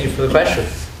 Thank you for the question.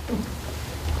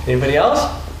 Anybody else?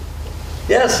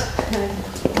 Yes?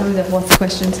 I would have lots of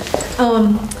questions.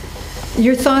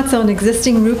 Your thoughts on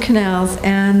existing root canals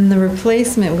and the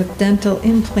replacement with dental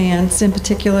implants, in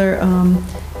particular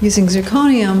using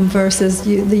zirconium versus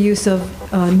the use of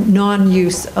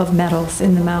non-use of metals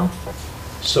in the mouth.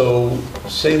 So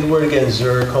say the word again,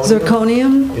 zirconium?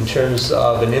 Zirconium. In terms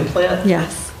of an implant?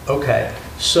 Yes. Okay.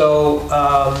 So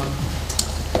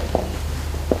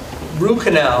root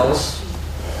canals,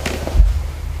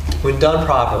 when done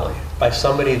properly, by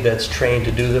somebody that's trained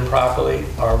to do them properly,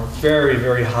 are very,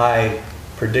 very high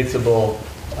predictable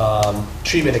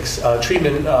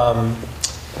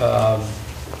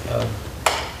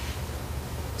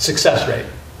success rate.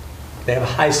 They have a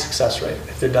high success rate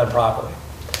if they're done properly.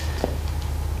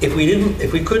 If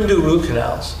we couldn't do root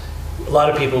canals, a lot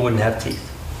of people wouldn't have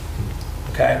teeth,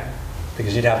 okay?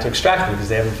 Because you'd have to extract them because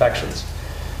they have infections.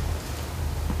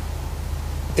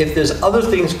 If there's other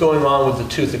things going on with the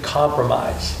tooth that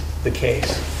compromise the case,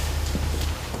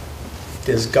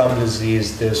 there's gum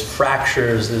disease, there's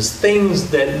fractures, there's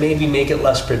things that maybe make it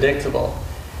less predictable.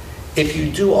 if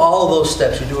you do all of those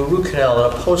steps, you do a root canal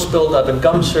and a post buildup and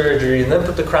gum surgery and then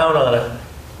put the crown on it,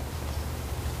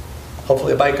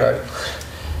 hopefully a bite guard,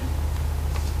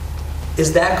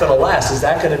 is that going to last? Is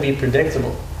that going to be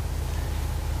predictable?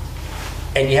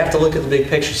 And you have to look at the big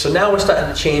picture. So now we're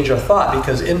starting to change our thought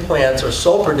because implants are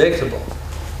so predictable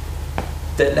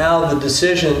that now the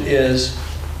decision is,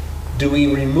 do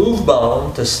we remove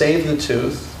bone to save the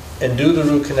tooth and do the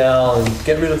root canal and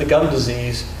get rid of the gum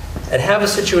disease and have a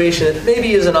situation that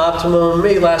maybe isn't optimum,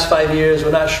 maybe last 5 years,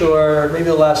 we're not sure, maybe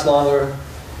it'll last longer.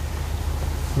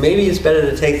 Maybe it's better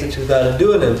to take the tooth out and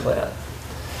do an implant.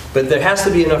 But there has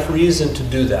to be enough reason to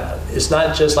do that. It's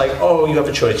not just like, oh, you have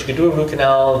a choice. You can do a root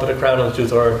canal and put a crown on the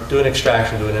tooth, or do an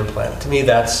extraction, do an implant. To me,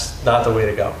 that's not the way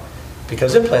to go,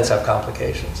 because implants have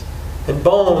complications. And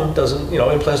bone doesn't,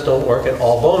 implants don't work at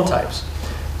all bone types.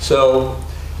 So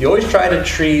you always try to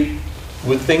treat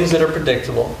with things that are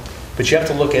predictable, but you have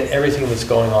to look at everything that's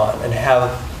going on and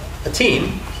have a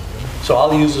team. So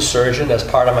I'll use a surgeon as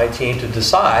part of my team to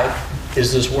decide,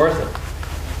 is this worth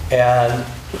it? And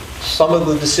some of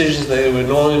the decisions they would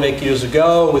normally make years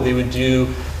ago, where they would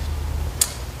do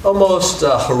almost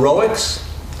heroics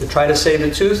to try to save a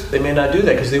tooth, they may not do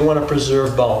that because they want to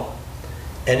preserve bone.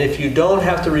 And if you don't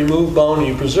have to remove bone and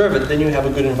you preserve it, then you have a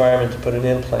good environment to put an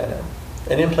implant in.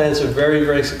 And implants are very,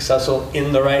 very successful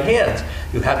in the right hands.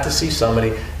 You have to see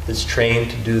somebody that's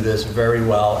trained to do this very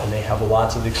well, and they have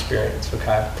lots of experience,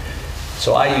 okay?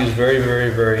 So I use very, very,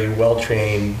 very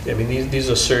well-trained, these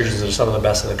are surgeons that are some of the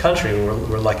best in the country.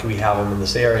 We're lucky we have them in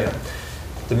this area.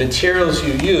 The materials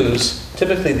you use,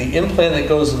 typically the implant that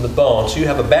goes in the bone, so you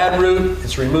have a bad root,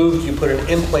 it's removed, you put an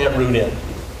implant root in.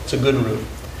 It's a good root.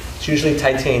 It's usually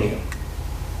titanium.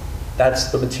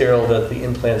 That's the material that the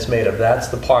implant's made of. That's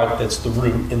the part that's the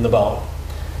root in the bone.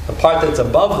 The part that's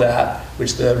above that,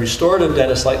 which the restorative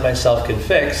dentist like myself can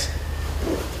fix,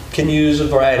 can use a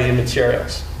variety of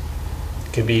materials.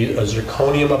 It could be a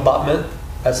zirconium abutment.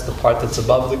 That's the part that's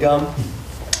above the gum.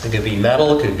 It could be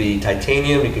metal, it could be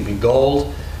titanium, it could be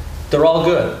gold. They're all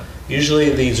good.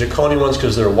 Usually the zirconium ones,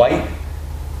 because they're white,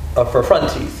 are for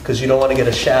front teeth, because you don't want to get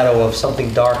a shadow of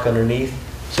something dark underneath.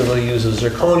 So they'll use a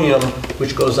zirconium,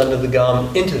 which goes under the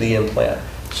gum into the implant.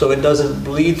 So it doesn't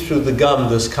bleed through the gum,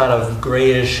 this kind of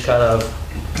grayish kind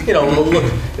of,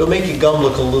 it'll make your gum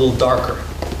look a little darker,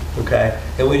 okay?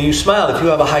 And when you smile, if you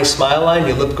have a high smile line,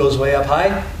 your lip goes way up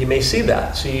high, you may see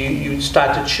that. So you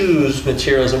start to choose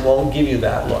materials that won't give you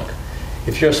that look.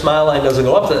 If your smile line doesn't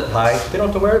go up that high, they don't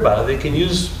have to worry about it. They can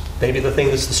use maybe the thing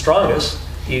that's the strongest,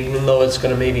 even though it's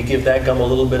going to maybe give that gum a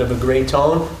little bit of a gray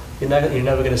tone. You're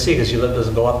never going to see it because your lip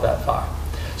doesn't go up that far.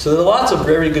 So there are lots of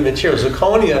very good materials.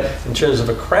 Zirconia, in terms of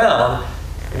a crown,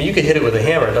 you can hit it with a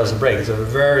hammer, it doesn't break. It's a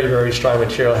very, very strong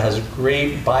material. It has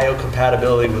great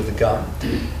biocompatibility with the gum.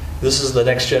 This is the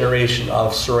next generation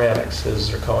of ceramics,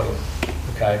 is zirconia.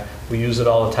 Okay? We use it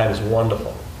all the time. It's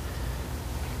wonderful.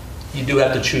 You do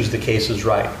have to choose the cases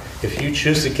right. If you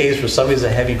choose the case where somebody's a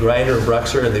heavy grinder or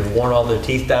bruxer and they've worn all their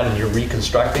teeth down and you're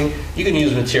reconstructing, you can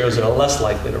use materials that are less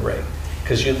likely to break.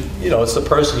 Because it's the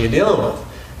person you're dealing with.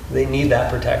 They need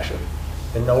that protection.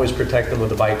 And always protect them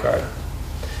with a bite guard.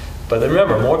 But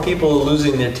remember, more people are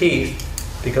losing their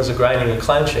teeth because of grinding and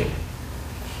clenching,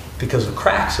 because of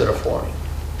cracks that are forming.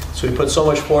 So we put so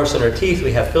much force in our teeth,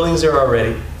 we have fillings there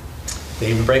already.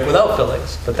 They even break without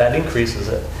fillings, but that increases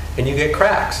it. And you get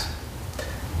cracks.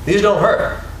 These don't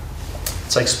hurt.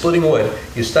 It's like splitting wood.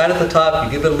 You start at the top,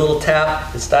 you give it a little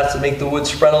tap, it starts to make the wood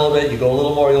spread a little bit, you go a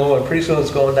little more, pretty soon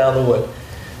it's going down the wood.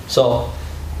 So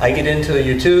I get into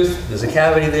your tooth, there's a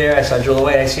cavity there, I start drill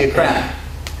away, I see a crack.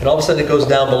 And all of a sudden it goes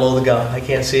down below the gum. I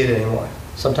can't see it anymore.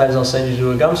 Sometimes I'll send you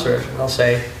to a gum surgeon and I'll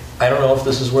say, I don't know if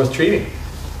this is worth treating.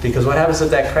 Because what happens if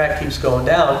that crack keeps going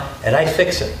down and I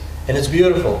fix it and it's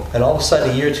beautiful, and all of a sudden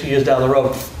a year, 2 years down the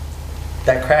road,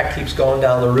 that crack keeps going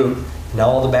down the root. Now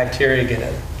all the bacteria get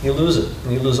in. You lose it,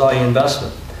 and you lose all your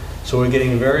investment. So we're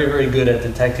getting very, very good at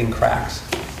detecting cracks.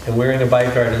 And wearing a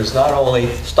bite guard is not only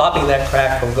stopping that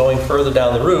crack from going further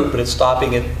down the root, but it's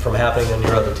stopping it from happening on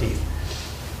your other teeth.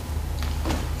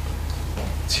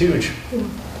 It's huge.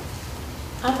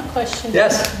 I have a question.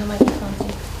 Yes. The microphone.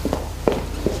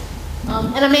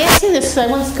 And I'm asking this because I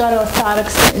once got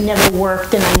orthotics that never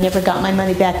worked and I never got my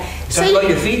money back. You talking about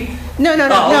your feet? No.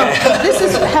 Okay. This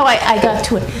is how I got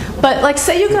to it. But like,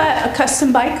 say you got a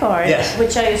custom bite guard, yes,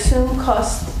 which I assume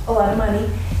costs a lot of money,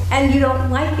 and you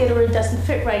don't like it or it doesn't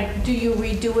fit right. Do you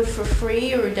redo it for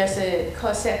free, or does it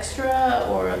cost extra?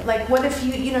 Or like, what if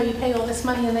you pay all this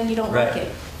money and then you don't like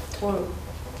it? Or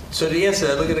so to answer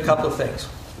that, look at a couple of things.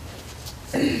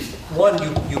 one,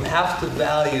 you have to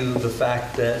value the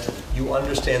fact that you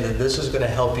understand that this is going to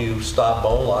help you stop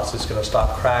bone loss, it's going to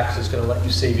stop cracks, it's going to let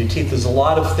you save your teeth. There's a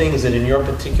lot of things that in your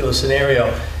particular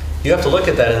scenario, you have to look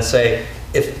at that and say,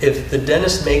 if the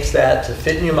dentist makes that to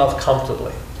fit in your mouth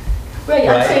comfortably. Right,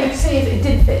 I'm saying, say if it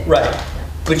did fit. Right,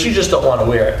 but you just don't want to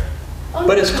wear it.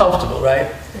 But it's comfortable,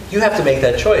 right? You have to make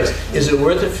that choice. Is it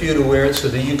worth it for you to wear it so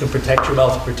that you can protect your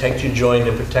mouth, protect your joint,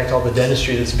 and protect all the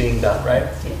dentistry that's being done, right?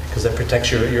 Because that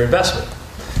protects your investment.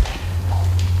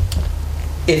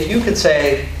 If you could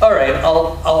say, all right,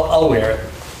 I'll wear it.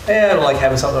 I don't like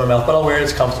having something in my mouth, but I'll wear it,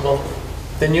 it's comfortable.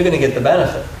 Then you're going to get the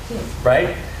benefit,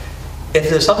 right? If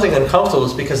there's something uncomfortable,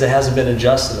 it's because it hasn't been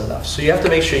adjusted enough. So you have to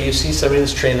make sure you see somebody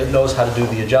that's trained that knows how to do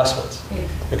the adjustments.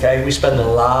 Okay, we spend a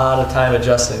lot of time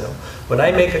adjusting them. When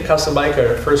I make a custom biker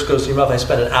and it first goes to your mouth, I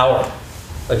spend an hour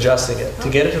adjusting it to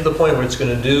get it to the point where it's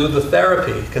going to do the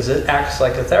therapy, because it acts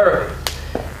like a therapy.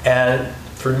 And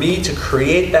for me to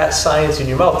create that science in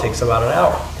your mouth takes about an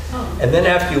hour. And then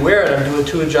after you wear it, I'm doing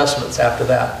 2 adjustments after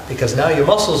that, because now your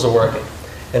muscles are working.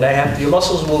 And your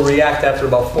muscles will react after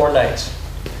about 4 nights.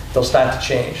 They'll start to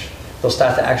change. They'll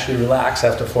start to actually relax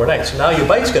after 4 nights. So now your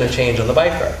bite's going to change on the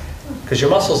bite guard, because your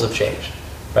muscles have changed,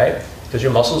 right? Because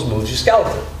your muscles move your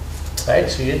skeleton, right?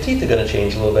 So your teeth are going to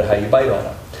change a little bit how you bite on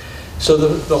them. So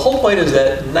the whole point is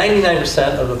that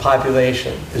 99% of the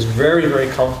population is very, very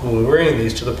comfortable with wearing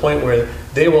these, to the point where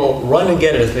they will run and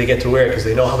get it if they get to wear it, because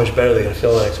they know how much better they're going to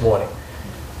feel the next morning.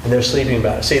 And they're sleeping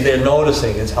better. See, they're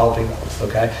noticing it's helping them,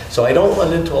 okay? So I don't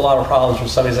run into a lot of problems where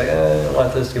somebody's like, I don't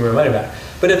want this, give me my money back.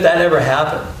 But if that ever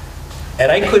happened,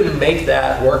 and I couldn't make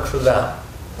that work for them,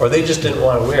 or they just didn't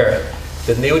want to wear it,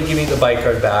 then they would give me the bite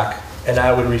card back, and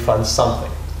I would refund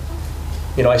something.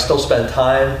 You know, I still spend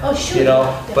time, you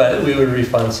know, but we would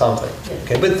refund something.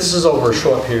 Okay, but this is over a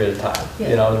short period of time.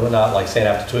 You know, we're not like saying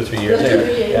after 2 or 3 years,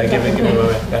 hey, give me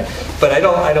okay. But I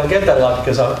don't get that a lot,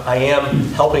 because I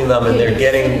am helping them, and they're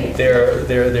getting,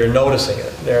 they're noticing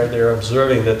it. They're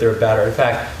observing that they're better. In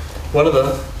fact, one of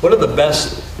the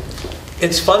best.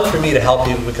 It's fun for me to help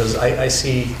people because I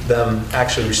see them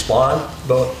actually respond.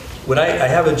 But when I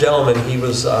have a gentleman, he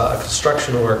was a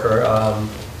construction worker.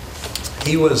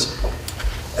 He was.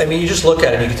 I mean, you just look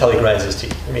at him, you can tell he grinds his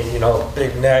teeth. I mean, you know,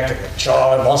 big neck, and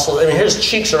jaw, and muscle. I mean, his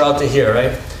cheeks are out to here,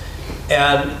 right?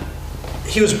 And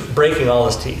he was breaking all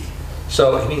his teeth.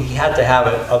 So, I mean, he had to have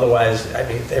it, otherwise, I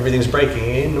mean, everything's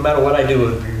breaking. No matter what I do,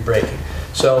 it would be breaking.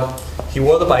 So, he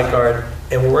wore the bite guard,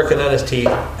 and we're working on his teeth,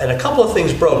 and a couple of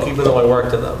things broke, even though I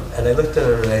worked on them. And I looked at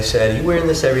him and I said, "You wearing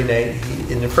this every night?"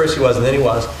 And at first he was, and then he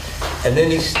was. And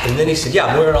then he said, "Yeah,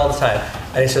 I'm wearing it all the time."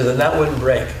 And I said, "Then that wouldn't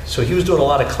break." So he was doing a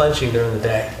lot of clenching during the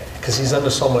day, because he's under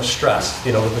so much stress,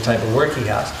 you know, with the type of work he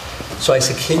has. So I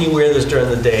said, "Can you wear this during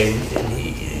the day?"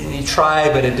 And he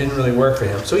tried, but it didn't really work for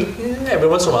him. So every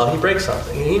once in a while he breaks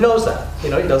something, and he knows that. You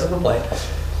know, he doesn't complain.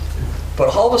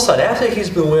 But all of a sudden, after he's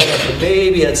been wearing it for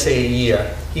maybe, I'd say, a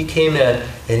year, he came in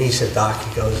and he said, "Doc,"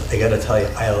 he goes, "I got to tell you,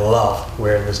 I love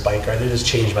wearing this bite guard. It just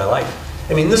changed my life."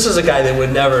 I mean, this is a guy that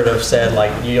would never have said,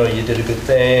 like, you know, you did a good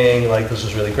thing, like, this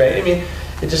was really great. I mean,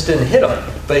 it just didn't hit him.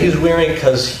 But he was wearing it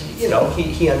because, you know,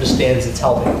 he understands it's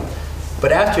helping him.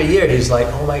 But after a year, he's like,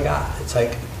 "Oh my God," it's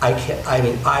like,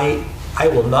 I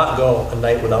will not go a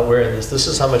night without wearing this. This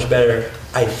is how much better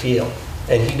I feel.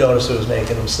 And he noticed it was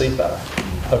making him sleep better.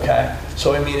 Okay?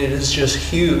 So, I mean, it is just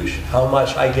huge how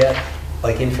much I get,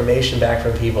 like, information back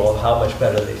from people of how much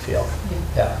better they feel.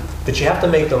 Yeah. But you have to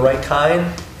make the right kind,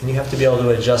 and you have to be able to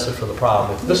adjust it for the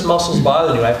problem. If this muscle's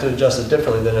bothering you, I have to adjust it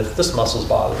differently than if this muscle's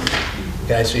bothering you.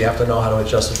 Okay? So you have to know how to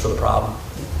adjust it for the problem.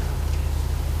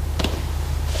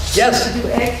 Yes? Do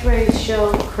x-rays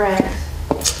show cracks?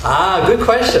 Ah, good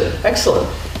question. Excellent.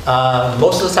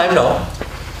 Most of the time, no.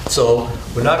 So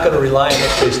we're not going to rely on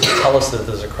x-rays to tell us that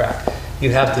there's a crack.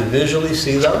 You have to visually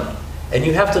see them, and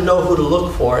you have to know who to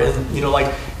look for. And, you know,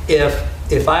 like,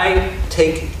 if I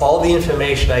take all the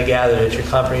information I gathered at your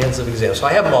comprehensive exam, so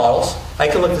I have models, I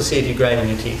can look to see if you're grinding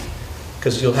your teeth,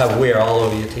 because you'll have wear all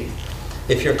over your teeth.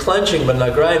 If you're clenching but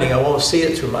not grinding, I won't see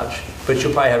it too much, but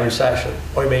you'll probably have recession,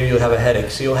 or maybe you'll have a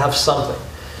headache, so you'll have something.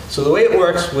 So the way it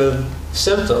works with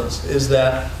symptoms is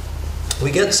that we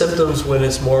get symptoms when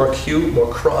it's more acute,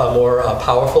 more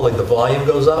powerful, like the volume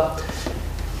goes up.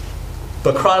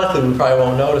 But chronically, we probably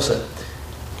won't notice it.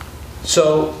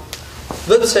 So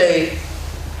let's say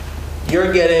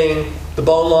you're getting the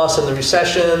bone loss and the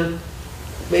recession.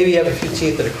 Maybe you have a few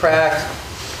teeth that are cracked,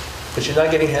 but you're not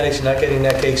getting headaches, you're not getting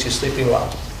neck aches, you're sleeping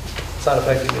well. It's not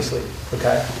affecting your sleep,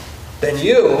 okay? Then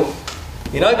you're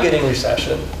not getting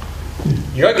recession,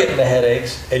 you're getting the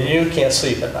headaches, and you can't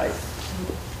sleep at night,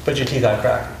 but your teeth aren't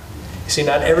cracking. You see,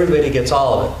 not everybody gets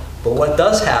all of it, But what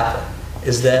does happen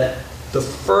is that the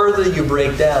further you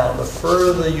break down, the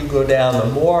further you go down,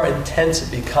 the more intense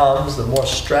it becomes, the more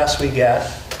stress we get,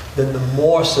 then the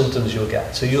more symptoms you'll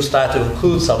get. So you'll start to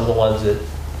include some of the ones that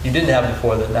you didn't have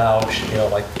before that now, you know,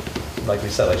 like we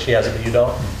said, like she has it but you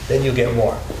don't, then you get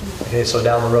more. Okay, so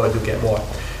down the road you'll get more.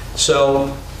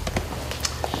 So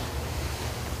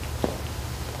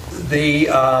the,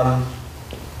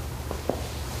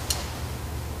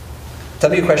 tell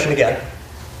me your question again.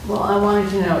 Well, I wanted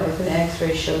to know if an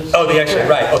X-ray shows. Oh, the X-ray,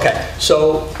 right, okay.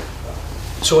 So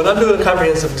when I'm doing a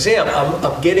comprehensive exam,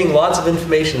 I'm getting lots of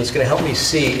information that's going to help me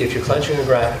see if you're clenching or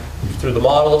grinding through the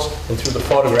models and through the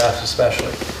photographs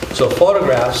especially. So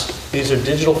photographs, these are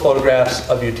digital photographs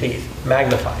of your teeth,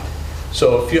 magnified.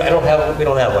 So if you, we don't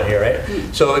have one here,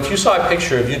 right? So if you saw a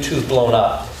picture of your tooth blown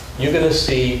up, you're going to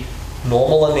see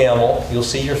normal enamel, you'll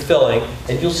see your filling,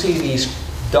 and you'll see these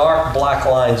dark black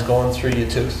lines going through your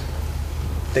tooth.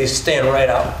 They stand right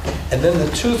out. And then the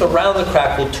tooth around the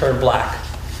crack will turn black.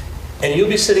 And you'll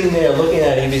be sitting there looking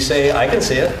at it, you'll be saying, I can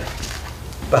see it.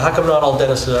 But how come not all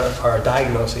dentists are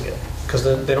diagnosing it? Because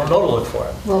they don't know to look for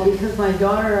it. Well, because my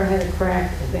daughter had a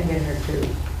crack, I think, in her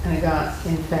tooth, and it got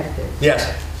infected.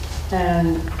 Yes.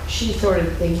 And she sort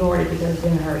of ignored it because it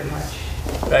didn't hurt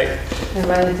much. Right. And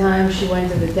by the time she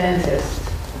went to the dentist,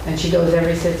 and she goes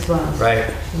every 6 months.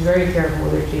 Right. She's very careful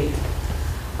with her teeth.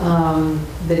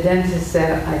 The dentist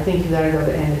said, I think you gotta go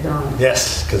to endodontist.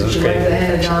 Yes, because it was She great. went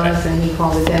to the endodontist and he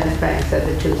called the dentist back and said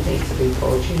the tooth needs to be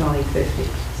pulled. She's only 50.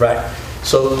 Right.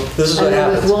 So this is what And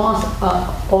happens. it was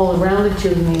lost all around the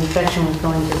tooth and the infection was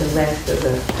going to the rest of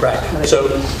the... Right.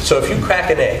 So if you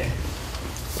crack an egg,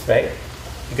 right,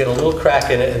 you get a little crack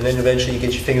in it and then eventually you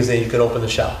get your fingers in, you can open the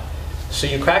shell. So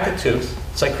you crack a tooth,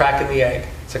 it's like cracking the egg.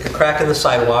 It's like a crack in the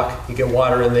sidewalk. You get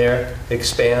water in there, it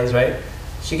expands, right?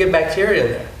 So you get bacteria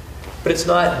in there. But it's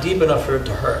not deep enough for it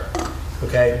to hurt,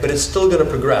 okay? But it's still going to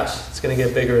progress. It's going to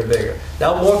get bigger and bigger.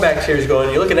 Now more bacteria is going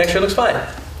in. You look at an X-ray, it looks fine.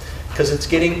 Because it's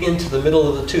getting into the middle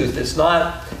of the tooth. It's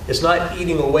not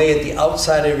eating away at the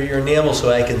outside of your enamel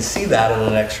so I can see that on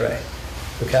an X-ray,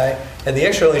 okay? And the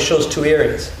X-ray only shows 2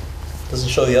 areas. It doesn't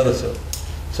show the other 2.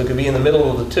 So it could be in the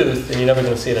middle of the tooth and you're never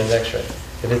going to see it on an X-ray.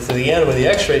 If it's at the end where the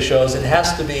X-ray shows, it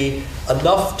has to be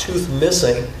enough tooth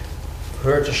missing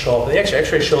for it to show up in the X-ray.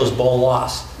 X-ray shows bone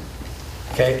loss.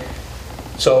 Okay?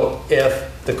 So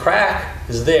if the crack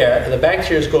is there and the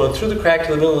bacteria is going through the crack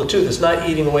to the middle of the tooth, it's not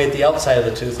eating away at the outside of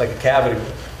the tooth like a cavity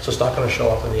would. So it's not going to show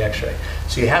up in the X-ray.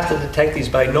 So you have to detect these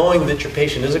by knowing that your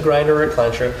patient is a grinder or a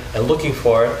clencher and looking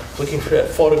for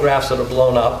photographs that are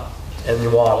blown up and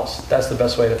your models. That's the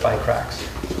best way to find cracks.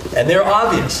 And they're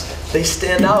obvious. They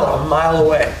stand out a mile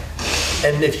away.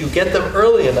 And if you get them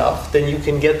early enough, then you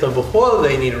can get them before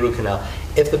they need a root canal.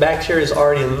 If the bacteria is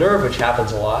already in the nerve, which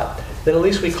happens a lot, then at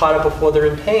least we caught it before they're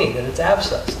in pain and it's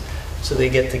abscessed. So they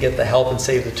get to get the help and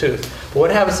save the tooth. But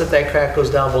what happens if that crack goes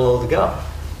down below the gum?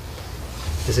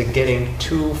 Is it getting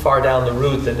too far down the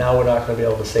root that now we're not going to be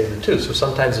able to save the tooth? So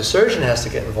sometimes the surgeon has to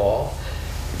get involved,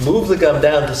 move the gum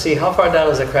down to see how far down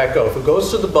does that crack go. If it goes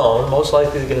to the bone, most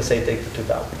likely they're going to say take the tooth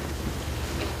out.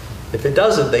 If it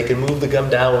doesn't, they can move the gum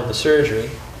down with the surgery,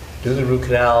 do the root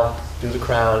canal, do the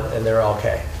crown, and they're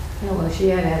okay. No, well, she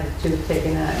had to have the tooth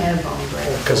taken out and a bone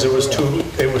graft. Because it was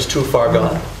too far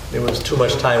gone. It was too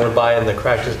much time went by and the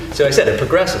crack just, so like I said, it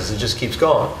progresses, it just keeps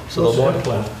going. So What's the more, an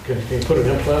implant? Can you put an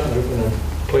implant in a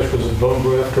place where there's a bone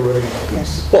graft already?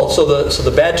 Yes. well, so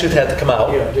the bad tooth had to come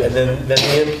out, Yeah, yeah. and then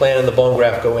the implant and the bone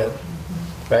graft go in,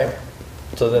 right?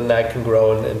 So then that can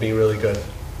grow and be really good.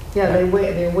 Yeah,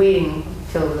 they're waiting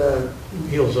till the...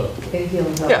 Heals up. It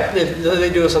heals up. Yeah, they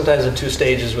do it sometimes in 2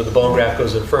 stages where the bone graft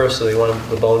goes in first, so they want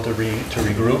the bone to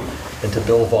regroup and to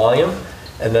build volume.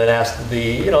 And then it has to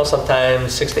be,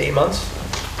 sometimes 6 to 8 months,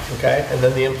 okay? And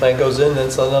then the implant goes in, and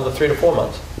it's another 3 to 4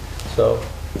 months. So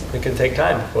it can take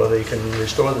time before they can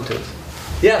restore the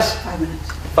tooth. Yes? 5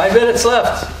 minutes. 5 minutes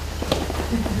left.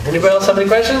 Anybody else have any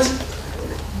questions?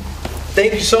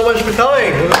 Thank you so much for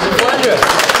coming. It was a pleasure.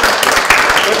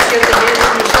 Let's get the hands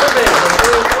in your surveys. That's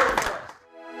really important.